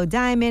yellow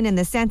diamond in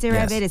the center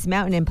of it. It's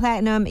mounted in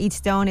platinum. Each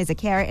stone is 1.5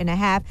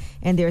 carats,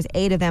 and there's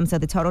 8 of them, so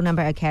the total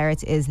number of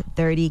carats is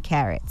 30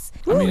 carats.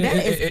 I mean,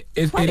 that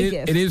is quite a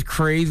gift. it is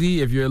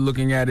crazy if you're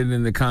looking at it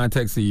in the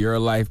context of your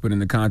life, but in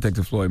the context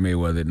of Floyd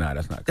Mayweather, nah,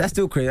 that's not crazy. That's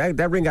still crazy.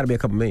 That ring got to be a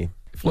couple million.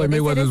 Floyd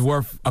Mayweather's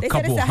worth a couple They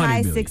said it's the $100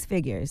 high million. 6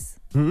 figures.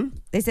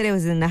 They said it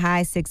was in the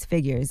high 6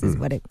 figures is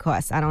what it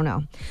costs. I don't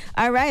know.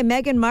 All right,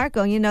 Meghan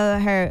Markle,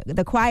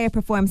 the choir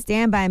performed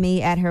Stand By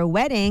Me at her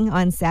wedding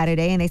on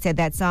Saturday, and they said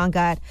that song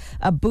got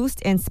a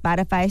boost in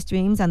Spotify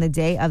streams on the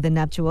day of the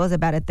nuptials,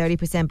 about a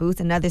 30% boost.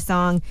 Another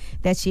song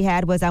that she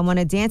had was I Want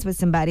to Dance with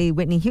Somebody,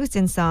 Whitney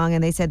Houston's song,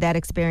 and they said that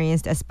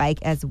experienced a spike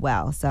as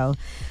well. So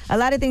a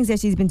lot of things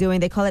that she's been doing,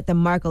 they call it the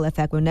Markle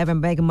effect. Whenever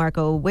Meghan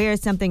Markle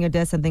wears something or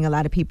does something, a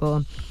lot of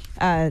people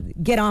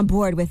get on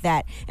board with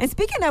that. And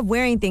speaking of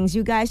wearing things,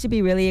 you guys should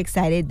be really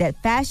excited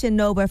that Fashion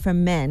Nova for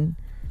men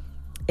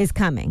is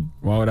coming.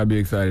 Why would I be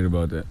excited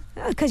about that?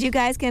 Because you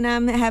guys can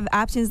have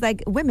options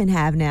like women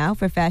have now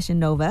for Fashion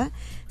Nova.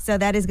 So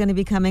that is going to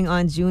be coming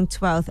on June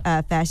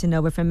 12th, Fashion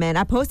Nova for men.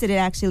 I posted it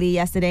actually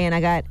yesterday, and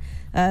I got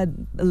a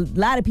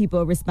lot of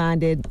people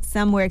responded.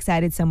 Some were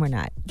excited, some were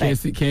not. Can't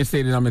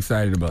say that I'm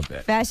excited about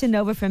that. Fashion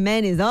Nova for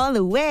men is on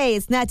the way.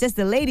 It's not just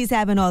the ladies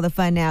having all the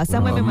fun now.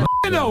 Some women were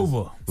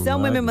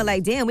women were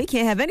like, damn, we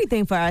can't have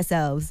anything for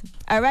ourselves.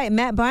 All right,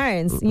 Matt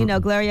Barnes.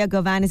 Gloria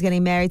Govan is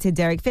getting married to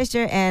Derek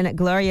Fisher, and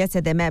Gloria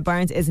said that Matt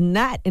Barnes is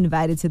not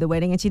invited to the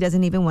wedding, and she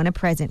doesn't even want a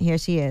present. Here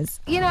she is.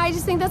 I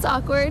just think that's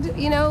awkward.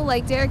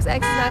 Like Derek's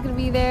ex is not going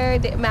to be there.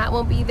 Matt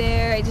won't be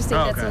there. I just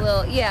think that's a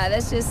little,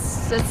 that's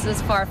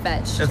just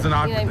far-fetched. It's an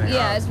awkward thing.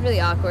 Yeah, it's really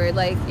awkward.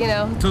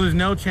 So there's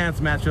no chance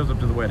Matt shows up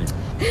to the wedding?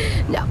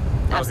 No.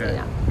 Absolutely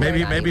not.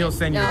 Maybe he'll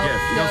send you a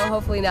gift. No,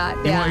 hopefully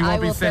not. He Yeah, won't I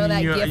be will throw sending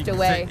that you gift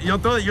away. You'll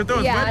throw his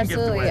wedding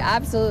gift away.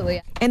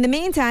 Absolutely. In the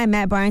meantime,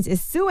 Matt Barnes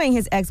is suing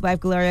his ex-wife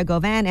Gloria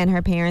Govan and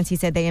her parents. He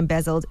said they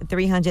embezzled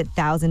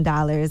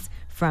 $300,000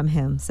 from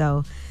him.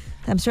 So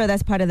I'm sure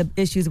that's part of the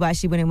issues why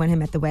she wouldn't want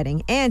him at the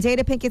wedding. And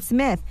Jada Pinkett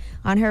Smith,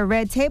 on her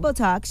Red Table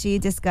Talk, she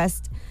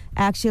discussed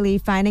actually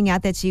finding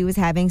out that she was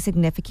having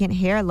significant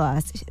hair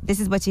loss. This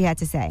is what she had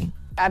to say.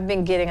 I've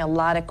been getting a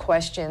lot of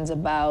questions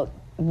about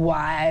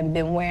why I've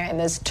been wearing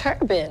this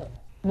turban.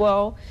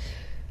 Well,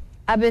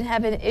 I've been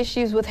having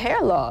issues with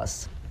hair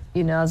loss.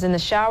 I was in the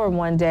shower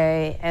one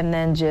day and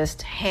then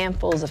just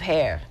handfuls of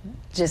hair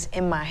just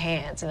in my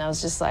hands. And I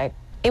was just like,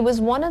 it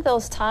was one of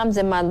those times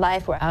in my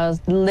life where I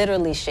was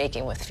literally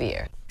shaking with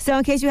fear. So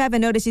in case you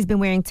haven't noticed, she's been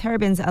wearing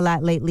turbans a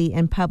lot lately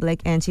in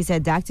public, and she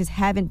said doctors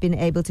haven't been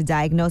able to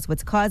diagnose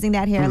what's causing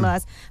that hair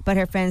loss, but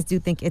her friends do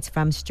think it's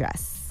from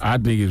stress. I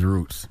think it's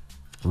roots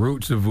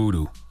of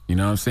voodoo. You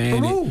know what I'm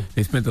saying?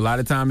 They spent a lot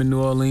of time in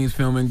New Orleans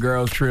filming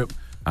Girls Trip.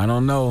 I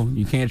don't know.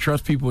 You can't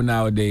trust people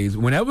nowadays.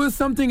 Whenever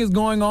something is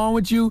going on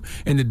with you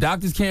and the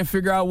doctors can't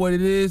figure out what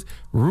it is,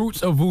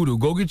 roots of voodoo.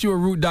 Go get you a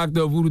root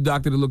doctor, a voodoo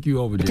doctor to look you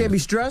over. You can't be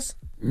stressed?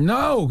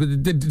 No,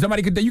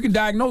 because you can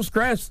diagnose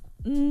stress.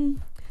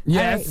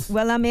 Yes. All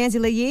right. Well, I'm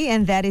Angela Yee,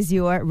 and that is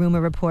your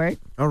Rumor Report.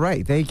 All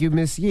right. Thank you,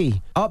 Miss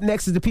Yee. Up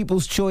next is the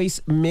People's Choice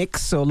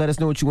Mix. So let us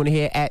know what you want to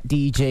hear at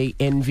DJ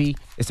Envy.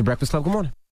 It's the Breakfast Club. Good morning.